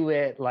to do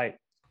it. It was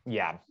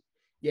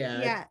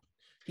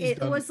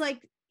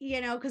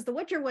because The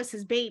Witcher was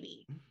his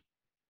baby.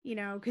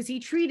 Because he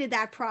treated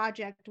that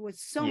project with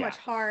so much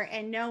heart,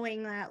 and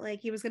knowing that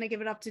he was going to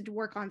give it up to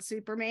work on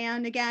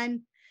Superman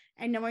again,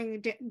 and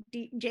knowing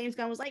James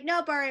Gunn was like,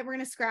 nope, all right, we're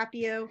going to scrap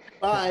you.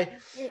 Bye.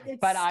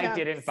 But I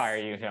didn't fire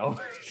you, no.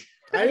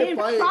 I didn't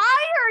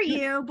fire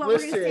you, but we're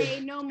going to say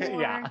no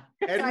more. Yeah.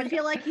 So I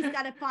feel like he's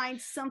got to find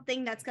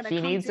something that's going to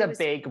come. He needs a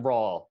big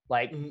role.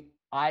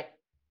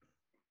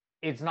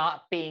 It's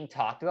not being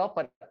talked about,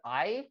 but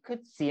I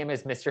could see him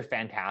as Mr.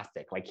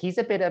 Fantastic. He's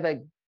a bit of a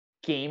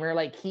gamer.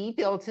 He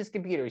builds his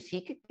computers. He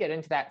could get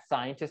into that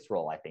scientist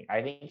role. I think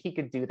he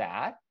could do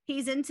that.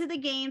 He's into the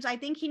games. I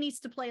think he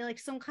needs to play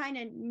some kind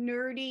of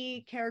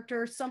nerdy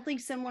character, something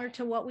similar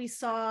to what we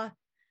saw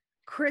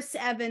Chris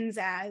Evans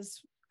as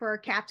for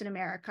Captain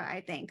America,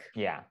 I think.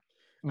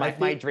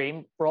 My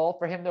dream role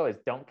for him though is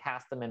don't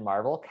cast him in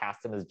Marvel,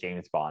 cast him as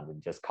James Bond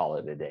and just call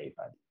it a day.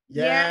 But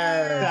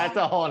that's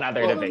a whole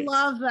nother debate. I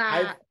love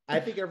that. I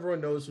think everyone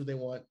knows who they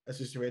want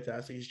as Mr.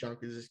 Fantastic. He's John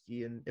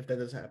Krasinski, and if that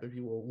doesn't happen,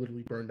 people will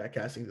literally burn that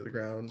casting to the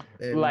ground.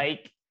 And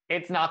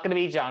it's not going to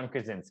be John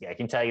Krasinski. I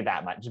can tell you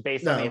that much.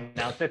 Based on the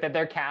announcement that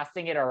they're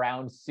casting it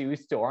around Sue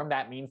Storm,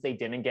 that means they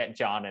didn't get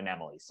John and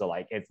Emily. So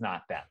it's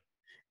not them.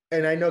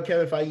 And I know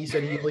Kevin Feige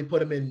said he only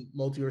put him in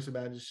Multiverse of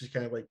Madness, just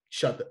kind of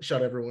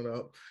shut everyone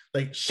up.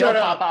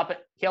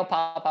 He'll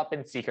pop up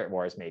in Secret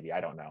Wars, maybe. I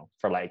don't know.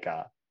 For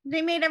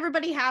they made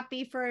everybody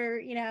happy for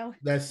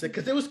That's it,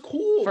 because it was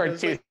cool for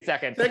 2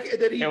 seconds. Then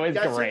it was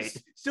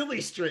great.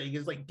 Silly string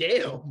is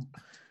damn.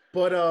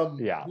 But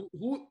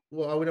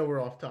well, I know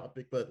we're off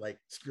topic, but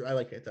I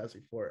like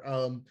Fantastic Four.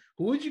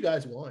 Who would you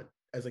guys want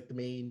as the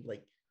main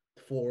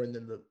four, and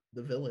then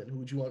the villain? Who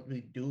would you want to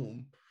be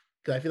Doom?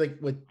 Because I feel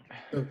with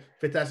the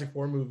Fantastic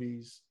Four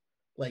movies,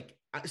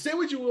 say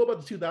what you will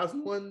about the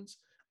 2000 ones,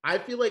 I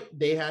feel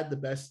they had the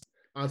best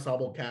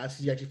ensemble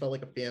cast. You actually felt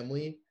like a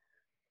family.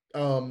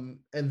 And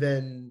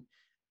then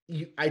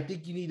I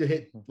think you need to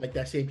hit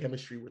that same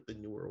chemistry with the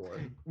newer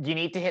one. You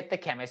need to hit the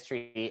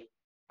chemistry.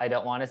 I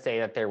don't want to say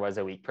that there was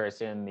a weak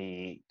person in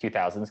the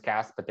 2000s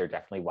cast, but there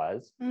definitely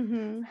was.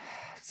 Mm-hmm.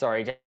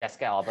 Sorry,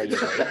 Jessica Alba, you're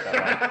right.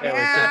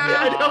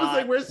 I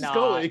was where's this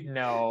going?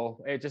 No,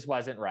 it just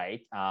wasn't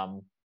right.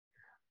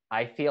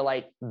 I feel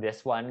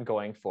this one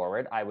going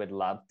forward, I would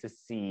love to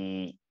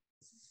see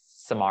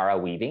Samara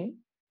Weaving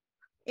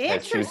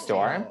as Sue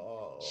Storm.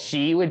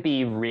 She would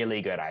be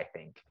really good, I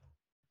think.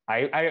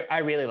 I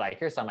really like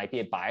her, so I might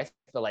be biased,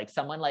 but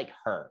someone like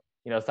her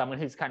You know, someone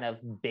who's kind of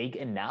big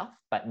enough,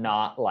 but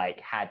not like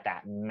had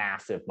that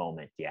massive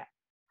moment yet.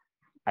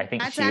 I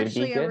think That's she would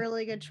actually be a good.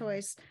 really good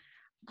choice.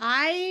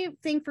 I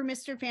think for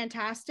Mr.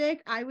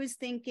 Fantastic, I was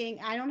thinking,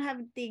 I don't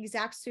have the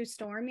exact Sue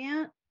Storm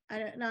yet. I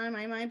don't know in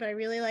my mind, but I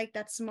really like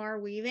that Samara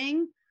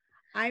Weaving.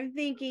 I'm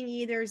thinking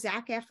either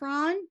Zac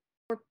Efron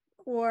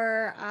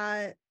or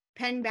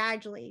Penn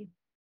Badgley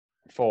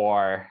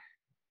For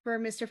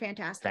Mr.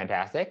 Fantastic.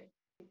 Fantastic.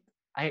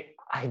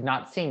 I've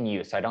not seen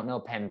you, so I don't know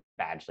Penn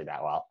Badgley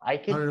that well. I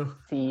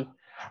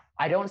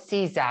don't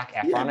see Zac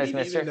Efron as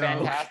Mr.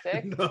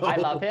 Fantastic. No. I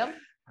love him.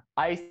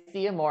 I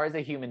see him more as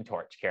a Human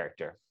Torch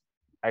character.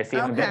 I see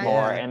him a bit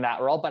more in that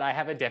role, but I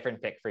have a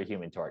different pick for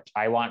Human Torch.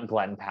 I want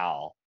Glenn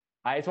Powell.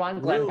 I just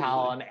want Glenn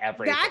Powell on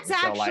everything. That's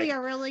actually a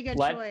really good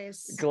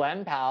choice.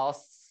 Glenn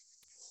Powell,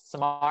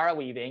 Samara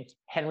Weaving,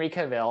 Henry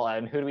Cavill,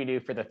 and who do we do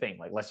for the Thing?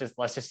 Like, let's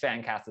just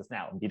fan cast this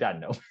now and be done.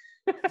 No.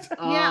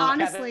 Yeah,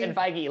 honestly. Kevin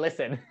Feige,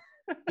 listen.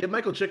 Get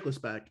Michael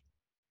Chiklis back.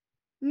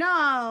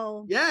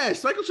 No.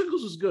 Yes, Michael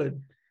Chiklis was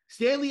good.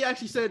 Stan Lee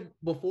actually said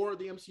before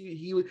the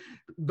MCU,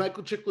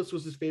 Michael Chiklis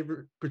was his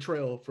favorite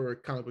portrayal for a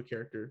comic book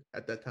character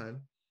at that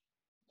time.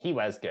 He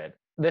was good.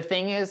 The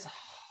Thing is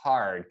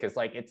hard because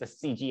like it's a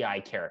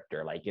CGI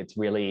character. Like it's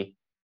really,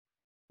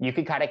 you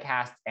could kind of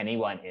cast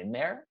anyone in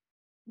there.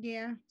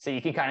 Yeah. So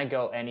you can kind of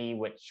go any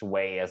which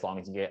way as long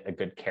as you get a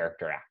good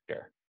character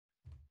actor.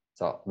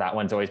 So that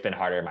one's always been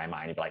harder in my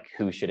mind. Like,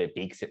 who should it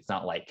be? Because it's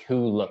not like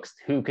who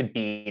could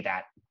be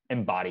that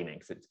embodiment.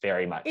 Because it's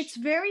very much. It's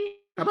very.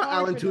 How about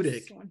Alan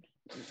Tudyk?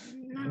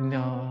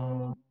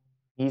 No,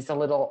 he's a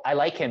little. I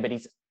like him, but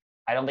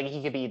I don't think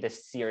he could be the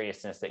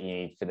seriousness that you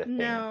need for the Thing.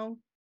 No.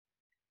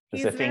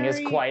 Because the Thing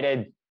is quite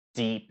a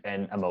deep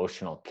and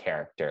emotional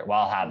character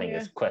while having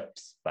his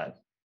quips,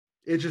 but.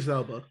 Idris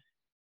Elba.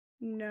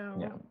 No.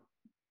 Yeah.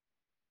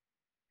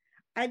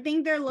 I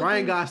think they're looking.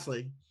 Ryan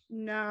Gosling.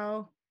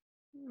 No.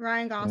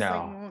 Ryan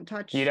Gosling won't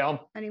touch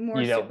any more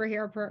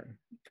superhero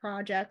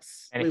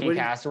projects. And if you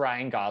cast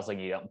Ryan Gosling,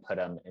 you don't put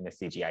him in a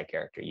CGI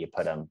character. You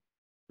put him.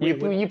 You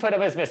put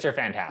him as Mr.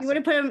 Fantastic. You would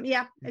have put him.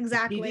 Yeah,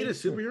 exactly. He did a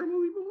superhero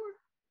movie before.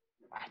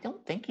 I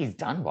don't think he's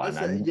done one.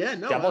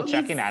 Double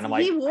checking that. I'm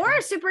like, he wore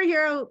a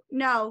superhero.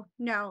 No.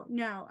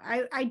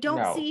 I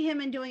don't see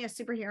him in doing a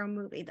superhero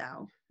movie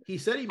though. He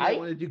said he might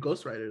want to do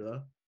Ghost Rider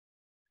though.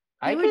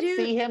 I could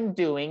see him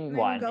doing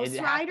one. Ghost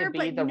Rider,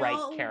 but the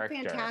right character.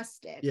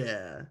 Fantastic.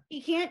 Yeah. He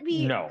can't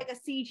be like a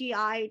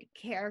CGI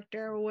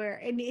character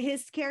and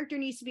his character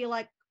needs to be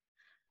like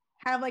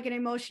have like an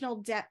emotional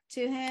depth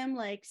to him,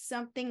 like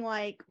something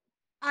like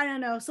I don't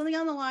know, something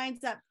on the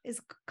lines that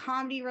is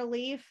comedy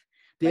relief.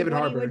 David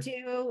like Harbour. He would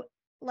do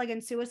like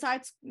in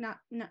Suicides, not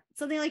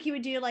something like he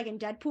would do like in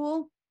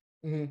Deadpool.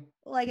 Mm-hmm.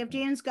 Like if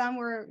James Gunn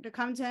were to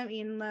come to him,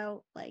 even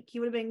though like he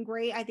would have been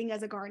great, I think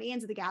as a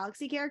Guardians of the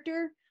Galaxy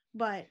character,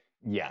 but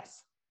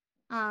yes,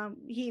 I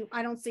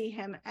don't see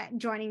him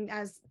joining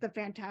as the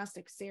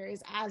Fantastic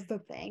series as the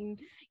Thing.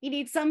 You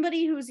need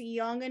somebody who's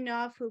young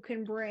enough who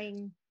can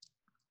bring.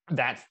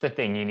 That's the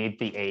thing. You need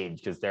the age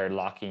because they're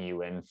locking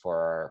you in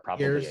for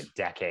probably a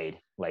decade.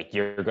 Like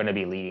you're going to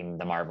be leading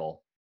the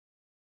Marvel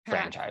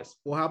franchise.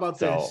 Well, how about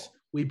this?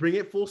 We bring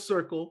it full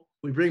circle.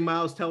 We bring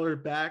Miles Teller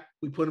back.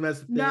 We put him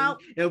as the Thing. No.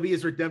 It'll be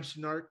his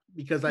redemption arc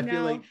because I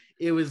feel like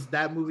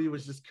that movie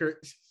was just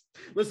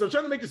Listen, I'm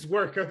trying to make this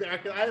work. I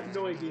have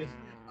no idea.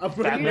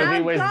 That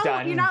movie was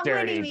done you're not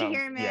dirty. Me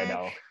here, man. Yeah,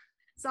 no.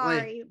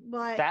 Sorry,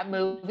 but that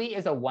movie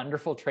is a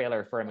wonderful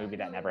trailer for a movie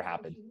that never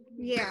happened.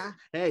 Yeah.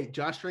 Hey,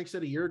 Josh Trank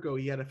said a year ago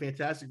he had a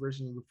fantastic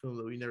version of the film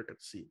that we never got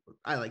to see.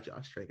 I like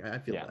Josh Trank. I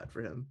feel bad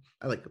for him.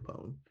 I like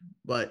Capone.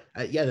 But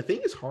the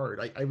Thing is hard.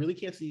 I really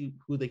can't see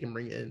who they can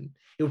bring in.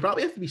 It would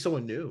probably have to be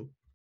someone new.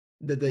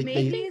 They'll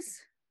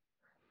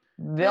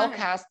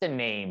cast a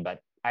name, but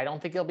I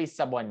don't think it'll be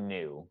someone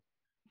new.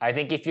 I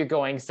think if you're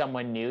going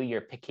someone new,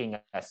 you're picking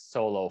a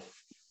solo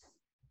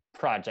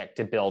project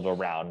to build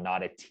around,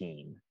 not a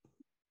team.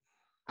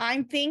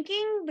 I'm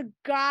thinking the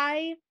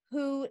guy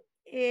who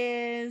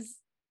is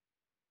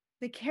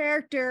the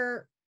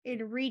character in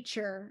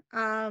Reacher,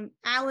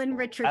 Alan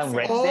Richardson.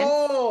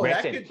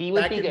 Richardson. He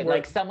would be good.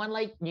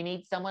 Like you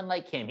need someone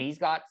like him. He's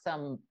got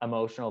some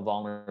emotional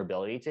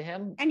vulnerability to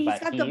him, and he's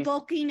got the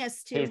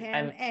bulkiness to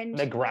him, and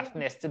the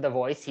gruffness to the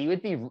voice. He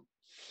would be.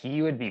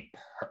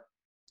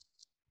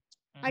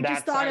 I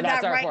just thought of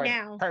that right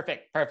now.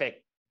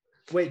 Perfect.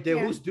 Wait,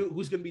 who's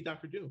going to be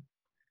Dr. Doom?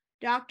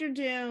 Dr.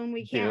 Doom.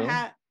 We can't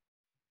have.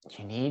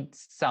 You need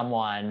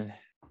someone.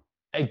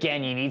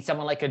 Again, you need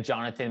someone like a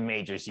Jonathan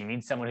Majors. You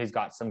need someone who's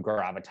got some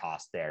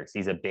gravitas there because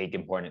he's a big,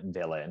 important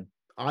villain.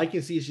 All I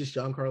can see is just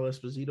Giancarlo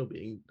Esposito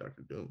being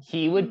Dr. Doom.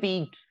 He would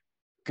be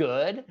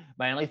good.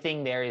 My only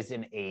thing there is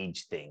an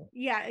age thing.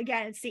 Yeah,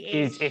 again, it's the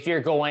age. If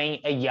you're going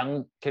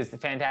because the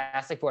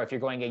Fantastic Four, if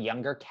you're going a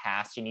younger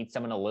cast, you need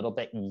someone a little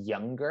bit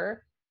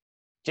younger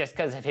just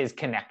because of his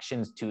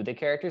connections to the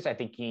characters. I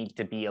think you need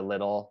to be a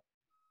little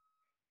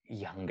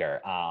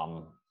younger.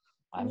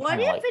 What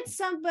if it's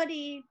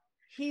somebody...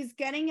 He's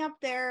getting up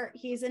there.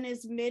 He's in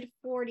his mid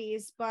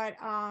 40s, but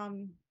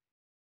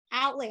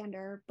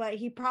Outlander, but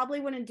he probably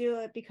wouldn't do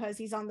it because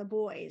he's on The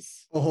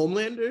Boys. Oh,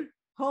 Homelander.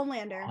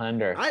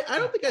 Homelander. I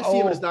don't think I see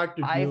him as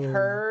Doctor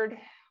Doom.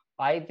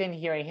 I've been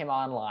hearing him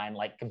online,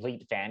 like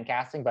complete fan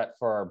casting, but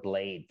for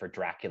Blade, for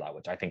Dracula,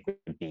 which I think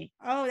would be.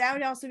 Oh, that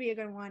would also be a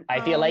good one.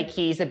 I feel like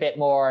he's a bit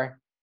more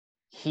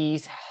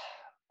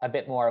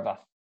of a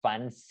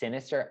fun,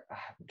 sinister.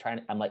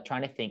 I'm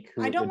trying to think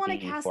who. I don't want to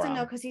cast him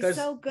though because he's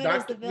so good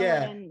as the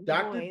villain. In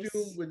Doctor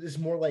Doom is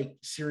more like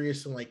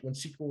serious, and like when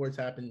Secret Wars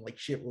happen, like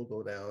shit will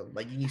go down.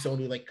 Like you need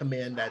someone to like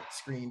command that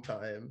screen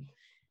time.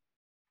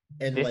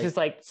 And this is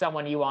like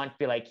someone you want to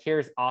be like,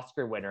 here's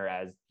Oscar winner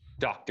as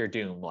Doctor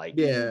Doom. Like,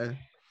 yeah.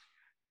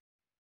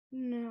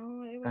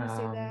 No, I wouldn't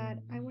say that.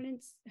 I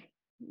wouldn't.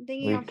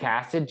 We've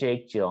casted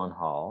Jake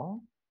Gyllenhaal.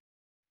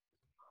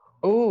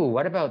 Oh,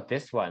 what about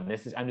this one?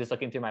 I'm just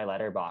looking through my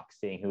letterbox,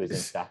 seeing who was in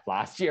stuff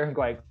last year and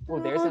going, oh,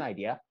 there's an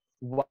idea.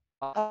 What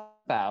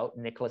about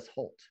Nicholas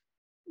Hoult?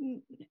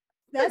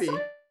 That's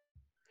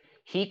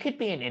He could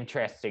be an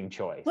interesting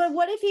choice. But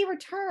what if he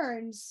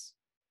returns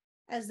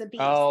as the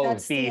Beast? Oh,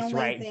 that's Beast,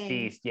 right? Thing.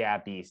 Beast, yeah,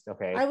 Beast.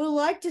 Okay. I would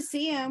like to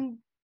see him,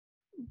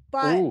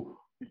 but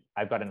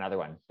I've got another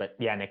one. But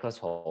yeah, Nicholas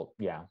Hoult.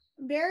 Yeah.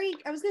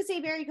 I was gonna say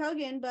Barry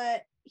Cogan,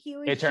 but he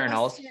was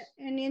Eternals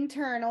in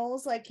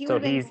Internals. Like he would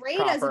have been great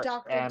as a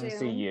Doctor MCU.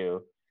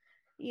 Doom.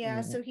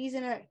 Yeah, so he's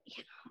in a.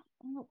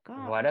 Oh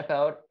God. What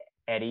about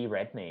Eddie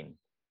Redmayne?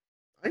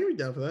 I can be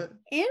down for that.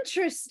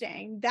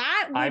 Interesting.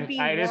 That would be.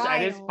 I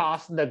just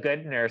tossed The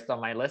Good Nurse on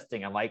my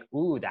listing. I'm like,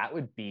 ooh, that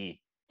would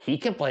be. He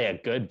can play a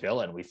good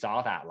villain. We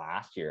saw that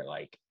last year.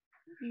 Like,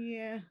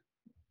 yeah,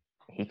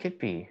 he could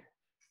be.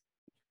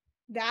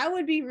 That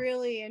would be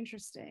really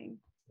interesting.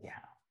 Yeah.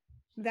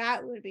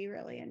 That would be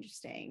really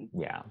interesting.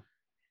 Yeah.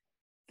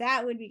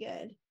 That would be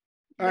good.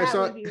 All right,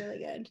 so would be really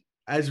good.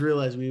 I just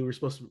realized we were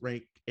supposed to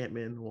rank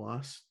Ant-Man and the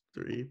Wasp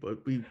 3,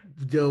 but we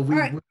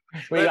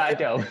got to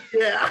go.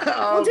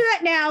 Yeah. We'll do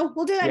that now.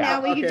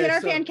 Now. We did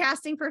our fan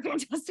casting for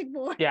Fantastic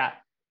Four. Yeah.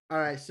 All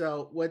right.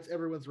 So what's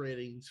everyone's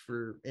ratings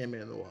for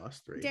Ant-Man and the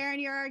Wasp 3?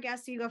 Darren, you're our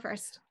guest. So you go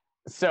first.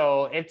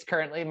 So it's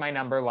currently my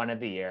number one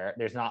of the year.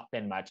 There's not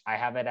been much. I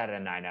have it at a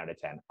 9 out of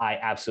 10. I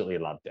absolutely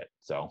loved it.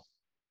 So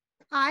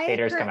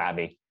haters come at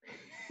me.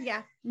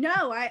 Yeah,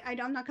 no,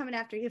 I'm not coming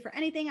after you for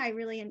anything.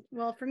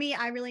 For me,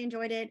 I really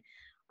enjoyed it.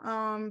 But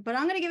I'm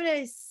going to give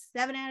it a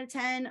 7 out of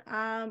 10.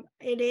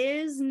 It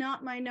is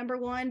not my number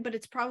one, but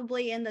it's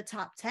probably in the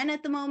top 10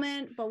 at the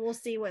moment, but we'll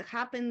see what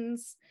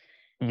happens.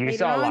 You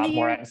saw a lot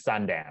more at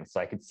Sundance, so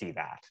I could see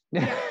that.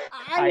 Yeah,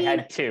 I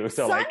had two,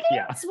 so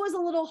Sundance was a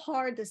little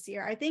hard this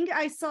year. I think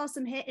I saw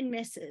some hit and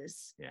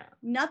misses. Yeah.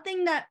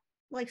 Nothing that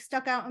like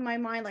stuck out in my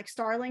mind, like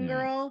Starling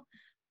Girl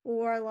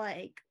or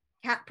like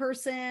Cat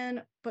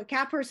Person, but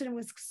Cat Person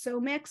was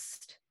so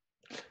mixed.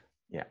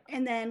 Yeah.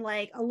 And then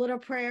like A Little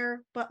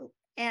Prayer, but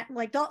and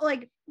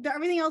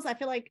everything else I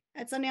feel like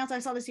at Sundance I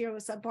saw this year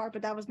was subpar,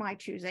 but that was my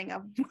choosing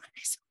of what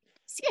I saw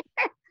this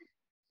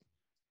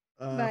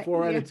year.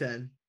 4 out of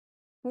 10.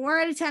 4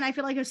 out of 10. I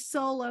feel like it's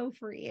so low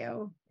for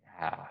you.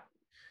 Yeah.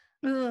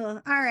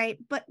 Ugh. All right,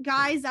 but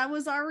guys, that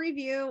was our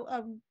review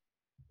of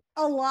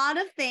a lot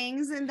of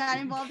things, and that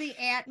involved the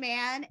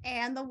Ant-Man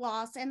and the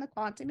Wasp and the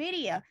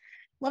Quantumania.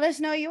 Let us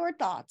know your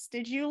thoughts.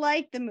 Did you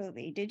like the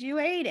movie? Did you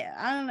hate it?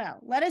 I don't know.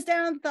 Let us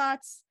know the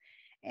thoughts.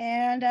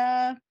 And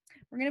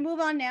we're going to move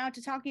on now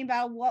to talking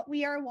about what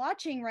we are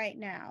watching right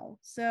now.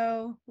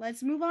 So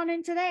let's move on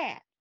into that.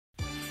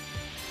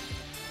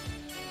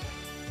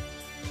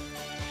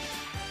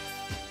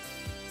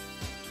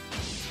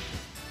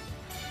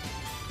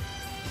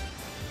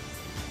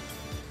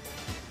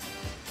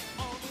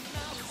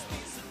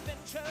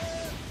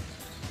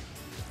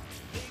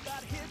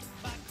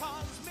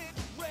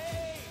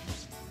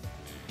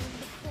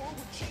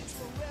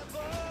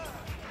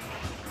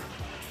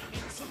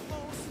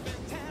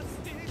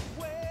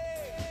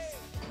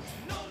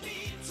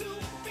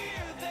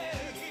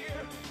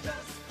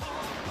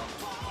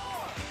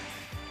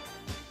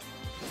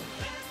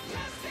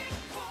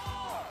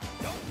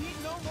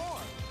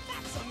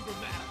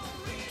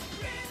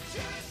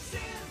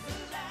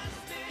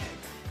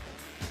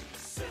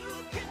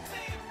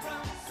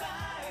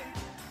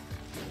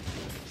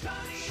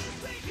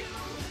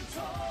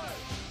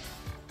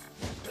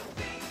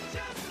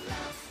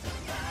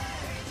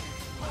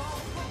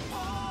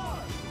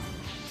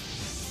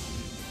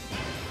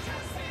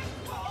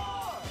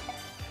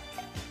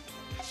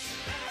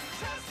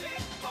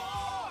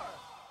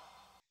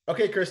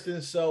 Okay,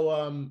 Kristen. So,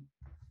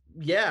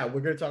 we're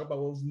going to talk about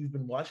what we've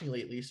been watching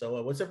lately. So,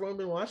 what's everyone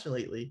been watching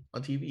lately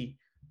on TV?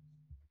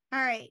 All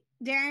right,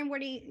 Darren, where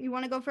do you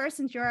want to go first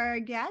since you're our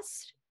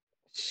guest?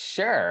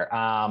 Sure.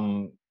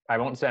 I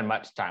won't spend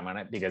much time on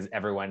it because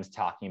everyone's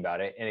talking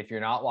about it. And if you're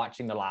not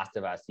watching The Last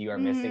of Us, you are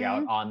missing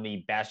out on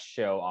the best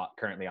show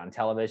currently on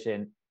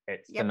television.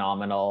 It's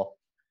phenomenal.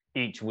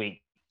 Each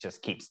week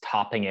just keeps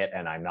topping it,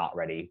 and I'm not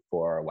ready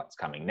for what's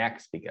coming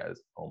next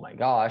because, oh my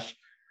gosh.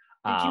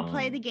 Did you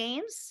play the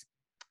games?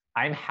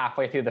 I'm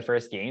halfway through the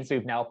first game, so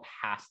we've now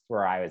passed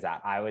where I was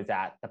at. I was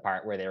at the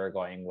part where they were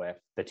going with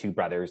the two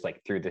brothers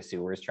like through the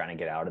sewers trying to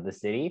get out of the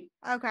city.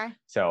 Okay.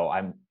 So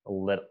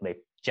they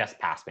just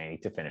passed me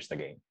to finish the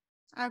game.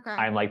 Okay.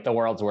 I'm like the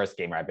world's worst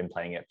gamer. I've been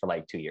playing it for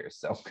like 2 years.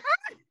 So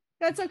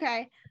that's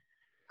okay.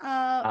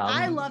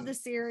 I love the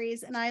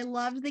series and I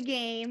loved the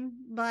game,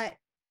 but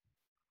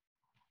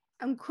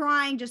I'm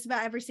crying just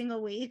about every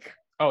single week.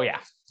 Oh yeah.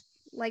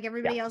 Like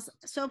everybody else.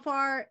 So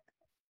far,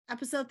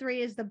 episode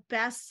 3 is the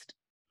best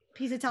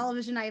piece of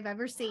television I've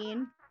ever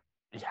seen.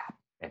 Yeah,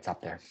 it's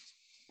up there.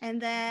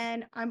 And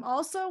then I'm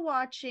also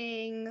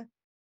watching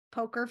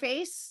Poker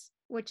Face,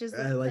 which is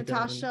the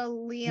Natasha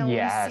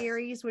Lyonne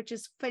series, which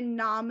is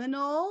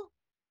phenomenal,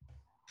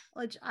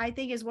 which I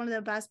think is one of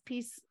the best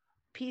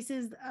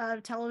pieces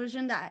of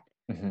television that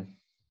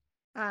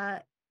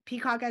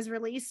Peacock has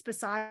released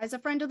besides A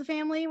Friend of the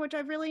Family, which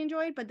I've really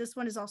enjoyed. But this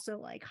one is also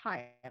like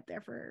high up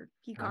there for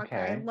Peacock.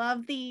 Okay. I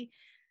love the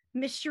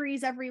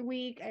mysteries every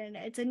week, and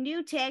it's a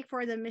new take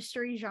for the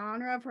mystery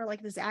genre for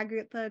like this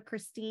Agatha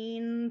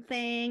Christie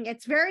thing.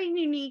 It's very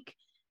unique,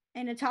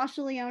 and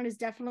Natasha Lyonne is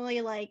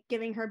definitely like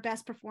giving her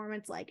best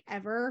performance like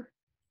ever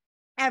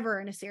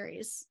in a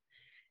series.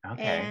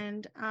 Okay.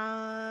 And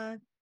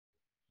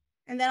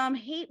then I'm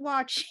hate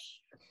watching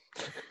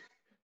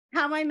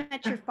How I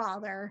Met Your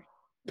Father.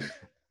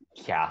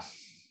 Yeah,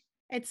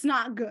 it's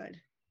not good.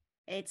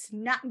 It's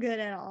not good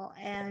at all.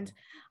 And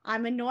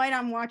I'm annoyed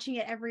I'm watching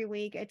it every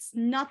week. It's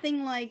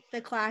nothing like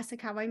the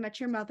classic How I Met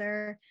Your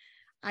Mother.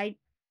 I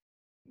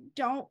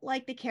don't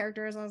like the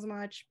characters as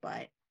much,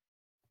 but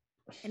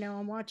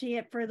I'm watching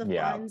it for the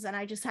puns, and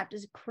I just have to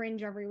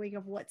cringe every week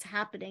of what's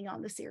happening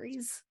on the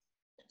series.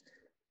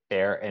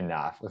 Fair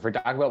enough. If we're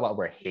talking about what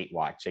we're hate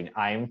watching,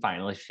 I'm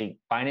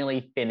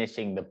finally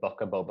finishing the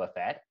Book of Boba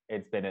Fett.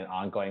 It's been an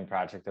ongoing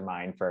project of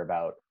mine for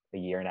about a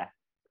year and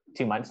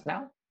 2 months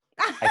now.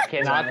 I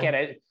cannot get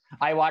it.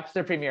 I watched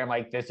the premiere. I'm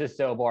like, this is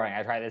so boring.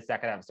 I tried the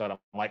second episode. I'm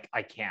like,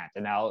 I can't.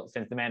 And now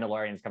since The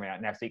Mandalorian's coming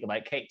out next week, I'm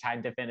like, hey,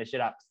 time to finish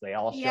it up. So they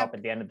all show up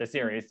at the end of the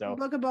series. So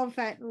Book of Boba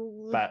Fett.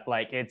 But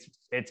like, it's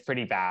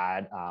pretty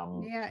bad.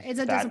 It's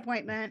a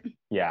disappointment.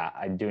 Yeah,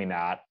 I'm doing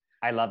that.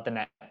 I love the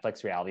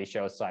Netflix reality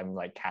show, so I'm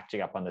like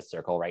catching up on The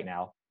Circle right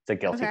now. It's a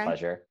guilty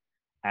pleasure.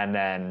 And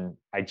then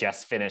I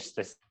just finished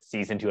this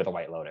season 2 of The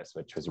White Lotus,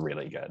 which was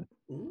really good.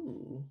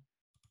 Ooh.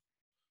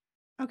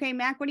 Okay,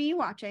 Mac, what are you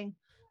watching?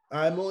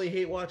 I'm only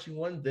hate watching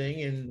one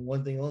thing and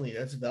one thing only.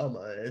 That's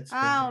Velma. It's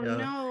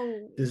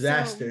no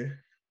disaster.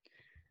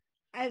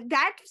 So,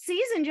 that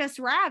season just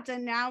wrapped,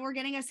 and now we're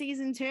getting a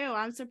season 2.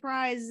 I'm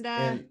surprised.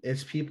 And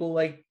it's people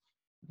like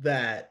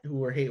that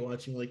who are hate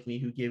watching like me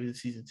who gave it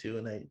season 2,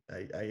 and I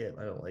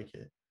don't like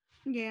it.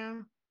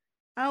 Yeah.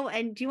 Oh,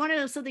 and do you want to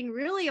know something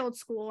really old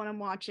school when I'm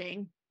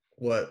watching?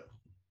 What?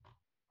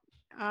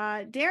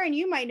 Darren,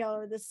 you might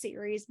know the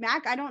series.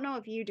 Mac, I don't know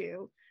if you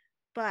do,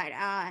 but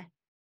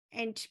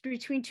and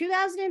between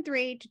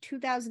 2003 to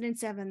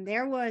 2007,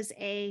 there was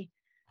a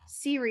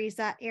series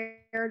that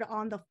aired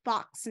on the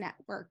Fox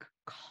network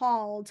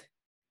called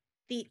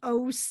The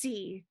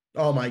OC.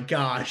 Oh my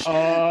gosh.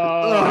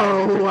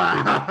 Oh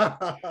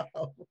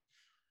wow.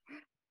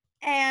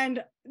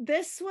 And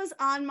this was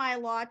on my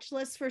watch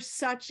list for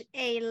such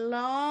a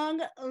long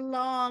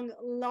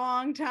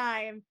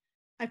time.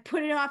 I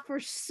put it off for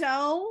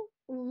so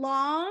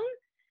long,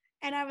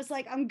 and I was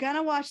like, I'm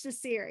gonna watch the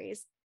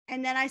series.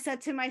 And then I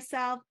said to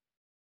myself,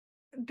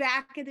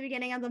 back at the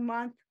beginning of the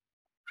month,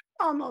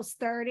 I'm almost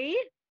 30.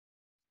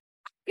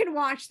 I can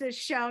watch this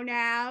show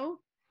now.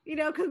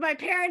 Because my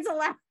parents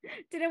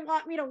didn't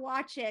want me to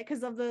watch it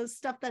because of the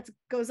stuff that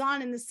goes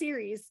on in the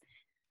series.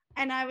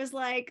 And I was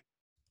like,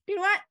 you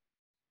know what?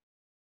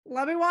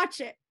 Let me watch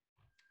it.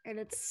 And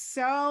it's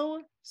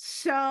so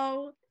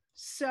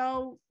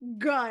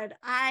good.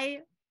 I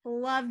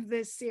love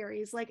this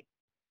series. Like,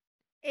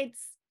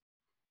 it's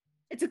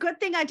a good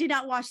thing I did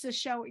not watch this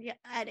show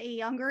at a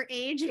younger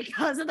age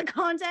because of the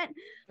content.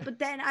 But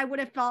then I would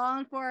have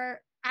fallen for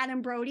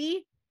Adam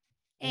Brody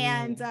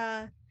and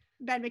Ben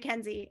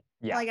McKenzie.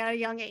 Yeah. Like at a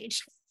young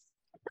age.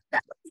 I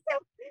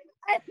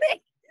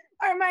think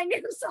are my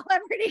new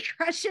celebrity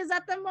crushes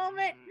at the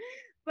moment.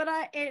 But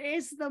it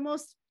is the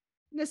most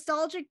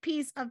nostalgic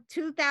piece of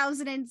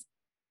 2000s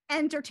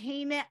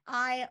entertainment.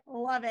 I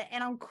love it.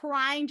 And I'm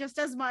crying just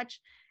as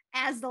much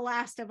as The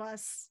Last of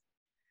Us.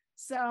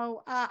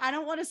 So I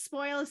don't want to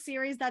spoil a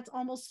series that's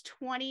almost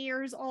 20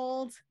 years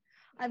old.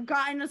 I've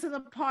gotten to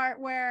the part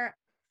where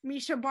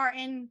Misha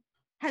Barton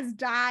has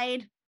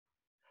died.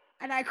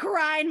 And I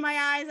cried my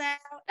eyes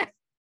out.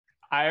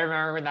 I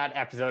remember when that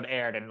episode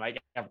aired, and like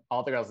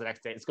all the girls the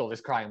next day at school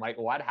just crying, like,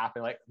 what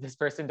happened? Like, this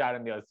person died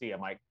in the OC.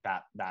 I'm like,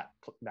 that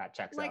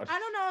checks out. I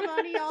don't know if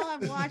any of y'all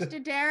have watched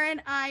it,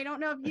 Darren. I don't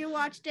know if you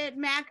watched it,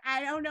 Mac.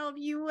 I don't know if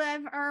you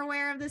are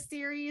aware of the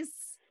series.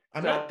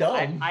 I'm not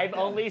dumb. I've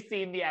only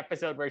seen the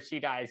episode where she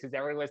dies because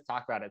everyone was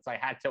talking about it, so I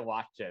had to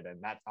watch it,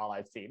 and that's all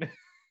I've seen.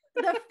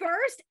 The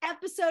first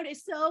episode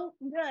is so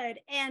good,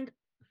 and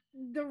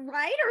the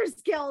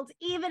Writers Guild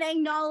even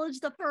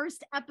acknowledged the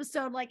first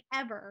episode like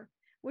ever,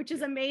 which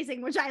is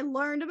amazing, which I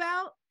learned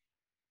about.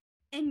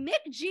 And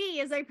Mick G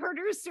is a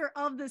producer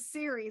of the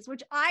series,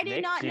 which I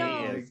did not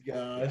know. Oh my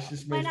gosh,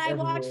 this When man's I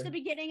watched everywhere. the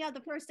beginning of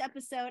the first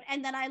episode,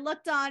 and then I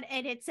looked on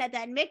and it said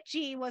that Mick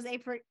G was a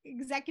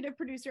executive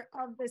producer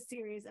of the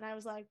series, and I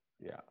was like,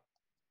 Yeah.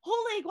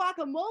 holy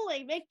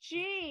guacamole, Mick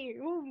G.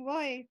 Oh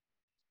boy.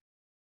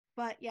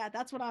 But yeah,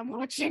 that's what I'm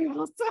watching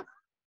also.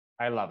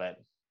 I love it.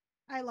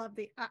 I love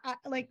I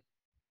like,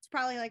 it's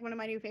probably like one of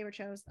my new favorite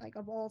shows like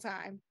of all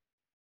time.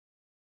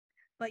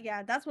 But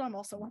yeah, that's what I'm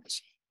also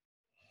watching.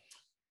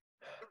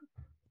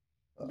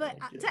 But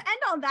to end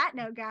on that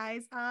note,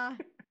 guys,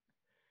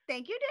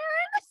 thank you,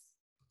 Darren.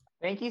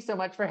 Thank you so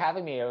much for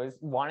having me. I was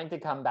wanting to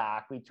come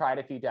back. We tried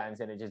a few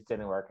times and it just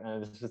didn't work.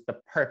 And this was the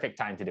perfect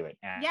time to do it.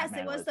 Yes,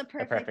 it was the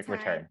perfect time.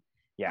 Return.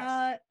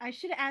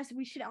 Yes.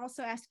 We should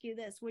also ask you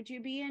this. Would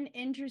you be in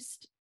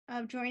interest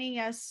of joining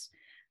us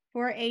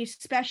for a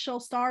special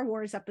Star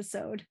Wars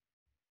episode?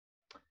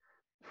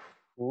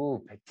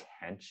 Ooh,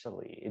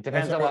 potentially. It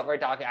depends on what we're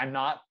talking.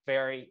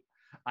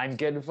 I'm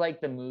good with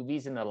like the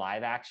movies and the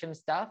live action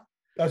stuff.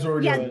 That's what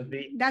we're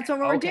doing. That's what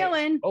we're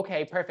doing.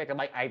 Okay, perfect. I'm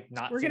like,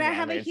 we're gonna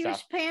have a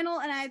huge panel,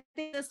 and I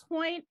think at this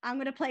point I'm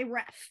gonna play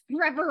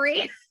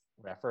referee.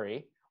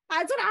 Referee.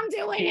 That's what I'm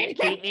doing.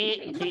 Keep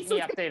me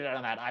updated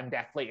on that. I'm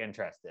definitely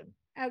interested.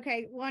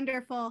 Okay,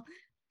 wonderful.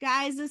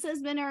 Guys, this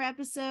has been our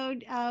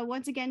episode.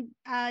 Once again,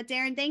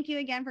 Darren, thank you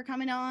again for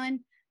coming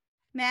on.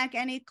 Mac,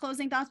 any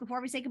closing thoughts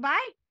before we say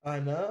goodbye? I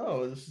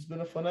know. This has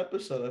been a fun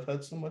episode. I've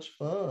had so much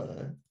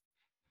fun.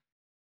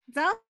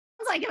 Sounds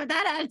like it with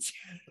that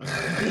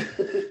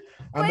attitude.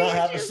 I'm not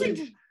half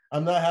asleep.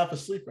 I'm not half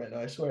asleep right now,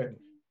 I swear.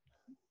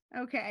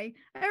 Okay.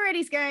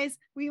 Alrighty, guys.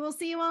 We will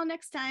see you all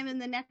next time in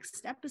the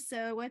next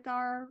episode with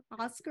our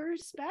Oscar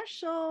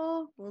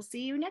special. We'll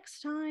see you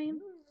next time.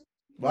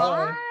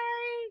 Bye.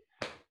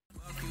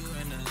 Fuck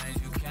you in the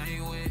lanes you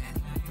came with.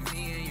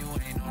 Me and you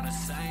ain't on the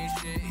same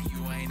shit.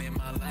 You ain't in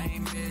my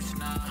lane, bitch.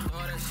 Nah,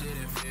 all that shit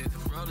it fit.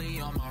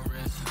 Rollie on my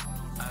wrist.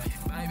 Ay,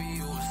 baby,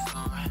 you a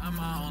star. I'm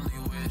my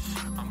only wish.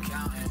 I'm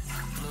counting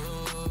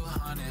blue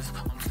hundreds.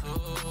 I'm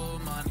too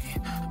money.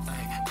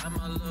 Ay, and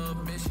my little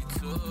bitch, she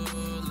too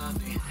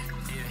lovely.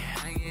 Yeah,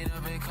 hanging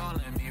up and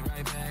calling me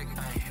right back.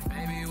 Ay,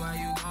 baby, why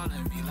you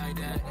calling me like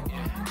that?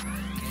 Yeah,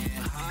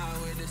 getting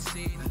high with the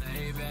seat,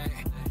 lay back.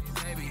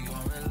 Baby,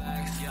 gon'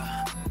 relax,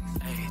 yeah.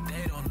 Hey,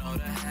 they don't know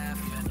the half,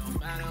 yeah. No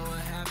matter what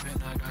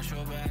happened, I got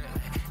your back.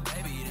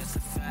 Baby, that's the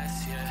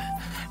facts,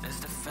 yeah. That's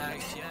the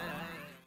facts, yeah.